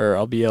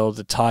I'll be able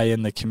to tie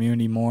in the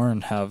community more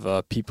and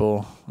have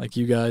people like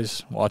you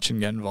guys watch and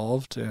get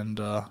involved. And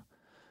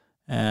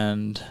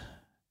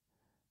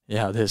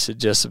yeah, this is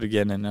just the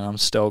beginning, and I'm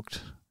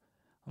stoked.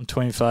 I'm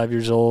 25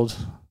 years old.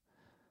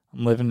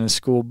 I'm living in a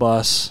school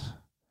bus,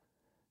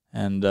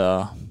 and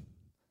I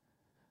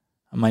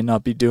might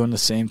not be doing the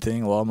same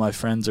thing a lot of my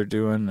friends are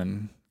doing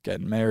and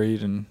getting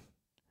married and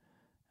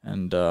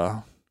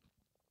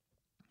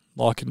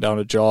locking down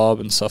a job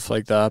and stuff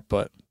like that,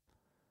 but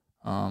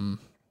I'm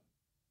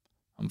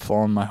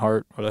following my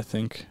heart, what I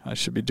think I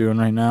should be doing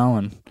right now,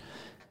 and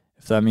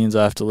if that means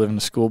I have to live in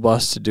a school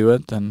bus to do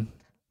it, then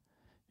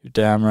you're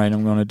damn right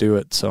I'm going to do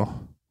it.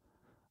 So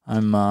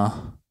I'm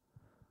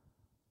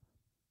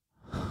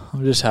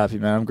just happy,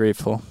 man. I'm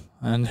grateful,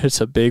 and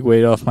it's a big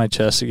weight off my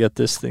chest to get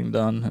this thing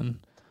done, and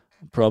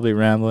I'm probably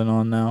rambling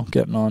on now,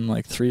 getting on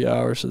like 3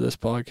 hours of this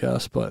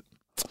podcast, but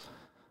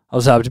I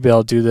was happy to be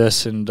able to do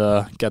this and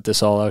get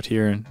this all out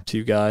here and to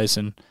you guys,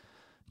 and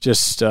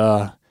just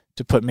to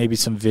put maybe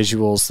some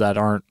visuals that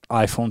aren't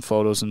iPhone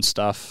photos and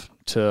stuff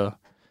to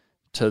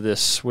this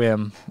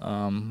swim.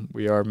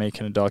 We are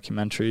making a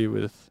documentary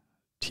with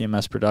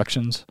TMS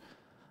Productions.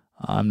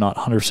 I'm not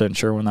 100%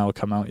 sure when that will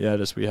come out yet,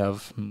 as we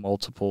have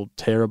multiple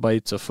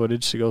terabytes of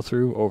footage to go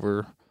through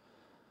over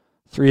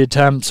 3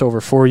 attempts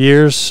over 4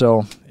 years.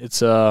 So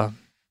it's a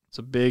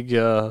big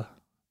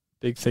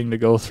thing to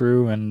go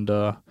through, and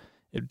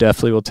it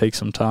definitely will take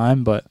some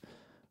time, but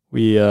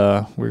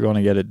we're going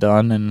to get it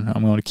done, and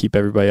I'm going to keep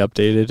everybody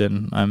updated,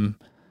 and I'm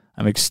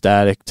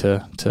ecstatic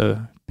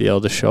to be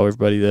able to show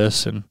everybody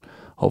this, and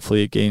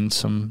hopefully it gains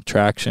some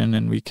traction,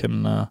 and we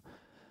can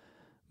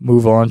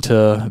move on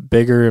to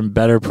bigger and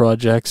better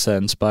projects that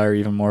inspire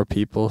even more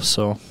people.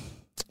 So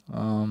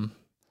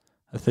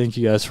I thank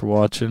you guys for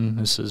watching.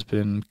 This has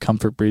been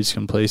Comfort Breeds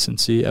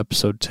Complacency,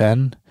 episode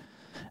 10.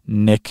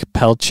 Nick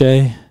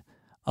Pelletier,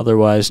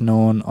 otherwise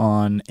known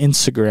on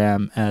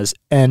Instagram as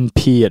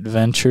NP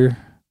Adventure.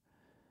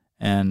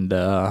 And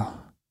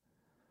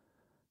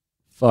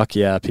fuck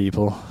yeah,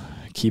 people.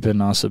 Keep it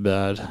not so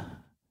bad.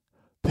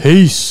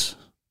 Peace.